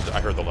 I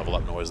heard the level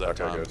up noise that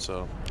Okay, time. good.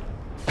 So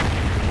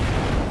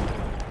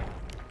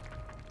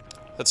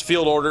that's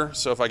field order.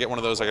 So if I get one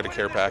of those, I get a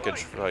care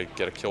package. If I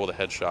get a kill with a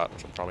headshot,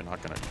 which I'm probably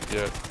not gonna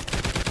get.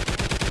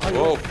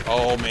 Whoa!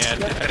 Oh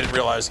man, I didn't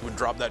realize he would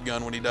drop that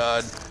gun when he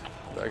died.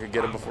 I could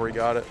get him before he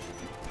got it.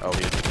 Oh,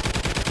 he had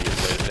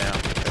laid it down.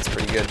 That's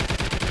pretty good.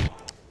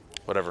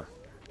 Whatever.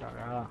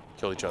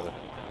 Kill each other.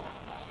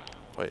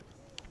 Wait.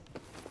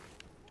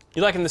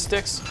 You liking the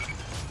sticks?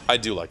 I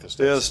do like the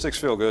sticks. Yeah, the sticks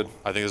feel good.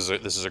 I think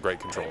this is a great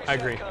controller. I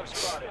agree.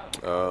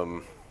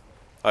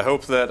 I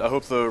hope the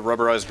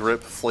rubberized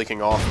grip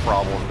flaking off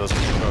problem doesn't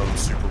become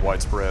super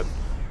widespread.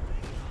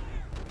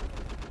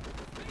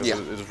 Yeah.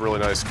 It's a really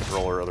nice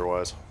controller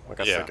otherwise. Like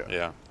I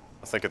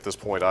think at this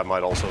point I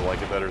might also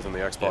like it better than the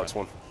Xbox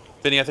one.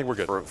 Vinny, I think we're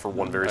good. For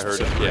one very I heard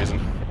specific it. reason.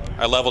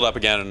 I leveled up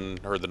again and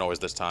heard the noise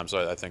this time,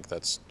 so I think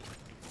that's.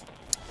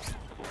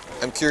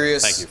 I'm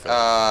curious. Thank you for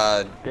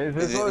that.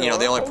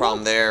 The only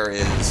problem there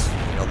is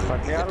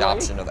the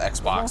adoption of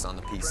Xbox on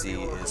the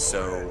PC is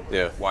so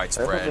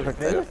widespread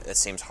that it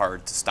seems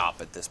hard to stop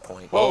at this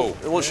point. Well,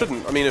 it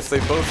shouldn't. I mean, if they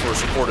both were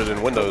supported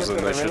in Windows,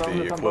 then they should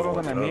be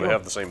equivalent. They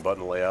have the same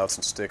button layouts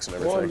and sticks and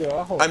everything.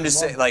 I'm just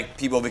saying, like,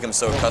 people have become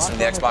so accustomed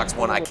to the Xbox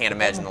One, I can't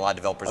imagine a lot of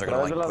developers are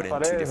going to like put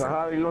in two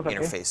different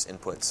interface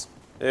inputs.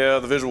 Yeah,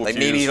 the visual like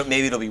cues.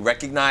 maybe it'll be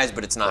recognized,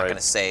 but it's not going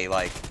to say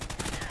like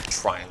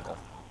triangle.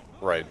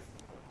 Right.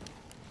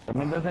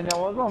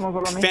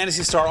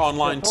 Phantasy Star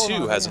Online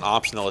 2 has an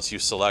option that lets you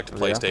select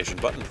PlayStation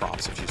button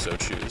prompts if you so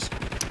choose.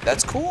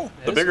 That's cool.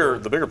 The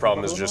bigger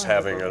problem is just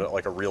having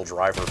a real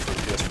driver for the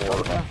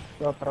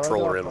PS4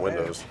 controller in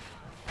Windows,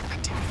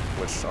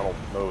 which I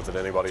don't know that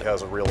anybody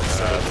has a real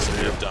incentive This to would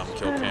be do. a dumb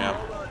kill cam.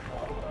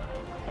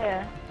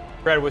 Yeah.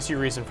 Brad, what's your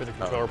reason for the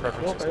controller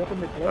preferences?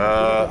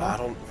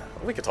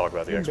 We could talk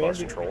about the Xbox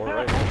controller,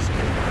 right?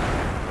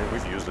 I mean,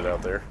 we've used it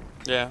out there.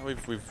 Yeah, we've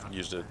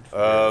used it.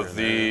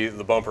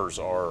 The bumpers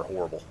are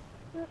horrible.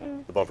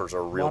 The bumpers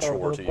are a real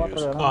chore to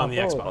use On the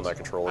Xbox. on that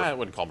controller. I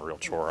wouldn't call them a real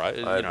chore.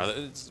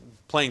 It's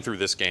playing through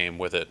this game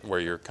with it, where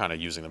you're kind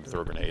of using them to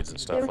throw grenades and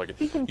stuff. Like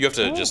you have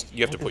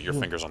to put your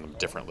fingers on them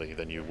differently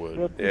than you would.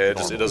 Yeah,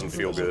 it doesn't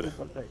feel good.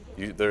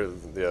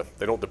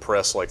 They don't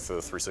depress like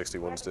the 360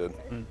 ones did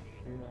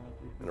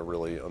in a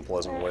really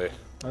unpleasant way.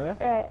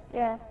 Right,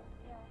 yeah.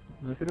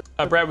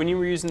 Brad, when you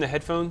were using the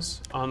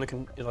headphones on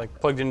the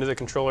plugged into the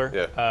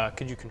controller,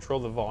 could you control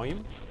the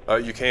volume?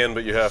 You can,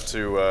 but you have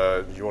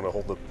to. You want to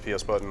hold the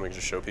PS button? We can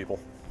just show people.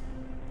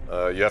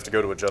 You have to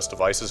go to adjust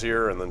devices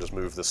here, and then just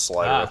move this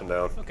slider up and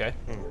down. Okay.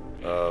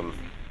 So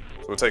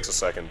it takes a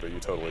second, but you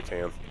totally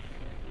can.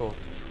 Cool.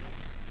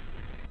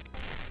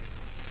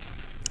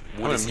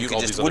 What if you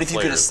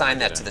could assign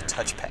that to the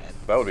touchpad?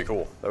 That would be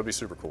cool. That would be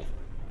super cool.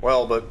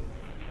 Well, but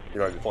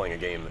you're not playing a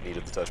game that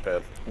needed the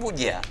touchpad. Well,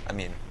 yeah. I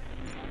mean.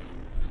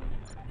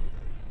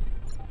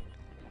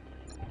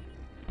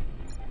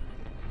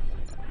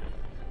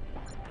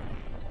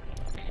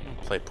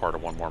 Play part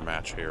of one more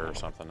match here or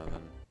something, and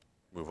then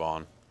move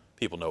on.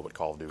 People know what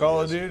Call of Duty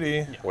Call is. of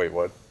Duty. Yeah. Wait,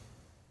 what?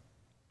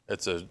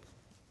 It's a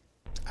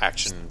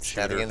action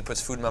shooter. That again that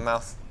puts food in my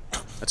mouth.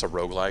 It's a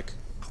roguelike.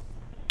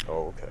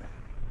 Oh, okay.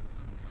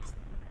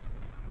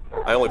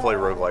 I only play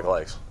roguelike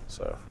likes,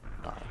 so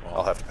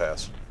I'll have to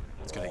pass.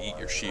 It's gonna eat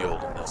your shield.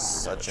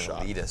 Such an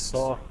elitist.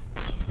 So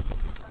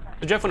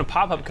Jeff, when a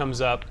pop-up comes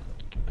up,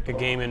 like a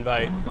game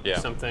invite or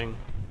something,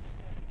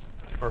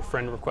 or a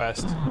friend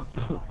request,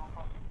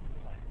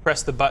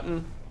 press the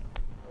button.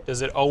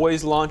 Does it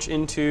always launch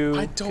into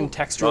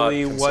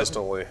contextually Not what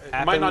consistently.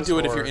 happens? It might not do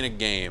it if or- you're in a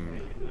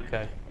game.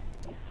 Okay.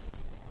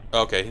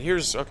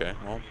 Okay,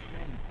 well,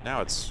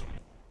 now it's...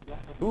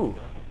 Ooh.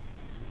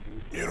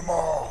 Get them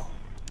all.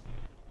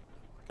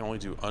 I can only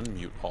do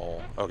unmute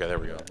all. Okay, there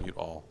we go, mute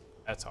all.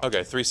 That's awesome. Okay,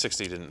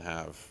 360 didn't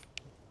have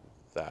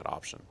that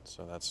option,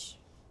 so that's...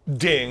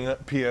 Ding,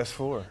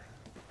 PS4.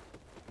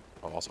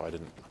 Oh, also, I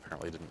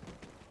apparently didn't.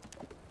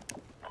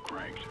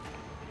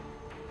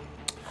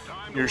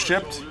 You're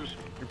shipped?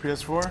 Your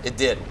PS4? It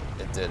did.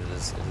 It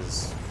is.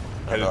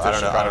 I Headed don't to know.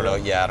 Chicago?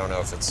 Yeah, I don't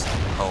know if it's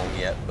home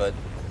yet, but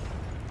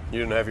You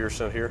didn't have yours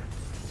sent here?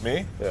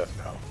 Me? Yeah.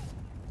 No.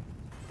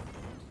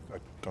 I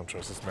don't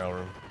trust this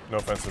mailroom. No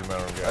offense to the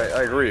mailroom guy.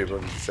 I agree,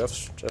 but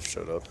Jeff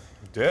showed up.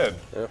 Did?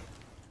 Yeah.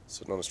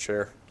 Sitting on his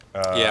chair.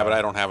 Yeah, but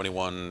I don't have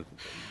anyone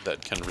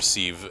that can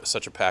receive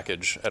such a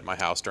package at my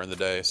house during the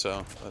day,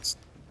 so that's...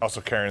 Also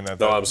carrying that,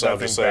 No, that, I'm that just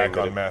thing saying back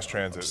that on it- mass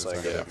transit. I'm is saying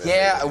not that good.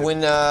 yeah. When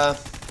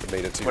It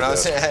made it to when your I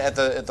was desk.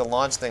 at the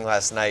launch thing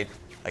last night,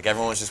 like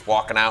everyone was just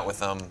walking out with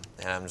them,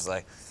 and I'm just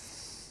like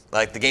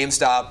the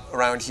GameStop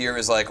around here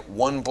is like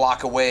 1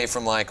 block away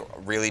from like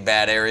really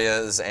bad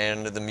areas,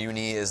 and the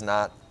Muni is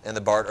not, and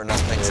the BART are not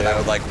things that I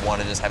would like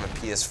want to just have a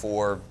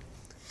PS4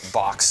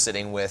 box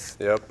sitting with.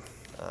 Yep.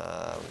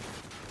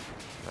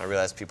 I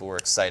realized people were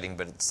exciting,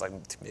 but it's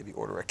like to maybe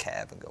order a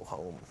cab and go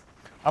home.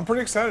 I'm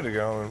pretty excited to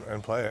go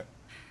and play it.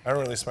 I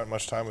haven't really spent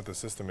much time with the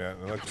system yet,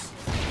 and it looks,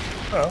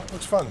 I don't know,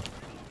 looks fun.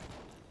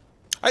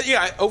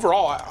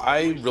 Overall,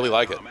 I really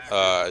like it.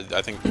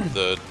 I think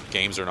the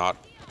games are not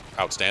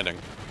outstanding.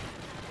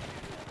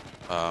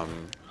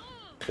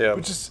 Yeah,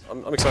 Which is-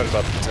 I'm excited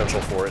about the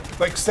potential for it.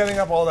 Like setting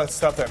up all that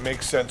stuff that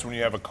makes sense when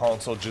you have a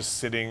console just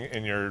sitting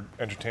in your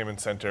entertainment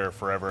center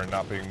forever and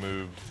not being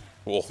moved.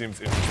 Cool. Seems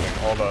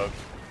interesting. All the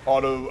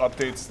auto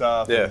update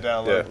stuff, Yeah, and the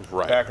download, yeah,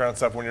 right. background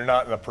stuff. When you're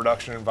not in a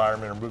production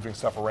environment or moving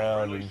stuff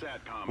around and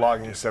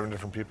logging 7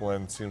 different people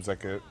in, seems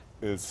like it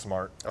is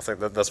smart. I think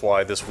that's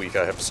why this week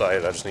I have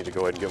decided I just need to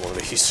go ahead and get one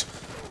of these.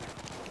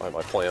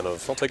 My plan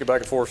of I'll take it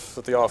back and forth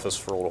at the office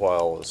for a little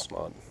while is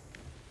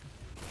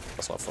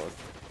That's not fun.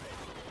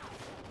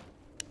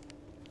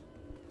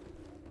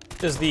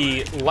 Does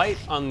the light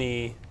on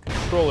the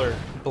controller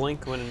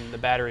blink when the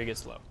battery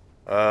gets low?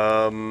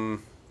 I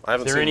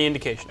haven't Is there seen any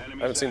indication? I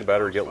haven't seen the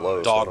battery get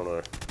low, so I don't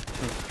know.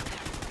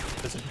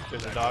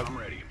 There's a dog.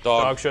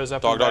 Dog. Dog shows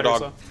up. Dog, when the dog, battery's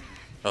dog.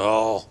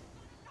 low? Oh.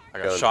 I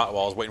got shot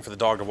while I was waiting for the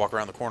dog to walk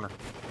around the corner.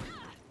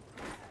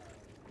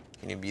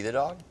 Can you be the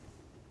dog?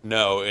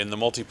 No, in the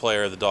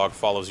multiplayer, the dog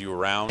follows you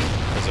around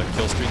as a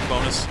kill streak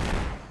bonus,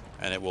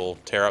 and it will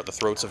tear out the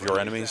throats of your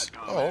enemies.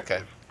 Oh,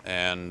 okay.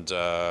 And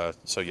so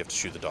you have to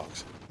shoot the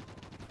dogs.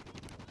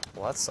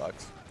 Well, that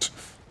sucks.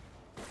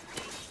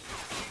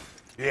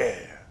 Yeah.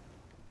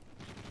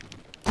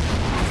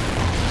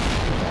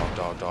 Dog,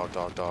 dog, dog,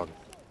 dog, dog.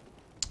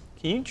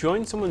 Can you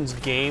join someone's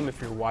game if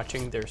you're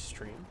watching their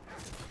stream?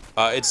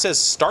 It says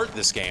start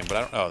this game, but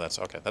I don't. Oh, that's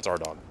okay. That's our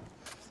dog.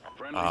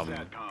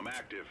 SATCOM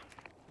active.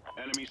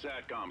 Enemy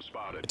SATCOM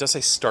spotted. It does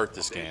say start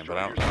this game, but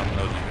I don't know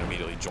that you can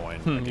immediately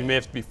join. You may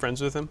have to be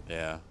friends with him.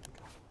 Yeah,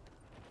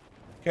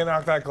 Can't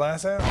knock that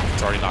glass out?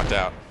 it's already knocked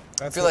out.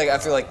 I feel like. I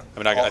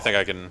mean, I think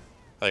I can.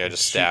 I think I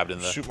just stabbed in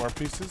the. Shoot more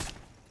pieces?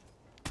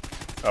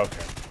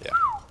 Okay. Yeah.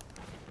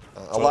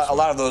 A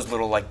lot of those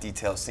little like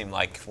details seem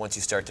like once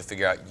you start to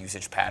figure out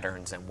usage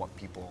patterns and what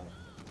people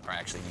are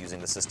actually using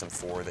the system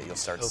for, that you'll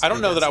start. I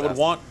don't know that I would stuff.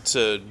 want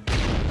to.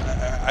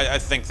 I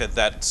think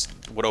that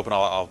would open a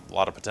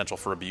lot of potential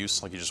for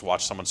abuse. Like you just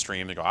watch someone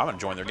stream and go, "I'm gonna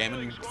join their game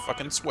and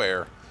fucking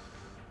swear."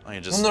 I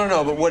mean, just Well,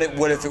 no, but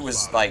what if it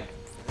was like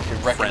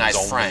recognized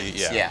only,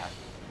 friends? Yeah.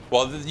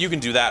 Well, you can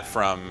do that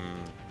from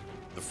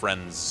the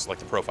friends, like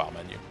the profile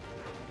menu.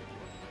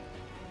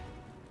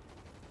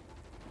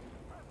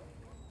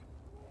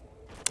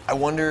 I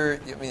wonder.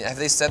 I mean, have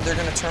they said they're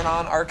going to turn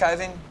on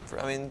archiving?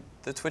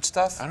 The Twitch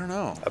stuff. I don't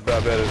know. I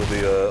bet it'll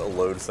be a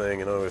load thing.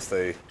 You know, if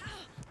they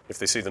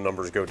see the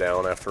numbers go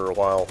down after a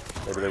while,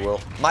 maybe they will.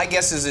 My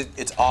guess is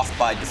it's off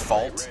by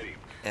default,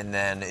 and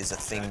then is a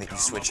thing that you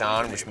switch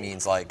on, which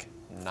means like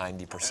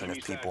 90%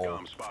 of people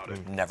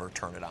never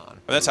turn it on. I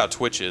mean, that's how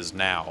Twitch is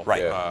now.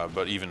 Right.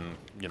 But even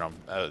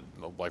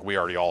like we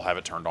already all have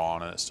it turned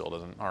on, and it still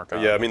doesn't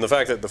archive. Yeah, I mean the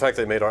fact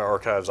they made our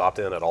archives opt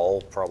in at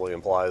all probably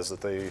implies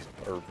that they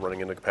are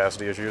running into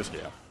capacity issues.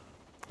 Yeah.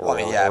 Or,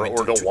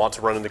 or don't want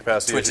to run into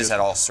capacity Twitch issues. has had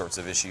all sorts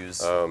of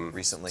issues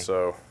recently.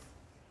 So,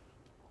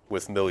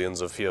 with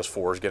millions of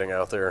PS4s getting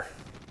out there.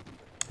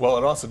 Well,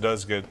 it also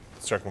does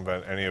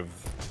circumvent any of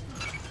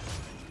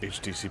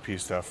HTTP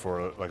stuff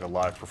for like a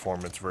live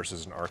performance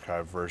versus an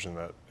archive version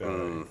that,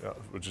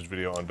 which is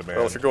video on demand.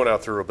 Well, if you're going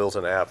out through a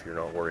built-in app, you're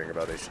not worrying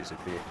about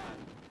HTTP.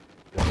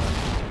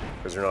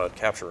 Because you're not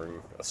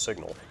capturing a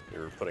signal.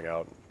 You're putting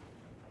out.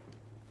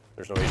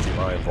 There's no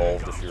HDMI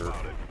involved if you're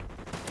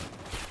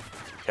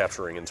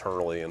capturing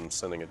internally and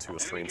sending it to a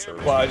stream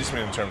service. Well, I just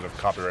mean in terms of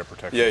copyright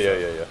protection.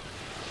 Yeah.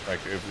 Like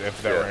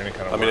if there were any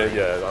kind of. I mean,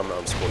 yeah,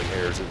 I'm splitting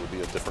hairs. It would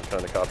be a different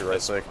kind of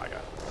copyright thing. My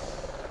God.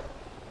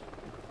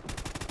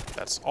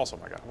 That's also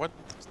my God. What?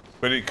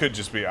 But it could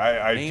just be.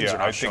 I think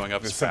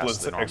the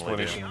simplest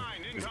explanation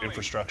is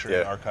infrastructure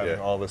and archiving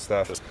all this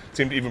stuff. It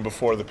seemed even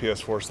before the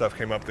PS4 stuff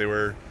came up, they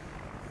were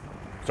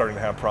starting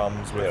to have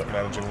problems with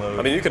managing load.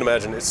 I mean, you can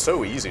imagine it's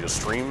so easy to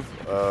stream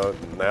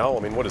now. I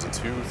mean, what is it,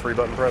 2-3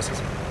 button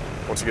presses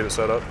once you get it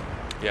set up?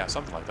 Yeah,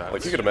 something like that.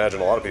 Like you could imagine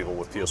a lot of people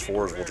with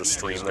PS4s will just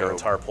stream their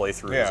entire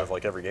playthroughs of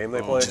like every game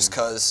they play. Just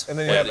cause. And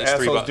then you have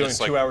assholes doing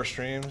 2-hour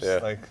streams. Yeah.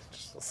 Like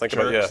think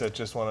jerks about that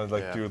just want to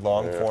like do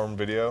long form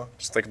video.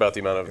 Just think about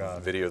the amount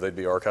of video they'd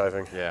be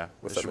archiving. Yeah,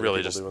 with they should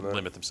really just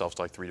limit themselves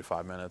to like 3 to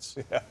 5 minutes.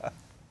 Yeah.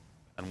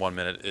 And 1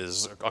 minute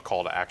is a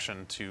call to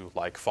action to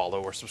like,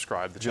 follow, or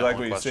subscribe. Do you like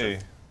what you see?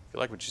 If you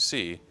like what you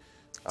see,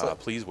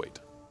 please wait.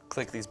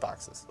 Click these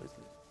boxes.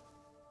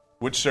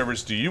 Which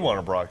servers do you want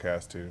to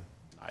broadcast to?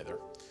 Either.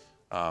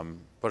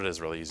 But it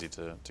is really easy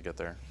to get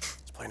there.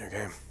 Just playing your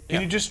game.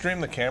 Can you just stream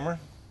the camera?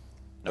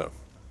 No. Okay,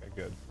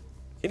 good.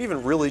 You can't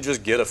even really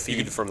just get a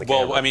feed from the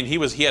camera. Well, I mean, he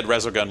had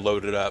Resogun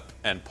loaded up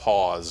and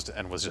paused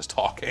and was just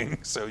talking.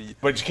 So,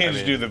 but you can't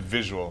just do the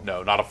visual.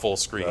 No, not a full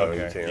screen view of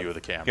the camera.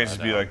 You can't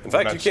just be like, in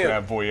fact, you can't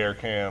have voyeur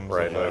cams.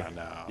 Right. Like,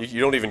 no. You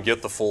don't even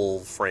get the full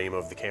frame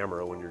of the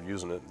camera when you're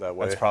using it that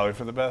way. That's probably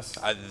for the best.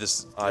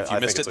 If you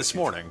missed it this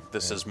morning,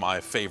 this is my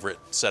favorite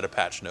set of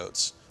patch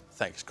notes.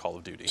 Thanks, Call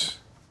of Duty.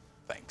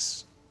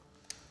 Thanks.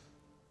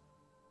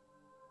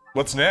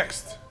 What's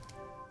next?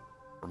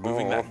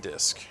 Removing that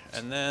disc.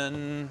 And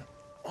then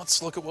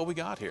let's look at what we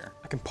got here.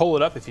 I can pull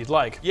it up if you'd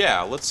like.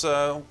 Yeah, let's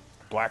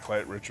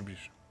Blacklight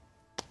Retribution.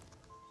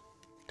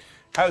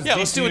 How's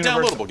let's do a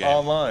downloadable game.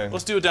 Online?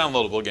 Let's do a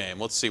downloadable game.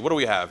 Let's see. What do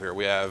we have here?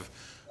 We have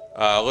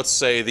let's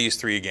say these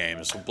 3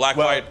 games.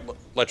 Blacklight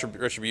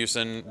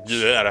Retribution.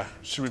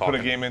 Should we put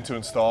a game in to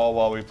install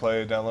while we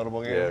play a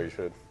downloadable game? Yeah, you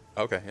should.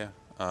 Okay, yeah.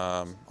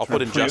 I'll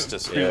put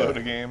Injustice in. Preload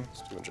a game.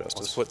 Let's do Injustice.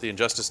 Let's put the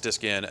Injustice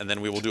disc in, and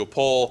then we will do a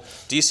poll.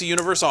 DC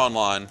Universe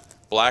Online,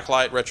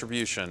 Blacklight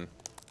Retribution,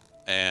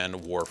 and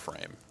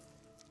Warframe.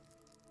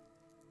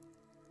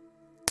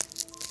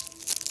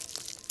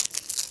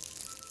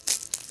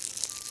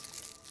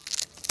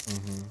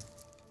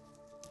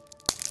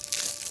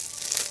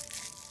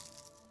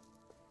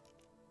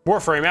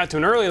 Warframe out to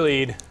an early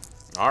lead.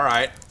 All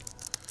right.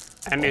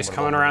 And he's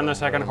coming around the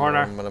second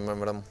corner.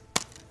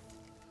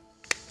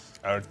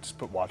 I would just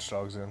put Watch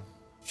Dogs in.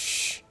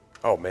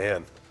 Oh,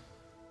 man.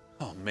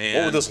 Oh, man.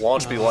 What would this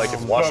launch be like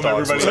if Watch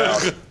Dogs was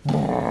out?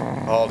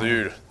 Oh,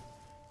 dude.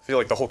 I feel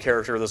like the whole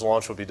character of this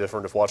launch would be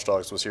different if Watch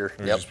Dogs was here.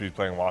 We'd just be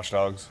playing Watch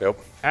Dogs. Yep.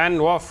 And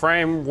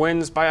Warframe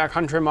wins by a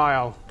country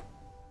mile.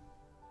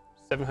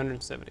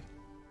 770.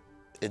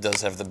 It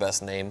does have the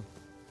best name.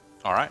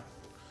 All right.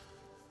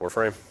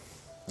 Warframe.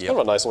 It's kind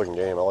of a nice looking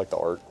game. I like the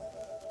art.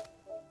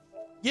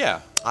 Yeah.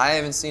 I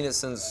haven't seen it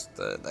since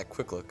that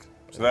quick look.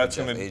 So that's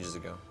Jeff gonna ages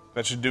ago.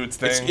 That should do its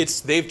thing.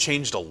 They've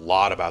changed a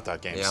lot about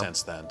that game Yeah.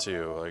 since then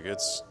too. Like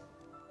it's.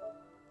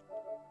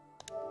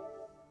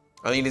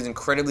 I think it is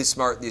incredibly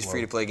smart. These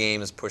free-to-play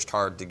games pushed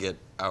hard to get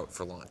out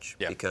for launch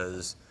Yeah.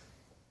 because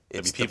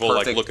it's Maybe people the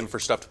perfect, like looking for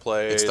stuff to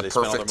play. It's the they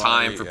spend all perfect their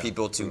money, time for yeah.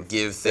 people to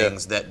give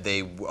things that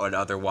they would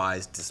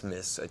otherwise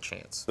dismiss a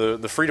chance. The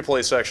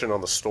free-to-play section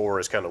on the store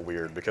is kind of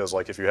weird because,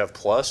 like, if you have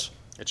Plus,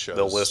 It shows.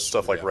 they'll list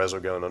stuff like yeah.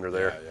 Resogun under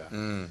there,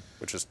 Yeah.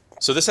 which is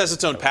So this has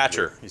its own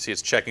patcher. You see,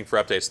 it's checking for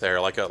updates there,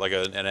 like an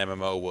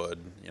MMO would.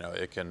 You know,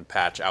 it can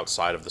patch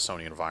outside of the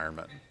Sony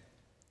environment.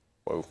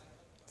 whoa.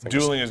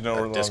 Dueling is no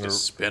That disc longer.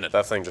 is spinning.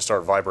 That thing just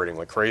started vibrating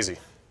like crazy.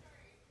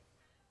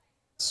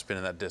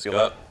 Spinning that disc Feel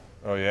up.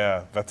 Oh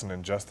yeah, that's an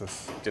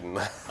injustice. Getting.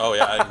 Oh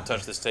yeah, I didn't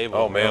touch this table.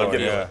 Oh man, I'm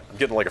yeah.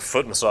 getting like a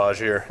foot massage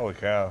here. Holy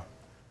cow.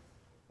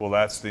 Well,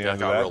 that's the That end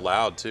got of real that.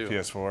 loud too.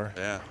 PS4.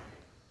 Yeah.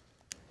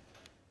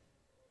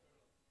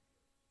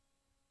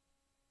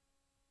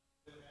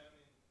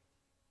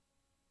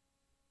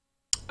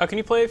 Can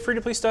you play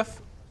free-to-play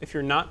stuff if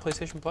you're not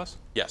PlayStation Plus?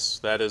 Yes,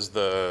 that is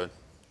the.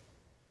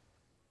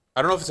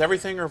 I don't know if it's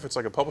everything or if it's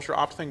like a publisher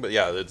opt thing, but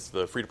yeah, it's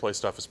the free-to-play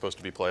stuff is supposed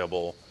to be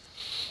playable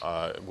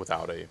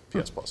without a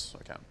PS Plus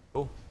account.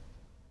 Cool.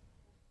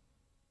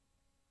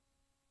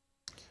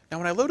 Now,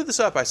 when I loaded this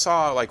up, I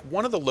saw like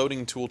one of the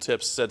loading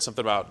tooltips said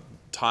something about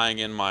tying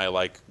in my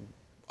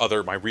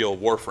my real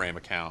Warframe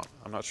account.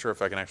 I'm not sure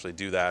if I can actually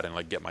do that and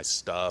like get my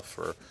stuff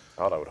or.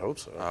 God, I would hope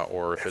so.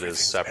 Or if it is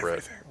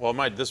separate. Well,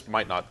 this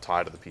might not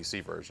tie to the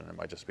PC version. It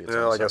might just be its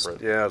Yeah, own I guess.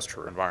 separate Yeah, that's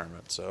true.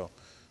 environment. So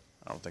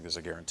I don't think there's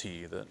a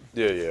guarantee that.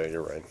 Yeah,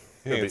 you're right.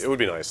 Yeah, It would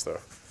be nice though.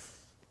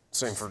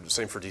 Same for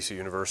DC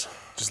Universe.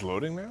 Just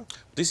loading now?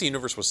 DC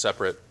Universe was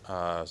separate.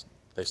 The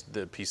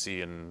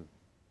PC and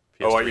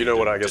PS3 Oh, you know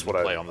what? I guess didn't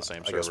what play on the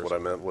same servers. guess what I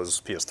meant was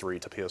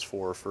PS3 to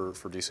PS4 for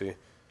DC.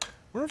 I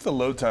wonder if the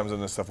load times on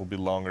this stuff will be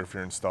longer if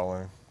you're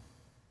installing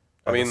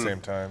at the same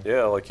time.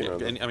 Yeah, like you know.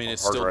 And, I mean,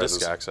 it's hard still drive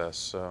disk is- access.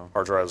 So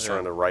Hard drive is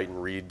trying to write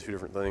and read two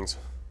different things.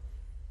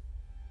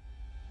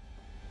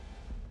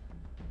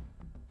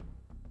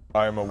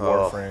 I'm a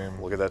Warframe.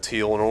 Look at that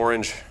teal and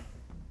orange.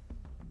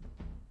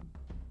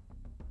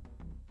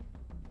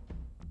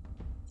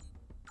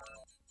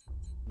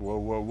 Whoa,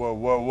 whoa, whoa,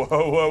 whoa, whoa,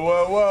 whoa,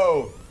 whoa,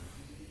 whoa.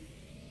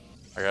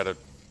 I got a.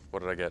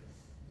 What did I get?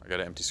 I got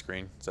an empty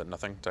screen. Is that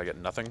nothing? Did I get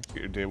nothing? Get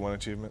your day one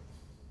achievement.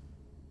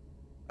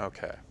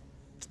 Okay.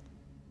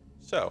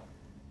 So.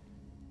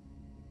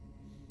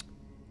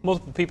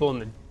 Multiple people in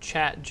the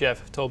chat, Jeff,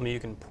 have told me you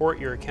can port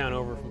your account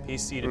over from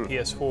PC to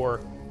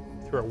PS4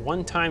 through a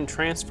one-time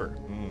transfer.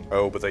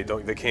 Oh, but they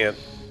don't. They can't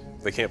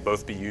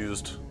both be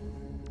used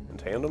in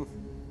tandem.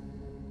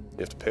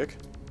 You have to pick.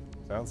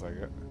 Sounds like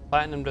it.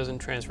 Platinum doesn't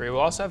transfer. It will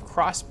also have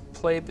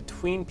cross-play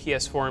between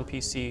PS4 and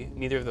PC.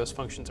 Neither of those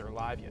functions are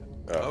live yet.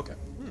 Oh. Okay.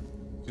 Do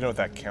you know what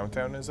that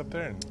countdown is up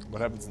there and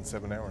what happens in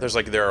 7 hours?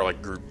 There are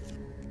like group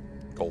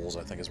goals,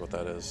 I think is what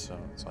that is. So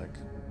it's like,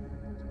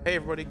 hey,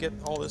 everybody, get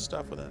all this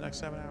stuff within the next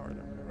 7 hours,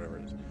 or whatever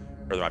it is.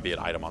 Or there might be an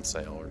item on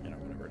sale, or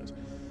whatever it is.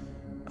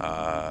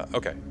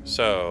 Okay,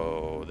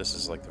 so this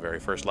is like the very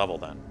first level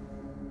then.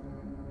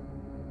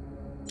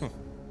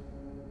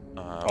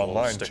 We'll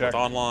Online, stick check. with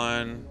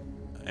online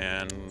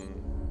and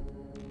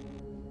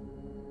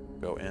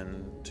go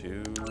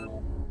into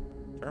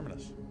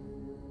Terminus.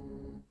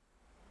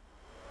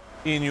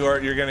 Ian, you're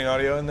getting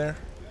audio in there?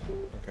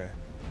 Okay.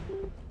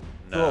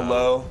 A No. little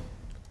low.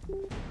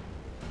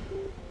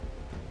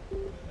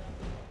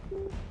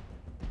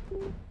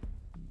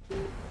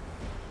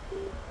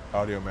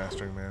 Audio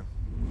mastering man.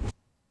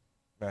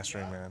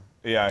 Mastering man.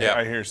 Yeah, Yeah,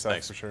 I hear stuff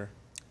thanks. for sure.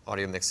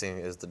 Audio mixing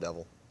is the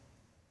devil.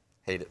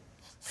 Hate it.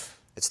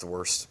 It's the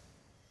worst.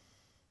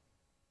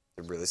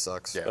 It really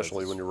sucks. Yeah.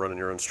 Especially when you're running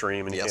your own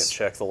stream and you Yes. can't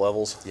check the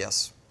levels.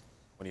 Yes.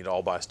 We need to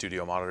all buy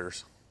studio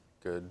monitors.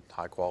 Good,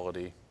 high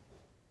quality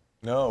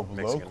No, low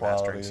mixing and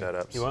quality. mastering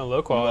setups. You want low You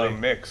want quality? to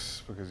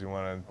mix because you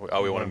want to.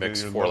 Oh, we want to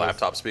mix 4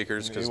 laptop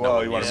speakers because no Well,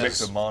 one you want to mix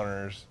uses- the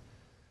monitors.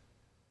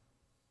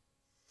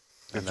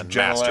 and Get then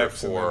your master Genelecs and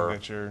for then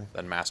get your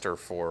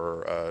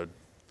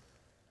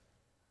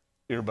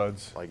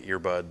earbuds. like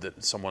earbud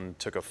that someone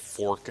took a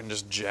fork and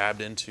just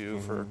jabbed into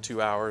for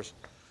 2 hours.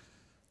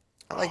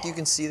 I like you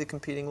can see the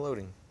competing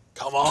loading.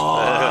 Come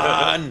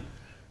on!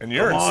 And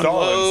you're Come on,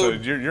 installing, so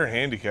load. you're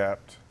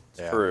handicapped.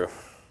 Yeah. True.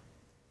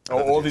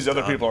 All these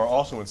other people are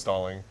also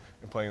installing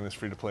and playing this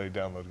free-to-play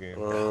download game.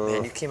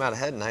 Man, you came out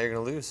ahead, and now you're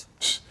gonna lose.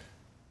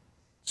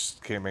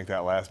 Just can't make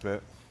that last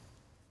bit.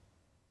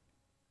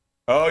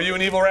 Oh, you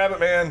an evil rabbit,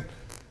 man.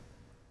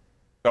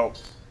 Oh,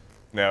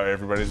 now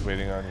everybody's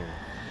waiting on you.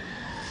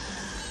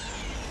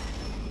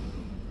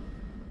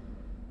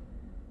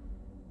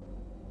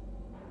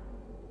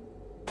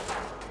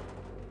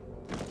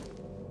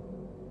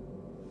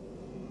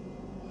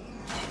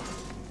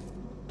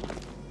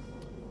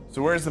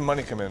 So where's the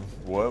money come in?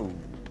 Whoa.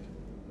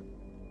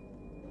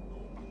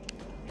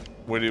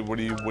 What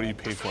do you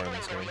pay for in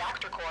this game?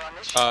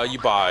 You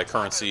buy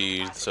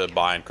currency to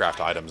buy and craft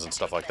items and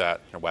stuff like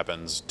that. You know,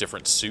 weapons,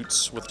 different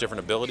suits with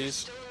different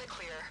abilities.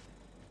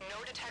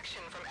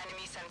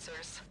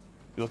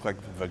 You look like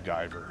the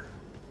Guyver.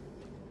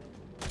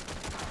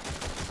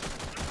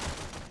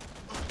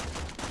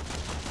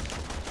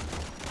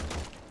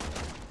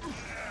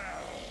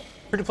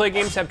 Free-to-play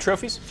games have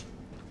trophies?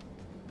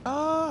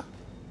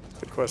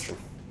 Good question.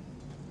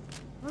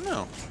 I don't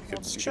know. You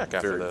Let's could check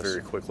after this.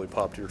 very quickly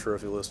pop to your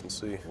trophy list and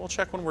see. We'll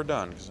check when we're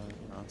done, because you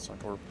know, it's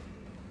like we're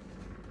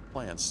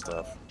playing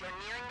stuff. You're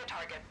nearing the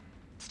target.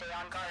 Stay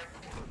on guard.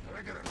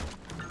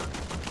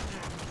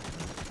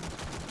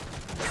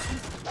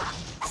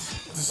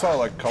 Is this all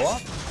like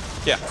co-op?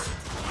 Yeah.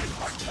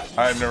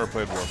 I've never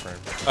played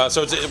Warframe.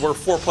 So we're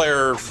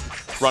 4-player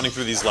running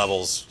through these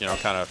levels. You know, you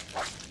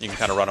can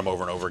kind of run them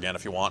over and over again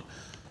if you want.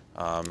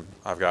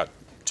 I've got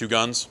 2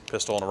 guns,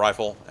 pistol and a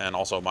rifle, and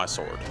also my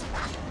sword.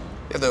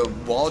 Yeah, the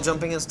wall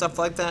jumping and stuff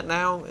like that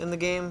now in the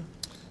game?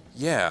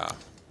 Yeah.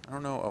 I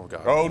don't know. Oh,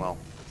 God. Oh. Well,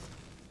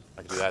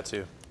 I can do that,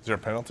 too. Is there a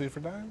penalty for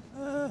dying?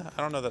 I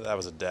don't know that that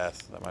was a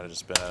death. That might have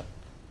just been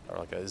or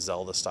like a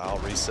Zelda-style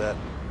reset.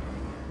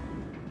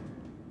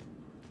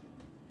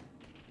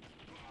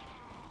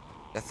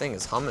 That thing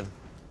is humming.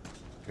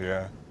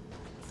 Yeah.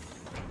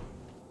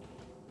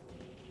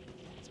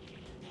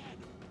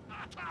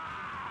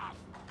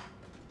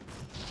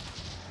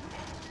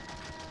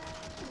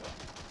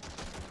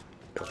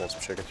 You guys want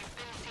some chicken?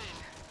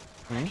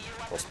 Want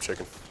some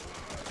chicken?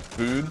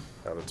 Food?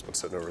 It's been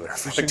sitting over there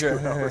for You like should 2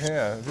 go, hours.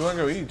 yeah, if you want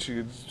to go eat,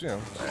 you could, you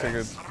know,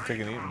 take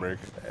an eating break.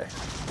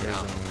 Yeah,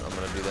 I'm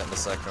gonna do that in a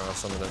second, or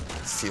else I'm gonna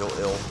feel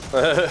ill.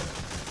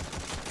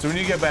 So when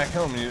you get back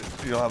home,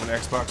 you'll have an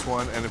Xbox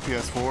One and a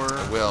PS4.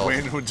 I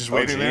will. Just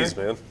waiting geez,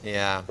 there. man.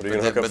 Yeah, What are you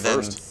gonna hook up but then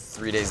first?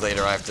 3 days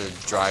later I have to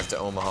drive to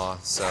Omaha,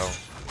 so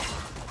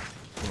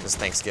this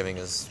Thanksgiving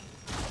is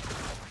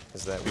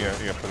that weird. Yeah,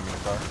 you gotta put them in the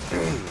car.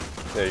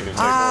 Yeah, you can take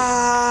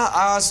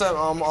one.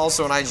 I'm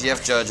also an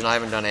IGF judge, and I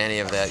haven't done any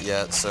of that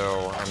yet,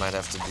 so I might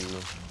have to do.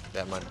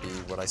 That might be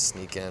what I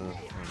sneak in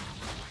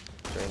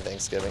during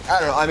Thanksgiving. I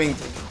don't know. I mean,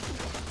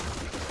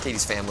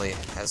 Katie's family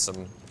has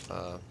some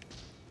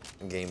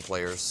game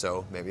players,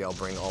 so maybe I'll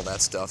bring all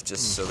that stuff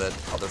just so that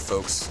other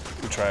folks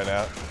You try it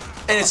out.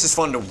 And it's just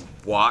fun to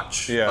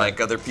watch, Yeah. like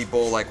other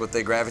people, like what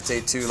they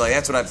gravitate to. Like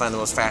that's what I find the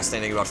most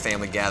fascinating about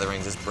family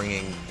gatherings, is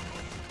bringing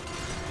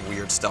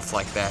weird stuff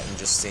like that and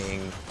just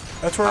seeing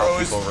That's where how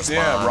always, people respond.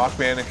 yeah, Rock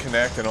Band and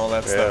Connect and all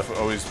that stuff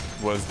always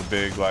was the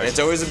big, like. It's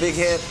always a big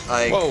hit.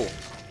 Like, Whoa.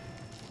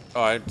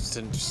 Oh, I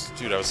didn't,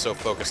 dude, I was so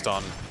focused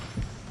on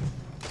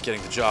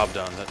getting the job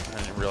done that I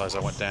didn't realize I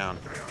went down.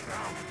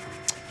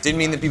 didn't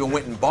mean that people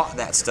went and bought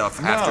that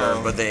stuff after,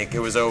 No. but it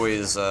was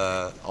always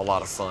a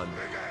lot of fun.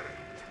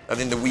 I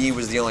think the Wii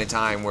was the only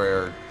time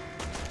where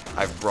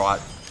I've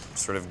brought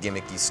sort of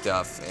gimmicky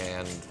stuff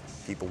and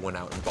people went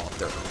out and bought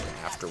their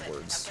own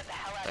afterwards.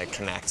 Like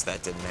Connect,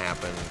 that didn't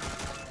happen.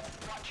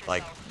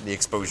 Like the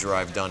exposure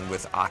I've done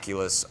with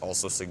Oculus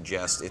also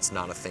suggests it's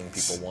not a thing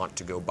people want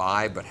to go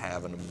buy, but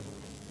have an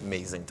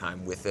amazing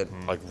time with it.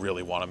 Like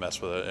really want to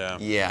mess with it, yeah.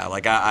 Yeah,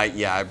 like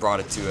I brought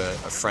it to a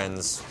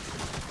friend's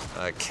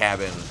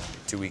cabin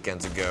 2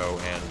 weekends ago,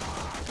 and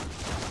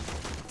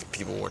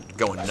people were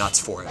going nuts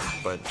for it,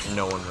 but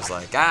no one was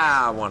like,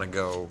 I want to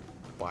go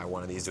buy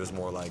one of these. It was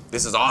more like,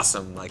 this is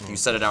awesome. Like you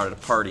set it out at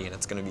a party, and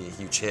it's going to be a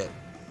huge hit.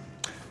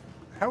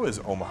 How is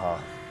Omaha?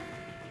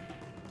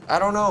 I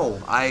don't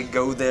know. I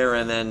go there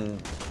and then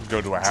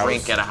Go to a house.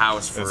 drink at a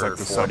house for It's like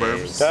the 4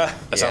 suburbs. days.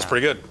 That sounds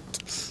pretty good.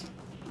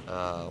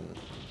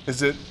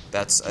 Is it?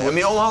 That's. I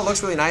mean, Omaha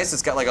looks really nice.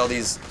 It's got like all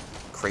these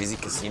crazy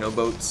casino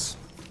boats.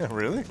 Yeah,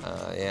 really?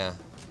 Yeah.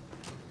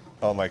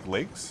 On like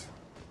lakes?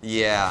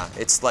 Yeah,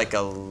 it's like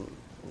a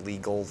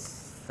legal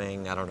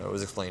thing. I don't know. It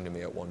was explained to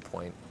me at one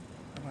point.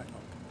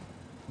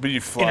 But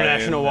you fly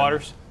International in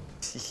waters.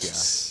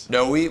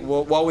 Yeah. No,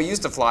 well, we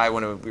used to fly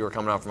when we were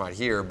coming out from out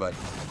here, but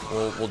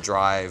we'll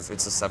drive.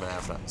 It's a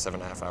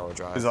 7.5 hour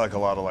drive. Is it like a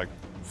lot of like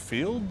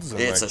fields?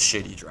 And, It's a like,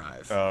 shitty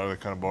drive. Oh, they're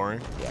kind of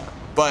boring. Yeah,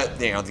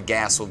 but you know the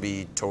gas will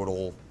be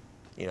total,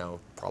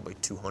 probably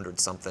 200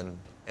 something,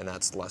 and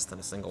that's less than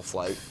a single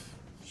flight.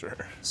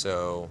 Sure.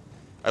 So,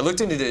 I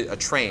looked into a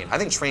train. I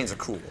think trains are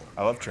cool,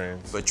 I love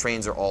trains. but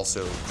trains are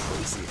also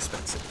crazy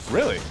expensive.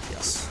 Really?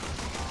 Yes.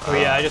 Oh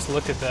yeah, I just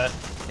looked at that.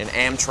 An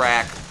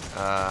Amtrak,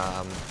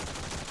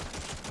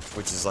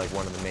 which is like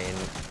one of the main.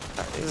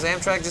 Is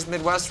Amtrak just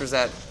Midwest, or is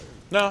that?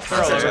 No,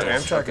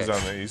 Amtrak is Okay.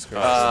 on the East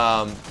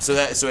Coast.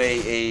 So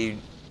a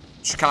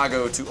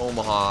Chicago to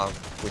Omaha,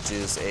 which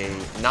is a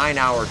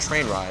 9-hour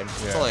train ride.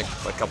 It's Yeah. only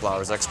like a couple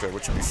hours extra,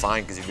 which would be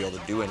fine because you'd be able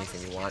to do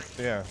anything you want.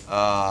 Yeah.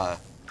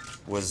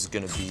 was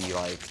going to be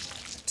like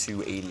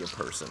 $280 a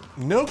person.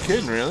 No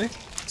kidding, really?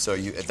 So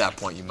at that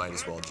point, you might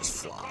as well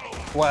just fly.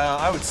 Wow,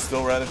 I would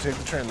still rather take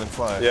the train than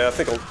fly. Yeah, I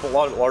think a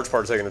large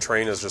part of taking the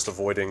train is just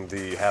avoiding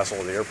the hassle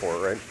of the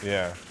airport, right?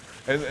 Yeah.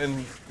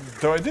 And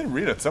though I did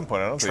read at some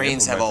point, I don't think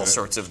Trains have all implemented it.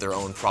 sorts of their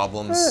own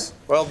problems.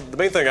 Well, the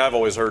main thing I've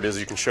always heard is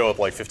you can show up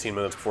like 15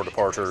 minutes before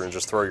departure and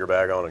just throw your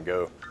bag on and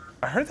go.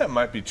 I heard that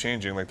might be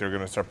changing, like they're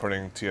going to start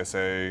putting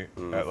TSA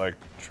at like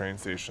train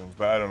stations,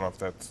 but I don't know if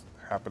that's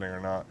happening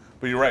or not.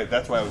 But you're right,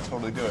 that's why I would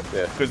totally do it.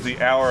 Yeah. Because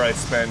the hour I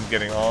spend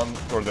getting on,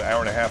 or the hour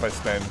and a half I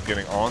spend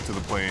getting onto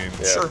the plane,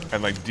 Sure.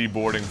 and like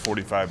deboarding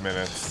 45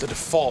 minutes. The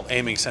default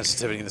aiming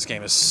sensitivity in this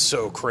game is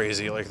so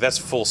crazy. Like, that's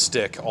full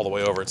stick all the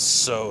way over. It's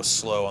so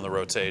slow on the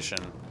rotation.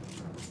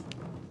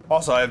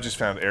 Also, I have just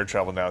found air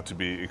travel now to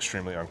be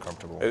extremely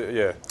uncomfortable.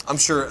 Yeah. I'm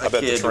sure a bet the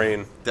kid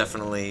train-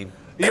 definitely.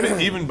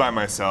 Even by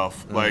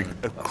myself, like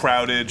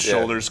crowded,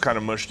 shoulders kind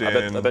of mushed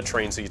in. I bet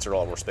train seats are a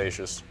lot more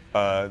spacious.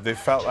 They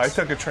felt. I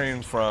took a train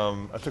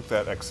I took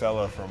that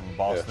Excella from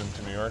Boston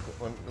to New York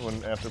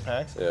when after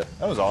PAX. Yeah.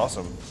 That was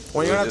awesome.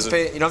 Well, you don't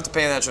have to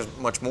pay that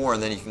much more,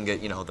 and then you can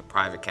get the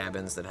private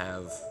cabins that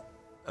have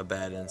a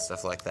bed and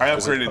stuff like that. I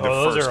upgraded to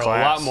those first are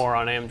class. a lot more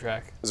on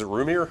Amtrak. Is it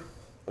roomier?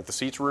 Like the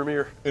seats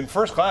roomier? In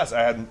first class,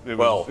 I had it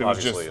was, it was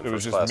obviously, just in it was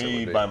first just class it me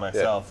would be. by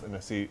myself in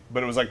a seat.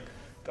 But it was like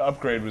the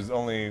upgrade was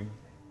only.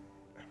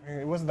 I mean,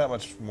 it wasn't that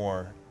much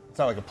more. It's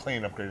not like a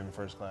plane upgrade in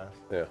first class.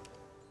 Yeah.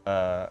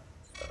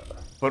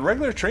 But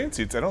regular train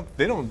seats,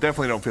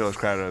 definitely don't feel as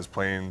crowded as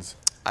planes.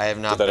 I have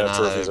not Did been that have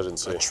on trophies? I didn't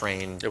see. a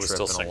train It was trip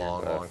still in a singing.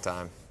 long, long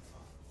time.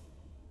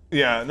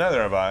 Yeah,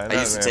 neither have I.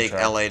 I used to take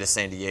LA to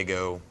San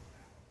Diego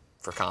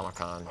for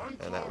Comic-Con,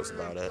 and that was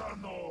about it.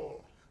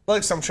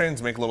 Like some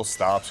trains make little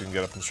stops. You can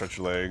get up and stretch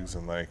your legs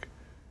and like.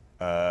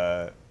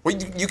 Well,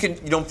 you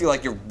don't feel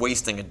like you're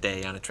wasting a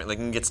day on a train. Like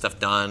you can get stuff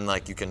done.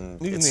 Like you can.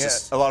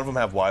 A lot of them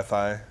have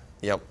Wi-Fi.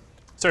 Yep.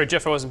 Sorry,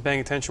 Jeff, I wasn't paying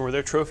attention. Were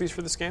there trophies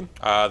for this game?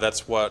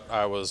 That's what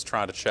I was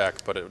trying to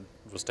check, but it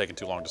was taking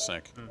too long to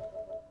sync.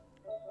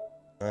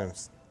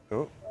 Nice.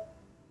 Oh.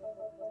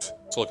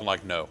 It's looking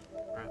like no.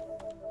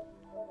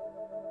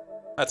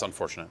 That's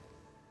unfortunate.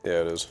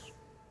 Yeah, it is.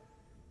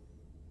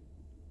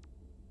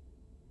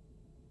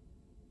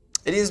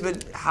 It is,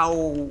 but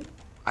how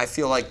I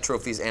feel like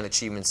trophies and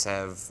achievements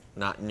have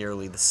not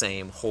nearly the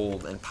same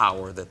hold and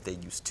power that they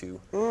used to.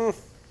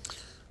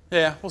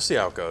 Yeah, we'll see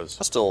how it goes.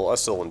 I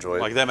still enjoy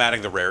it. Like them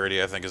adding the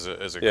rarity, I think is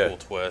a cool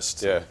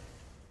twist. Yeah.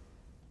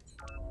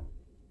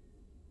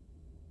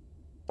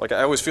 Like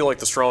I always feel like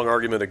the strong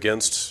argument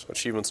against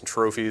achievements and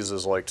trophies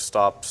is like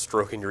stop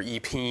stroking your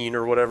e-peen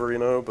or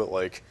whatever, But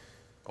like,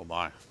 oh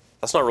my,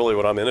 that's not really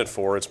what I'm in it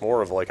for. It's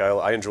more of like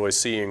I enjoy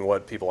seeing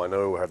what people I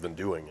know have been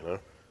doing,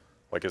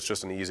 Like it's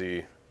just an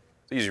easy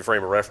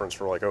frame of reference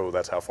for like, oh,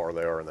 that's how far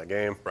they are in that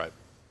game. Right.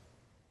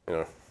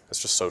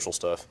 It's just social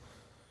stuff.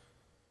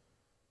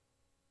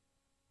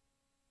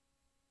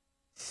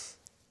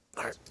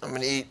 All right, I'm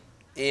gonna eat.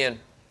 Ian.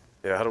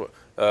 Yeah, how do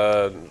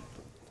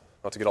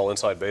not to get all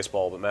inside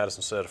baseball, but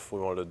Madison said if we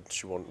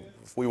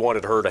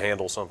wanted her to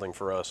handle something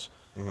for us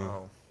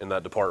in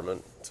that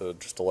department, to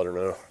let her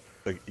know.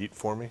 Like eat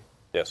for me?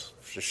 Yes.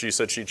 She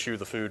said she'd chew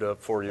the food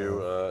up for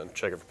you and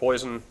check it for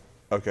poison.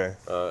 Okay.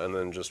 And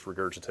then just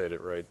regurgitate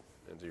it right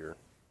into your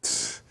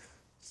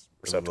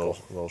receptacle.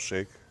 A little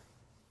shake.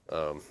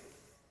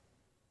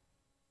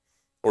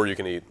 Or you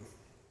can eat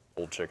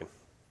old chicken.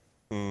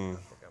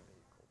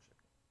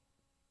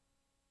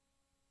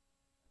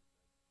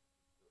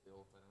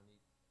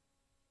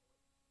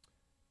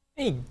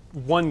 Any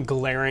one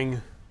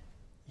glaring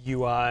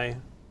UI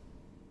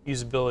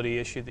usability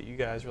issue that you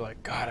guys were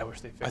like, God, I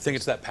wish they fixed I think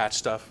it's that patch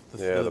stuff.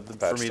 The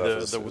patch for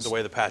me, stuff the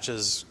way the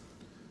patches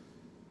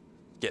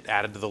get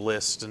added to the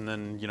list, and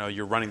then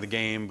you're running the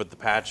game, but the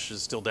patch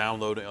is still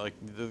downloading. Like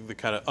the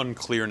kind of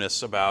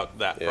unclearness about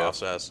that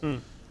process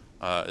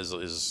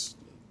is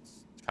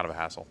kind of a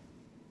hassle.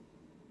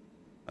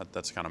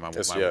 That's kind of my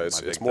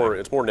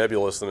it's more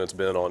nebulous than it's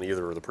been on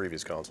either of the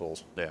previous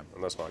consoles. Yeah,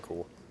 and that's not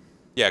cool.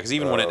 Yeah, because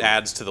even when it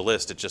adds to the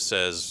list, it just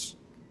says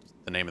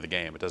the name of the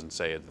game. It doesn't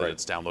say that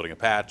it's downloading a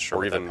patch or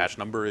what even that patch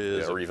number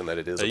is. Yeah, or even that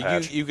it is a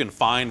patch. You can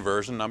find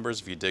version numbers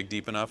if you dig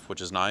deep enough,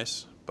 which is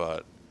nice.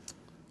 But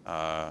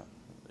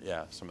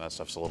yeah, some of that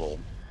stuff's a little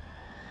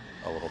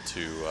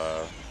too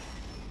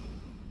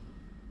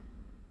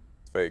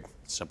vague,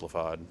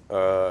 simplified.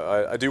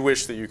 I do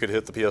wish that you could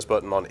hit the PS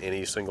button on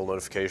any single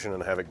notification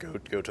and have it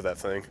go to that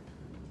thing.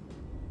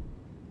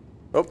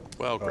 Oh,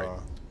 well, great.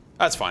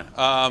 That's fine.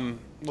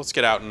 Let's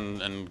get out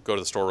and go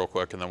to the store real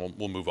quick, and then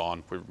we'll move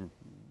on.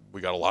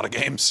 We got a lot of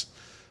games.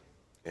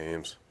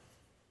 When's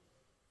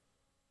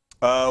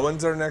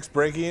our next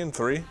break, Ian?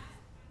 3?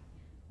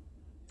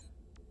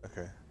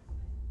 Okay.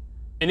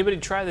 Anybody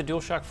try the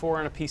DualShock 4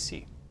 on a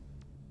PC?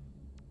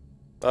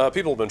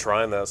 People have been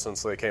trying that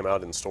since they came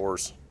out in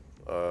stores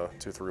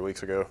 2-3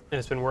 weeks ago. And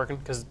it's been working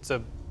because it's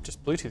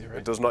just Bluetooth, right?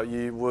 It does not.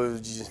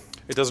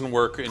 It doesn't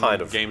work in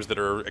kind of games that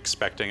are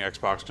expecting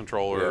Xbox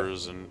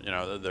controllers, and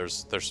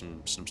there's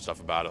some stuff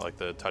about it, like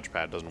the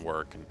touchpad doesn't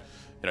work, and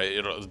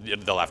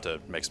they'll have to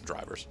make some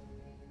drivers.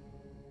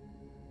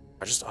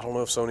 I don't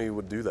know if Sony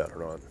would do that or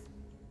not.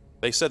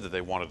 They said that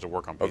they wanted to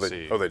work on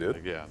PC. Oh, they did?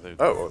 Like, yeah.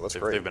 Well, that's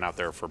great. They've been out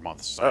there for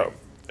months saying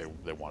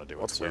they want to do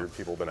it. That's weird.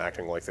 People have been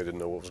acting like they didn't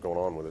know what was going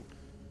on with it.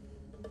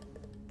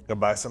 Gonna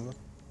buy something?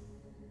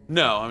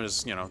 No, I'm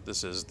just, you know,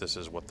 this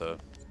is what the...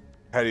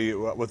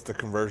 What's the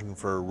conversion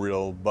for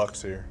real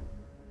bucks here?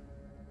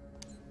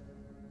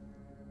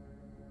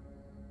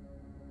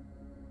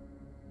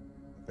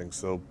 Think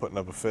so, putting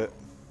up a fit.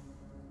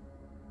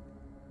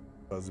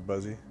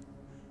 Buzzy.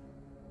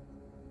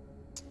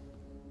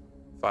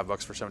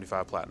 $5 for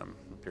 75 platinum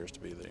appears to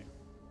be the...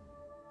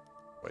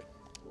 Wait.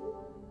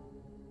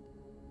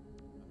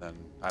 And then,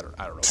 I don't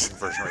know what the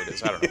conversion rate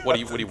is. I don't know. What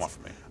do you want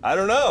from me? I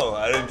don't know.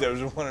 I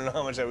was wondering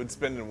how much I would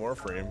spend in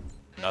Warframe.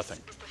 Nothing.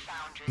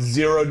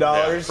 $0?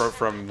 Yeah,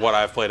 from what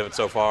I've played of it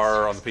so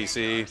far on the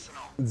PC,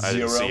 I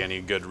didn't see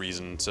any good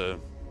reason to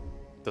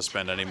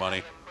spend any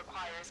money.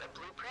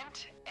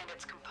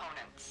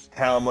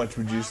 How much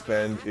would you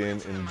spend in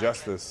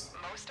Injustice?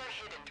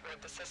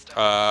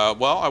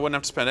 Well, I wouldn't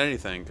have to spend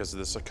anything because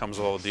this comes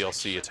with all the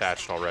DLC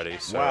attached already.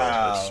 So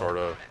wow. It's sort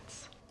of,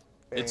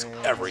 it's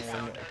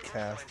everything.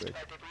 Fantastic.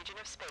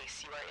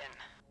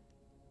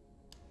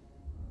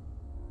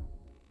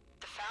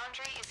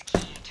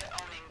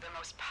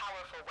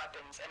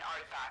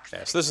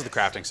 Yeah, so this is the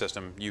crafting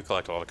system. You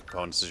collect all the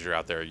components as you're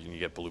out there. You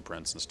get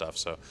blueprints and stuff.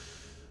 So,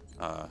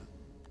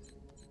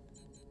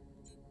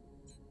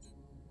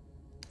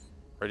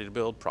 ready to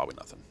build? Probably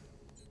nothing.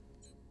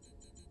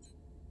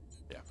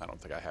 Yeah, I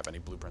don't think I have any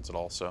blueprints at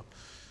all. So,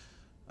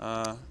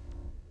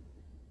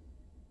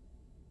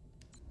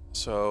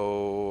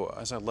 so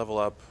as I level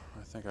up,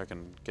 I think I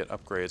can get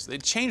upgrades. They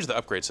changed the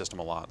upgrade system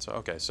a lot. So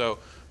okay, so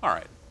all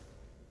right.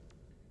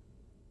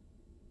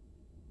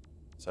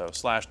 So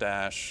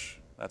 /dash.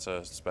 That's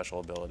a special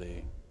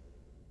ability.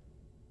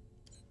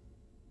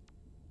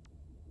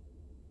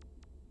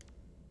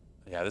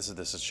 Yeah, this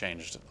has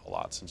changed a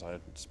lot since I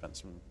spent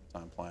some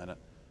time playing it.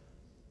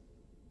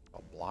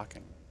 Oh,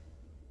 blocking.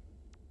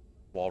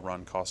 Wall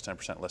run costs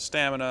 10% less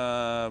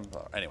stamina.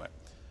 Anyway,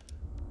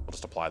 we'll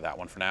just apply that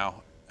one for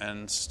now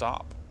and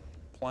stop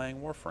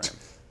playing Warframe.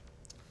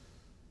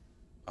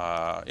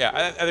 Yeah,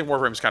 I think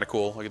Warframe's kind of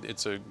cool. Like,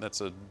 that's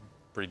a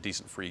pretty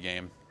decent free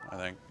game, I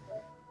think.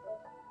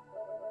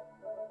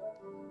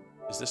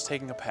 Is this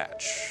taking a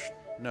patch?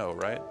 No,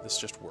 right? This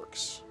just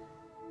works.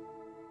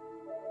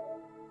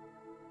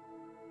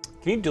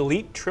 Can you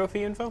delete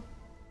trophy info? I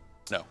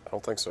No.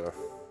 don't think so.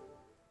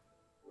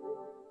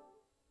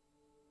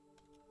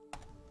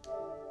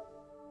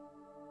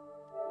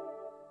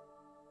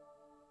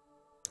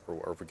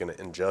 Or are we going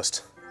to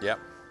ingest? Yep.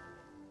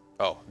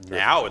 Oh,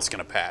 now it's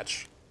going to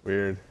patch.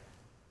 Weird.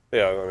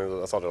 Yeah, I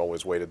mean, I thought it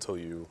always waited till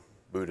you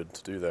booted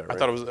to do that, right? I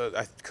thought it was.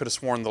 I could have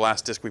sworn the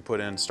last disc we put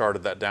in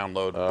started that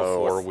download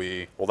before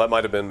we. Well, that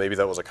might have been, maybe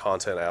that was a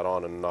content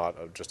add-on and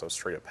not just a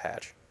straight-up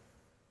patch.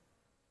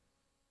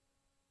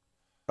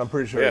 I'm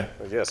pretty sure. Yeah,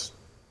 yes.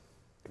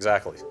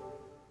 Exactly.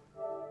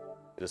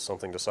 It is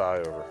something to sigh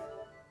over.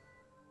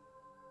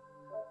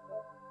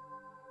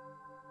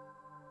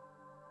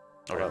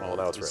 Okay, well,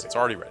 now it's ready. It's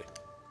already ready.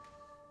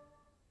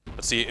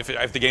 But see,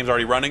 if the game's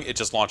already running, it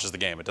just launches the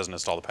game. It doesn't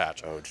install the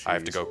patch. Oh, geez. I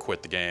have to go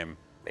quit the game.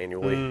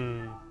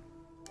 Manually.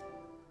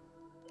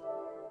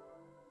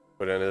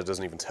 But then it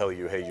doesn't even tell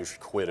you, hey, you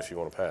should quit if you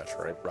want to patch,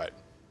 right? Right.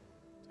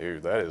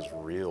 Dude, that is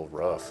real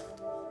rough.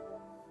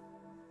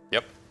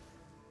 Yep.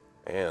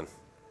 Man.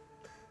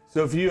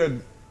 So if you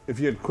had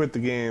quit the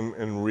game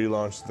and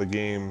relaunched the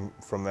game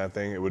from that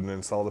thing, it wouldn't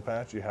install the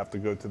patch? You have to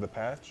go to the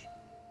patch?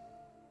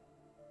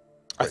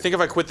 I think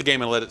if I quit the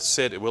game and let it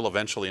sit, it will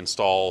eventually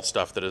install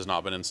stuff that has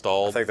not been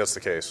installed. I think that's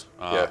the case.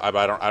 Yeah.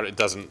 It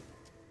doesn't.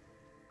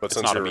 But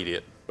it's not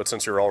immediate. But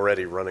since you're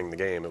already running the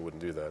game, it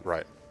wouldn't do that.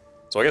 Right.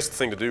 So I guess the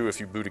thing to do if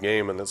you boot a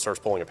game and it starts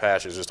pulling a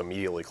patch is just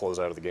immediately close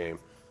out of the game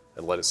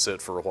and let it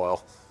sit for a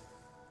while.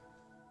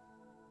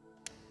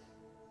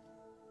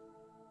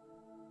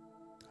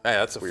 Hey,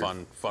 that's a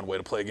fun way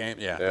to play a game.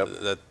 Yeah,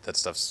 yep. that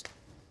stuff's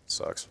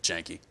sucks.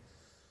 Janky.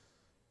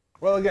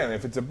 Well, again,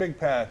 if it's a big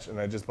patch and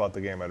I just bought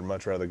the game, I'd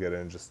much rather get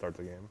in and just start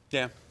the game.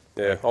 Yeah.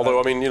 Yeah. Although,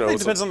 I mean, you know, it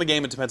depends on the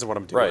game. It depends on what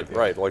I'm doing.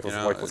 Right. Like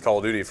with Call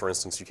of Duty, for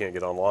instance, you can't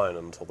get online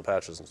until the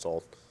patch is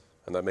installed,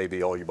 and that may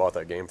be all you bought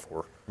that game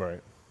for. Right.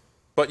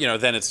 But you know,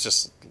 then it's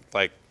just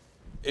like,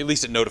 at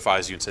least it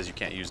notifies you and says you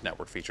can't use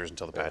network features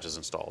until the patch is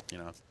installed. You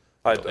know,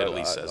 it at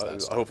least says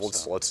that. I hope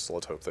let's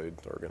hope they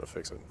are going to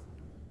fix it.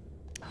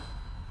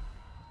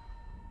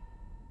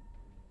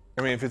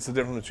 I mean, if it's the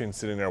difference between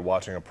sitting there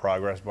watching a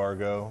progress bar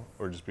go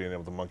or just being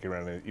able to monkey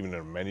around even in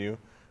a menu,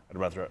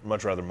 I'd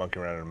much rather monkey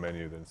around in a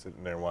menu than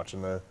sitting there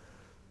watching the.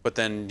 But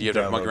then you have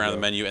to monkey around the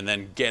menu and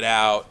then get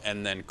out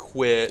and then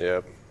quit.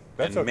 Yep.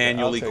 And okay.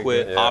 Manually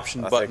quit. Yeah,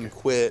 option button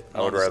quit.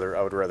 I would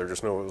rather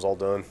just know it was all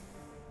done.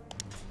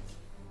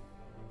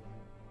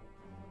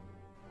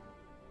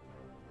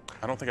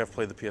 I don't think I've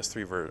played the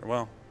PS3 version.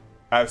 Well,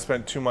 I've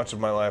spent too much of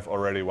my life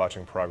already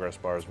watching progress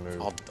bars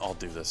move. I'll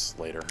do this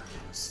later.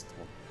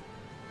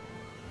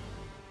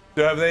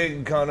 So have they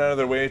gone out of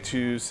their way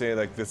to say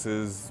like this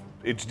is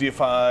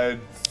HDified.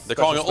 They're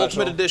calling it special?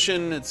 Ultimate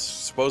Edition. It's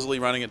supposedly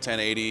running at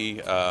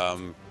 1080,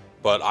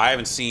 but I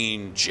haven't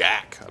seen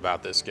jack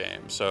about this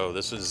game, so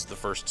this is the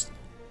first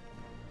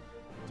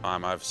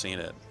time I've seen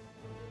it.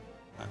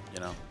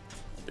 You know,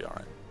 it'll be all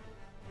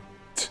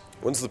right.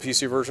 When's the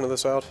PC version of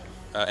this out?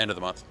 End of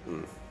the month.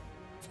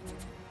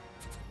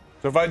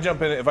 So if I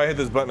jump in, if I hit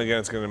this button again,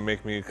 it's going to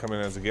make me come in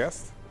as a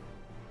guest?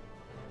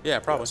 Yeah,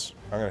 probably. Yes.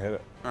 I'm going to hit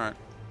it. All right.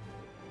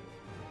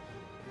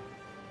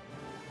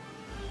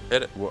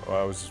 Hit it. Well,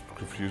 I was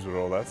confused what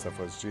all that stuff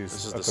was. Jeez,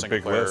 This is that's the a single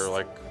big player, list.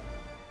 like.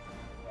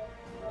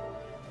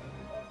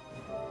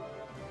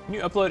 Can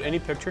you upload any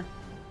picture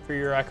for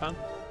your icon?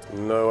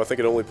 No, I think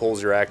it only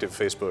pulls your active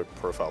Facebook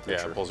profile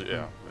picture. Yeah, it pulls it.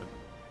 Yeah.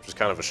 Which is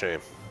kind of a shame.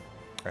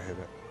 I hit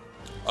it.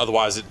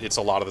 Otherwise, it's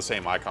a lot of the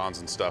same icons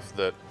and stuff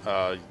that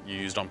you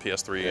used on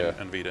PS3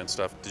 and Vita and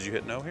stuff. Did you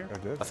hit no here? I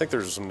did. I think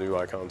there's some new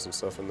icons and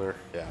stuff in there.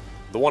 Yeah.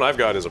 The one I've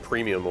got is a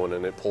premium one,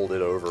 and it pulled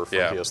it over from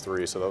Yeah.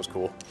 PS3, so that was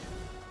cool.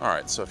 All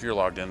right, so if you're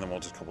logged in, then we'll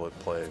just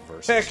play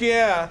versus. Heck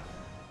yeah!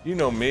 You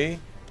know me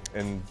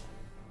and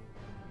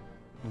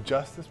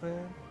Justice,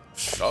 man.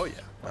 Oh yeah.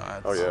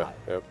 Oh yeah,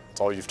 yep. It's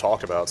all you've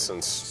talked about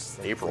since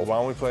April. Why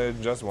don't we play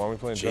Justice? Why don't we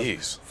play Jeez.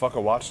 Justice? Fuck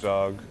a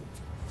watchdog.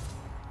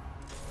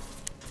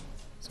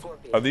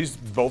 Are these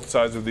both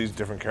sides of these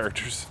different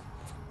characters?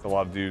 It's a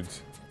lot of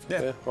dudes.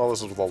 Yeah. Well,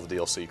 this is with all the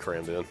DLC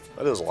crammed in.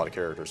 That is a lot of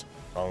characters.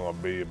 I'm gonna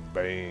be a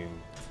Bane.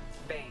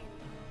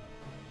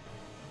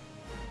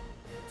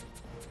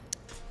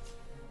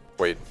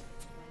 Wait,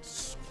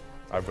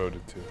 I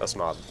voted too. that's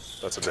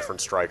a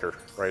different striker,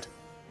 right?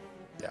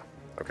 Yeah.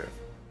 Okay.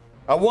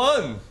 I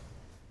won!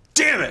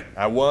 Damn it!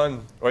 I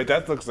won. Wait,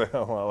 that looks a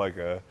lot like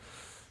a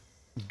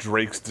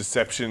Drake's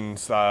Deception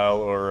style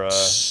or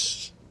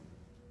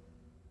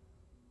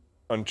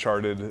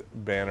Uncharted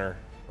banner.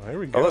 Oh, here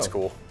we go. Oh, that's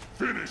cool.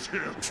 Finish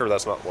him. I'm sure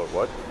that's not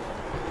what?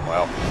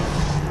 Wow.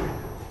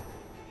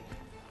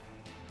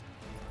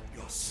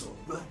 Your soul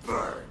will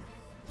burn.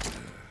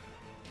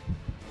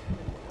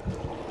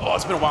 Oh,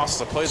 it's been a while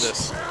since I played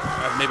this.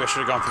 Maybe I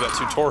should have gone through that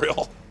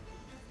tutorial.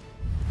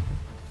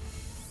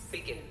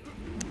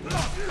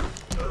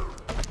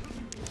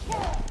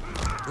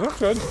 That's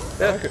good.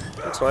 Yeah, I like it.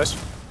 that's nice.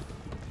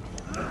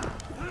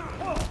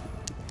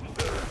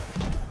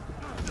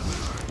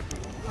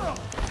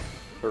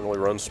 Certainly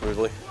runs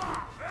smoothly.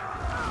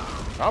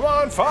 I'm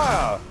on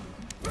fire!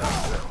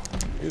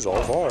 He's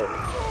on fire.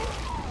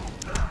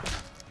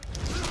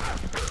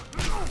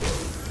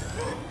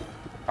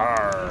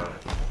 Arr.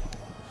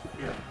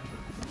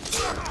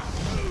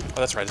 Oh,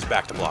 that's right. It's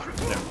back to block.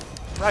 Yeah.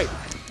 Right.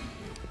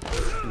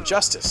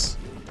 Injustice.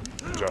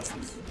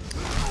 Justice.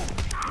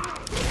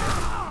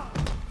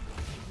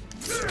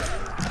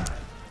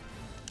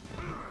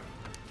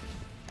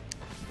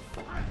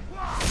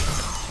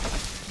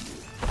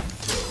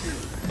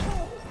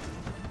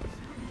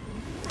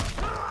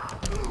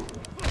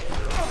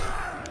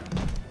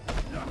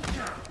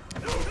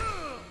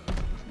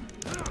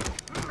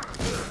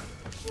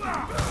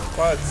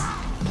 What?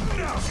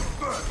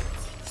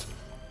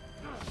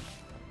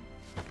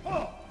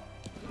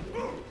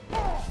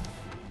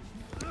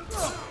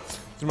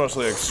 It's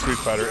mostly like Street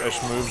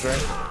Fighter-ish moves,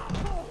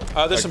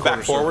 right? There's some Like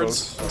back quarter forwards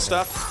circles. and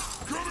stuff.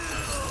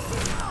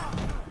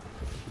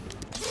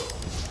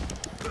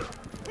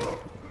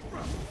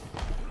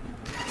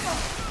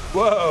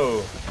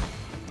 Whoa!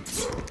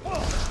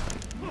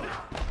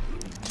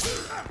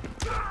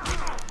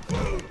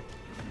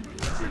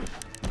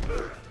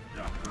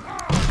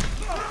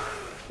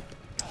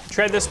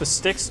 Tried this with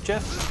sticks,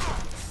 Jeff?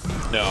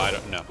 No, I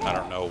don't know. I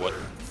don't know what.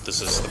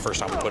 This is the first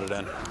time we put it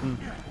in.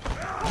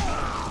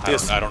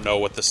 I don't know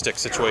what the stick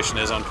situation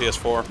is on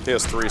PS4.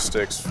 PS3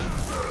 sticks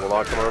will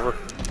not come over.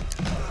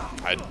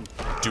 I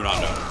do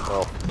not know.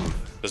 Oh,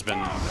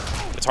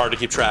 It's hard to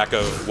keep track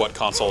of what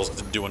consoles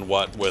doing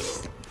what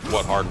with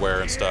what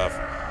hardware and stuff.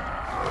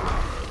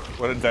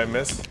 What did I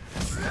miss?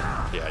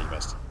 Yeah, you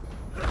missed.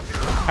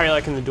 How are you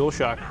liking the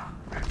DualShock?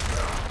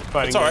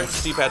 Fighting It's all right.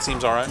 game? D-pad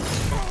seems all right.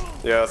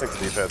 yeah, I think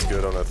the D-pad's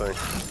good on that thing.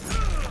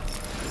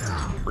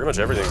 Pretty much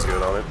everything's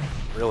good on it,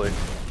 really.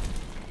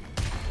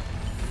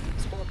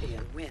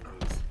 Scorpion wins.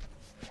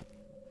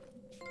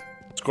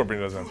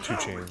 Scorpion doesn't have two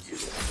chains.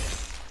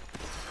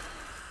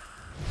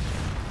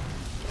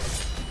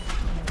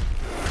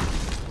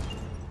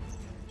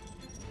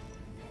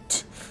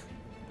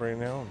 Right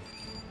now.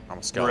 I'm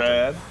a skeleton.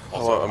 Red.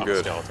 Also, Oh, I'm a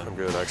good. skeleton. I'm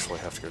good. I actually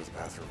have to go to the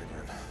bathroom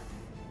again.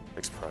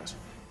 Big surprise.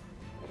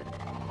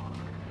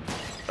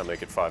 I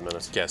make it 5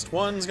 minutes. Guest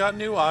one's got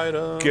new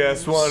items.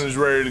 Guess one is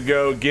ready to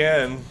go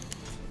again.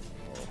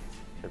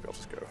 Maybe I'll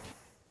just go.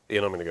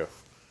 Ian, I'm gonna go.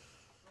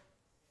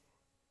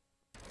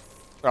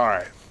 All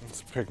right,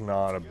 let's pick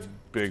not a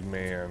big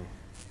man.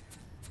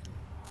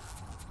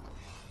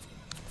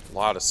 A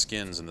lot of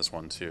skins in this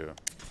one too.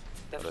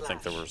 But I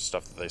think there was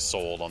stuff that they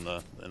sold on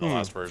in the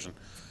last version.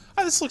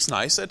 Oh, this looks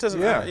nice. It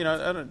doesn't. Yeah. You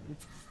know,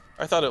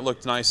 I thought it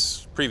looked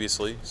nice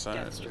previously. So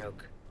Deathstroke.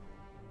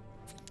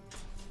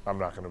 I'm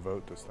not gonna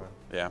vote this time.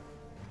 yeah.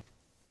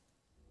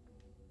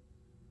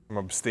 I'm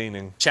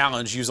abstaining.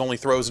 Challenge: use only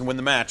throws and win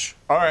the match.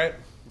 All right.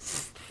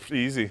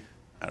 Easy.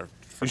 I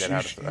You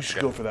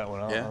should go for that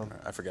one. Yeah,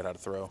 I forget how to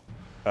throw.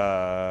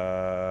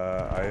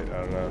 I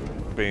don't know.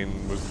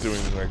 Bane was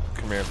doing like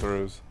command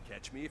throws.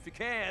 Catch me if you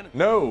can.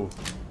 No.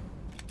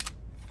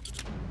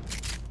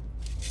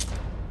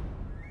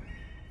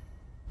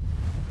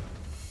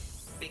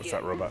 What's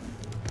that robot?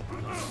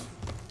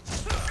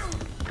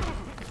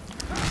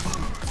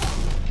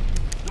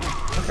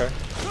 Okay.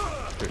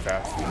 Pretty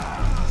fast.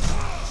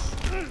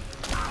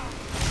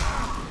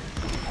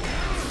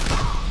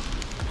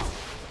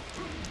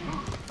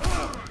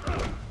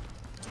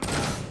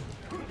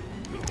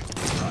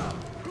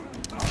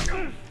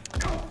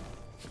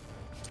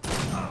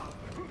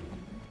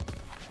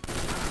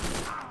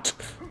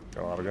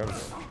 Got a lot of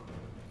guns.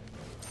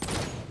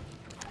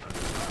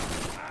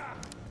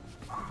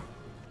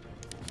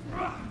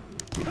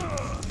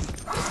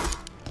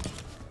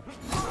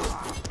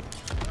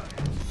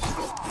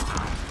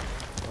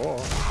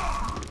 Oh.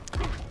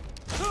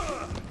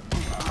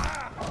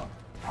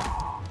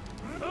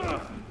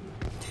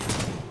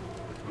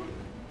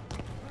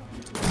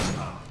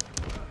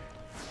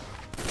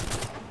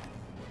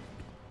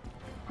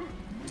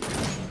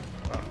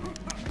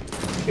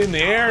 In the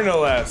air, no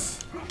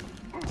less.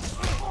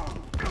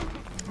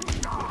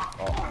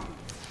 Oh.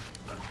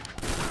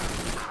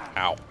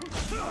 Ow.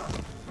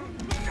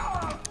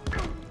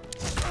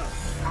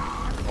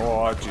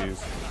 Oh, jeez.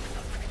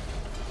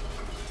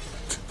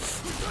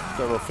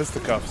 Several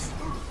fisticuffs.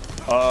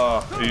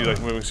 Are you like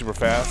moving super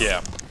fast?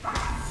 Yeah.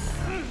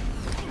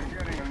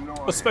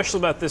 What's special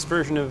about this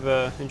version of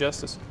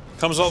Injustice?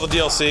 Comes with all the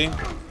DLC,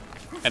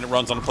 and it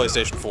runs on the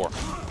PlayStation 4.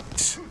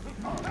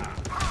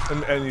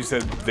 And you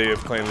said they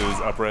have claimed it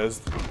was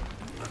up-resed?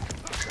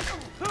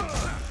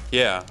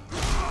 Yeah.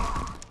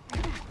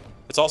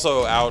 It's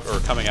also out or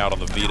coming out on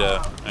the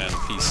Vita and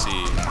PC,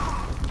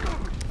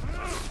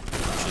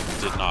 which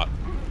it did not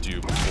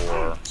do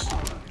before.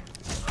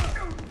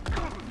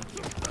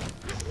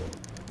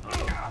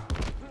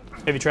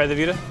 Have you tried the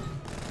Vita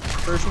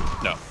version?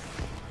 No.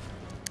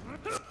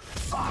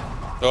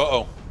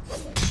 Uh-oh.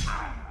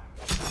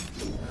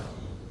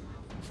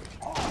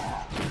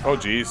 Oh,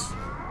 jeez.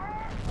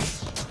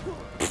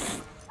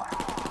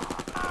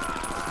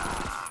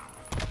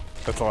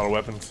 That's a lot of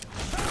weapons.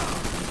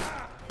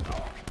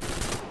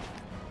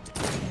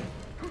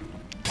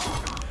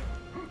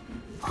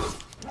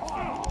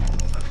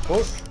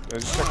 Oh, did I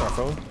just check my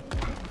phone?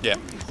 Yeah.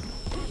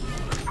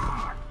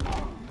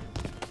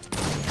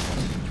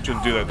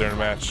 Shouldn't do that during a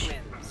match.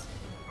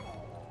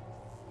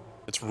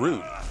 It's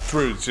rude. It's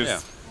rude. It's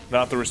just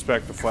not the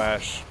respect the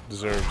Flash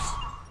deserves.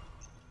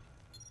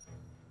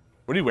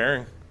 What are you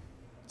wearing?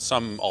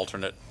 Some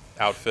alternate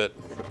outfit.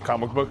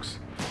 Comic books?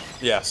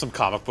 Yeah, some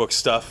comic book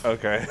stuff.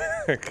 Okay.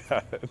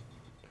 Got it.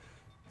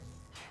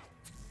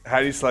 How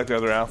do you select the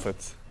other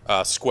outfits?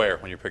 Square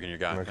when you're picking your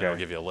guy. Okay. And it'll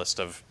give you a list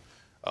of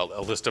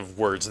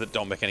words that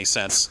don't make any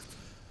sense.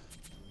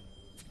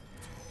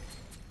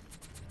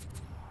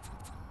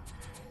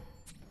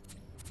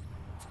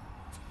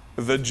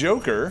 The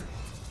Joker.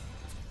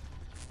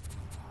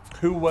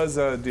 Who was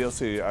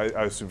DLC?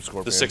 I assume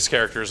Scorpion. The 6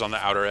 characters on the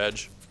outer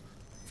edge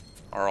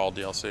are all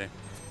DLC.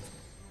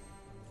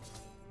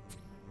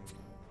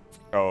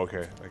 Oh,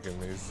 okay. Like in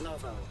these.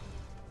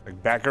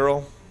 Like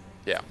Batgirl?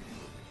 Yeah.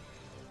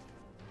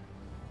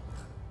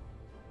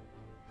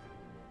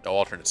 No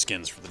alternate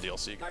skins for the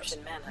DLC guys.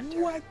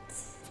 What?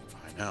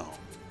 I know.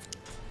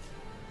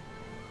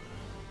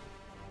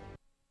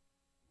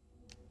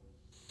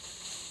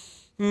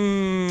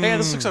 Yeah,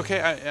 this looks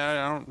okay.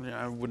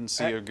 I wouldn't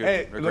see a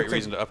great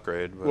reason to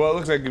upgrade. But. Well, it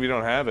looks like if you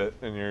don't have it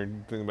and you're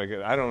thinking about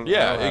it, I don't.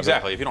 Yeah, I don't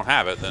exactly. If you don't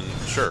have it, then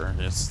sure.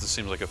 This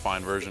seems like a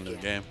fine version of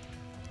the game.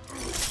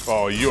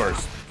 Oh, you are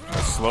a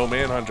slow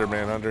manhunter,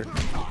 manhunter.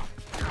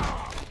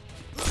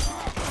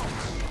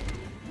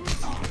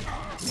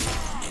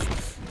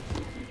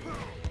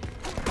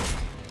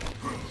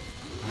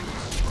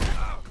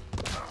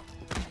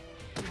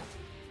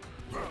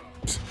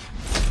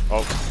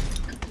 Oh.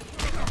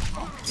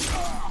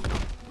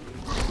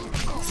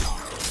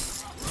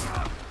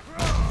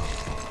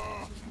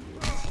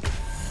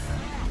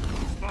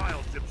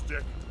 Smile,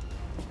 dipstick.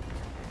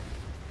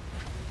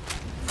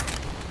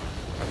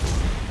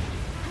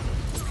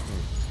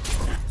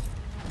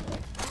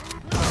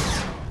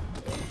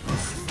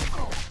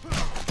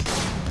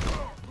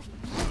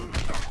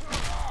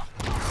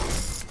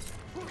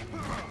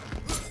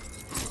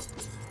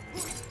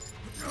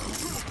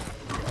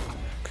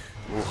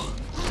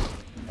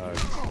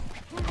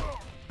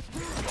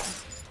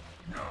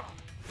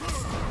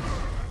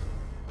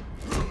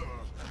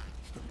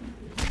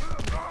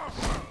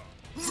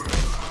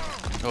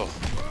 Oh.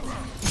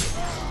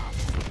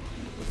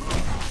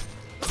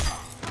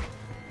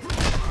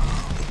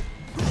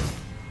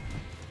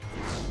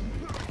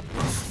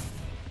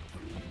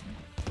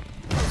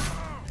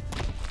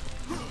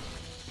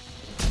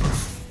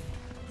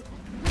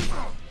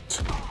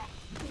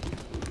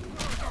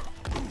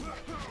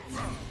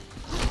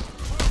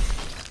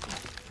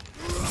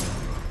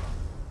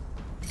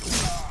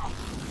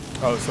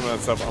 Oh, some of that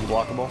stuff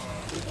unblockable?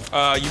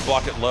 You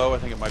block it low. I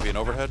think it might be an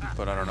overhead,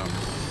 but I don't know.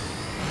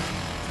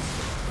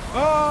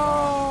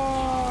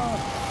 Oh!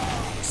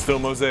 Still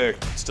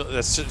Mosaic. Still,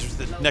 that's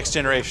the next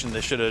generation.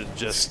 They should have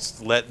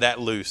just let that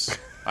loose,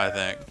 I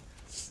think.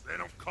 They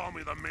don't call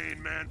me the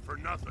main man for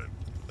nothing.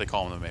 They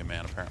call him the main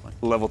man, apparently.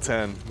 Level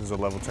 10. This is a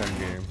level 10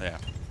 game. Yeah.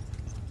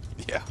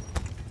 Yeah.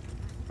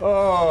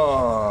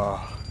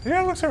 Oh.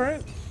 Yeah, it looks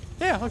alright.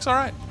 Yeah, it looks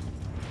alright.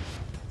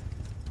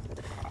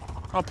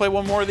 I'll play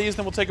one more of these,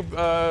 then we'll take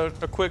a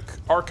quick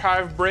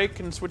archive break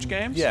and switch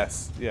games?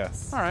 Yes,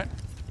 yes. Alright.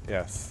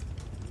 Yes.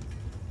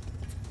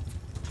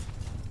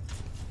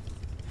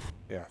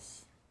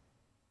 Yes.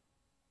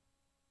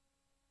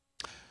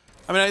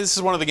 I mean, this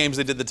is one of the games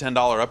they did the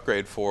 $10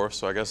 upgrade for,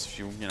 so I guess if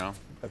you know.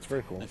 That's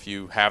very cool. If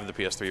you have the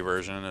PS3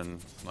 version and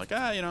like,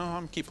 you know,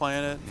 I'm keep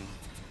playing it. And...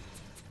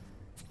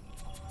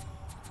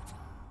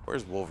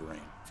 Where's Wolverine?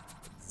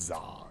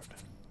 Zod.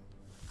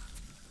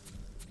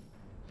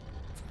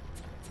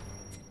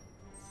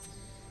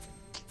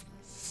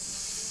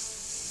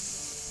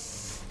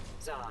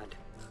 Zod.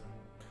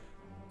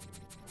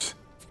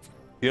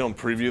 You don't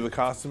preview the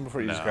costume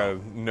before? You just No.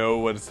 gotta know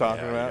what it's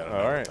talking about? You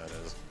gotta know Alright. what that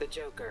is. The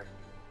Joker.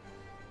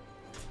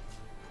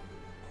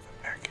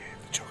 Batcave.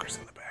 The Joker's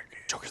in the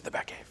Batcave. Joker's in the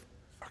Batcave.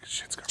 Fucking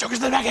shit's going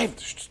Joker's in the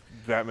Batcave.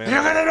 Batman.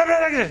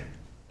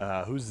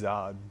 Who's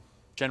Zod?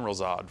 General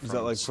Zod. Is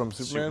that like from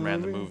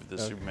Superman the movie? movie, the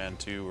Superman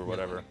 2 or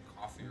whatever.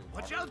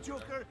 Watch out,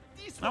 Joker.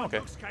 This Oh, one okay.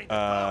 looks kind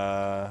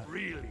of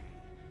really.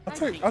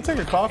 I'll take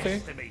a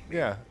coffee.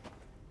 Yeah.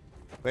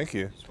 Thank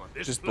you.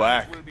 Just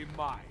black. Will be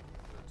mine.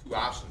 2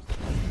 options.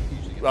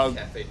 Usually get Well,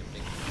 Cafe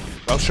Domingo.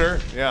 Oh, sure.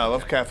 Yeah, I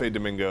love Cafe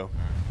Domingo.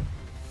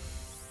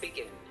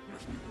 Begin.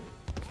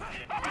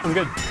 I'm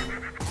good.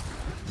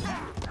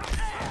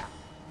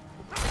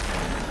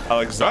 I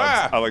like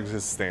Zod's, I like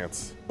his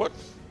stance. What?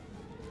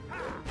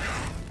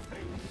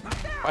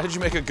 Why did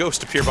you make a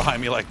ghost appear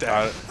behind me like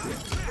that?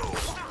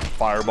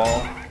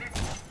 Fireball.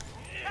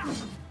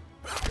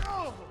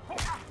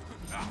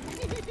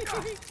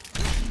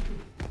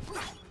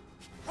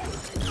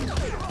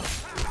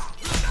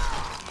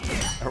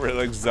 I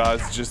really like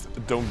Zod's just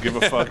don't give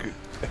a fuck. I mean,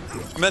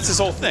 that's his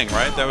whole thing,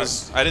 right? That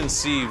was, I didn't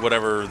see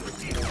whatever,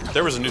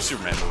 there was a new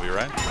Superman movie,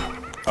 right?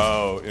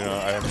 Oh, you know,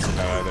 I haven't seen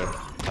that either.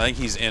 I think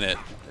he's in it.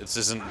 This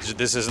isn't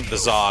the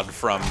Zod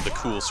from the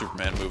cool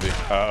Superman movie.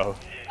 Uh-oh.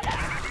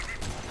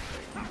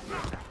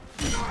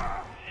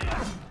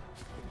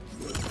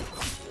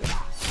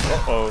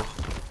 Uh-oh.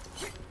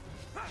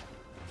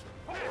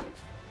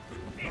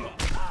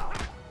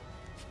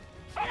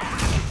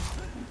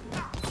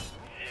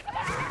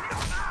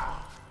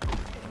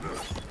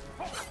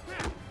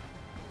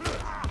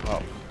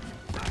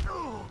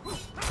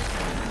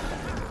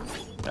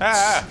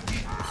 Ah!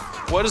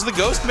 What does the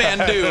Ghost Man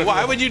do?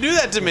 Why would you do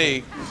that to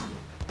me?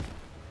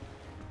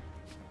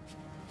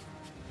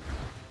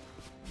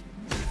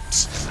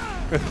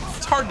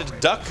 It's hard to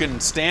duck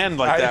and stand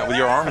like that with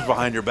your arms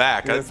behind your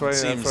back. Yeah, that's why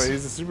he's a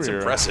It's superhero.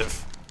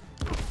 impressive.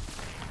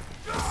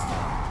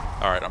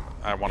 All right,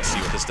 I want to see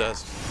what this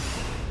does.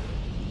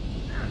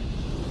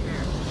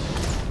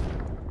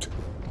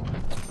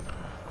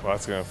 Well,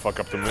 that's gonna fuck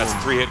up the moon. That's a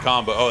 3-hit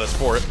combo. Oh, that's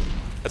 4.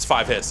 That's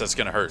 5 hits. That's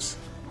gonna hurt.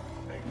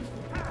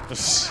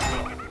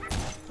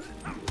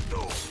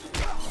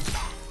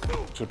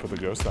 Should put the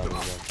ghost on him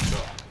again.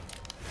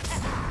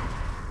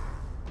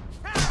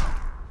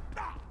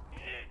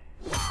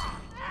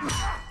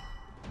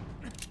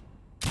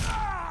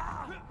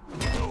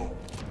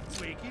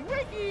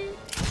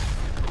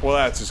 Well,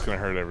 that's just gonna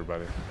hurt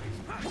everybody.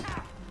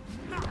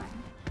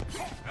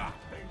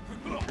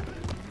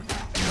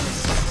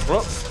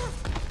 Well.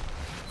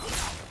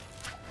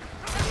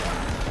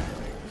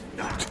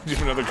 Did you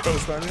have another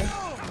ghost on you?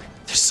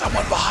 There's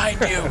someone behind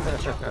you.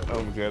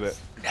 Oh, get it.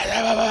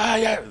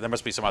 There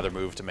must be some other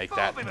move to make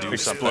that do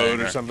something. Explode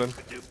or something.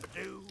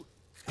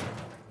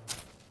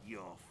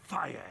 You're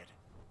fired.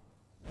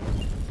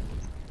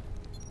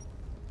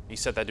 He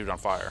set that dude on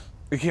fire.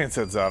 You can't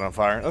set Zod on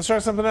fire. Let's try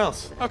something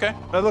else. Okay.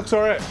 That looks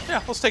alright.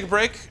 Yeah, let's take a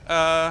break.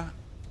 Yeah,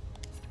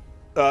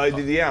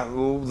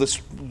 well,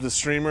 the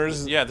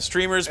streamers. Yeah, the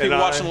streamers, people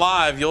watching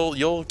live,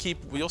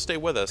 you'll stay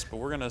with us, but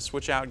we're gonna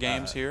switch out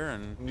games here,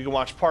 and you can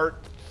watch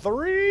part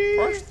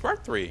 3.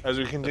 Part 3 as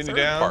we continue third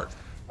down. part.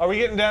 Are we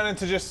getting down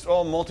into just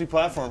all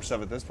multi-platform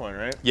stuff at this point,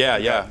 right?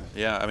 Yeah.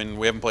 I mean,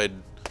 we haven't played.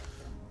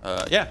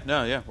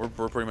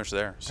 We're pretty much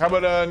there. So. How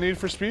about Need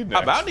for Speed next?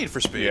 How about Need for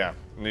Speed? Yeah,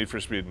 Need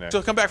for Speed next.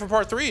 So come back for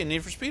part 3, and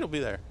Need for Speed will be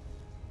there.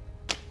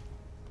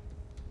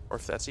 Or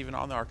if that's even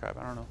on the archive,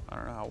 I don't know. I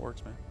don't know how it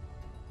works, man.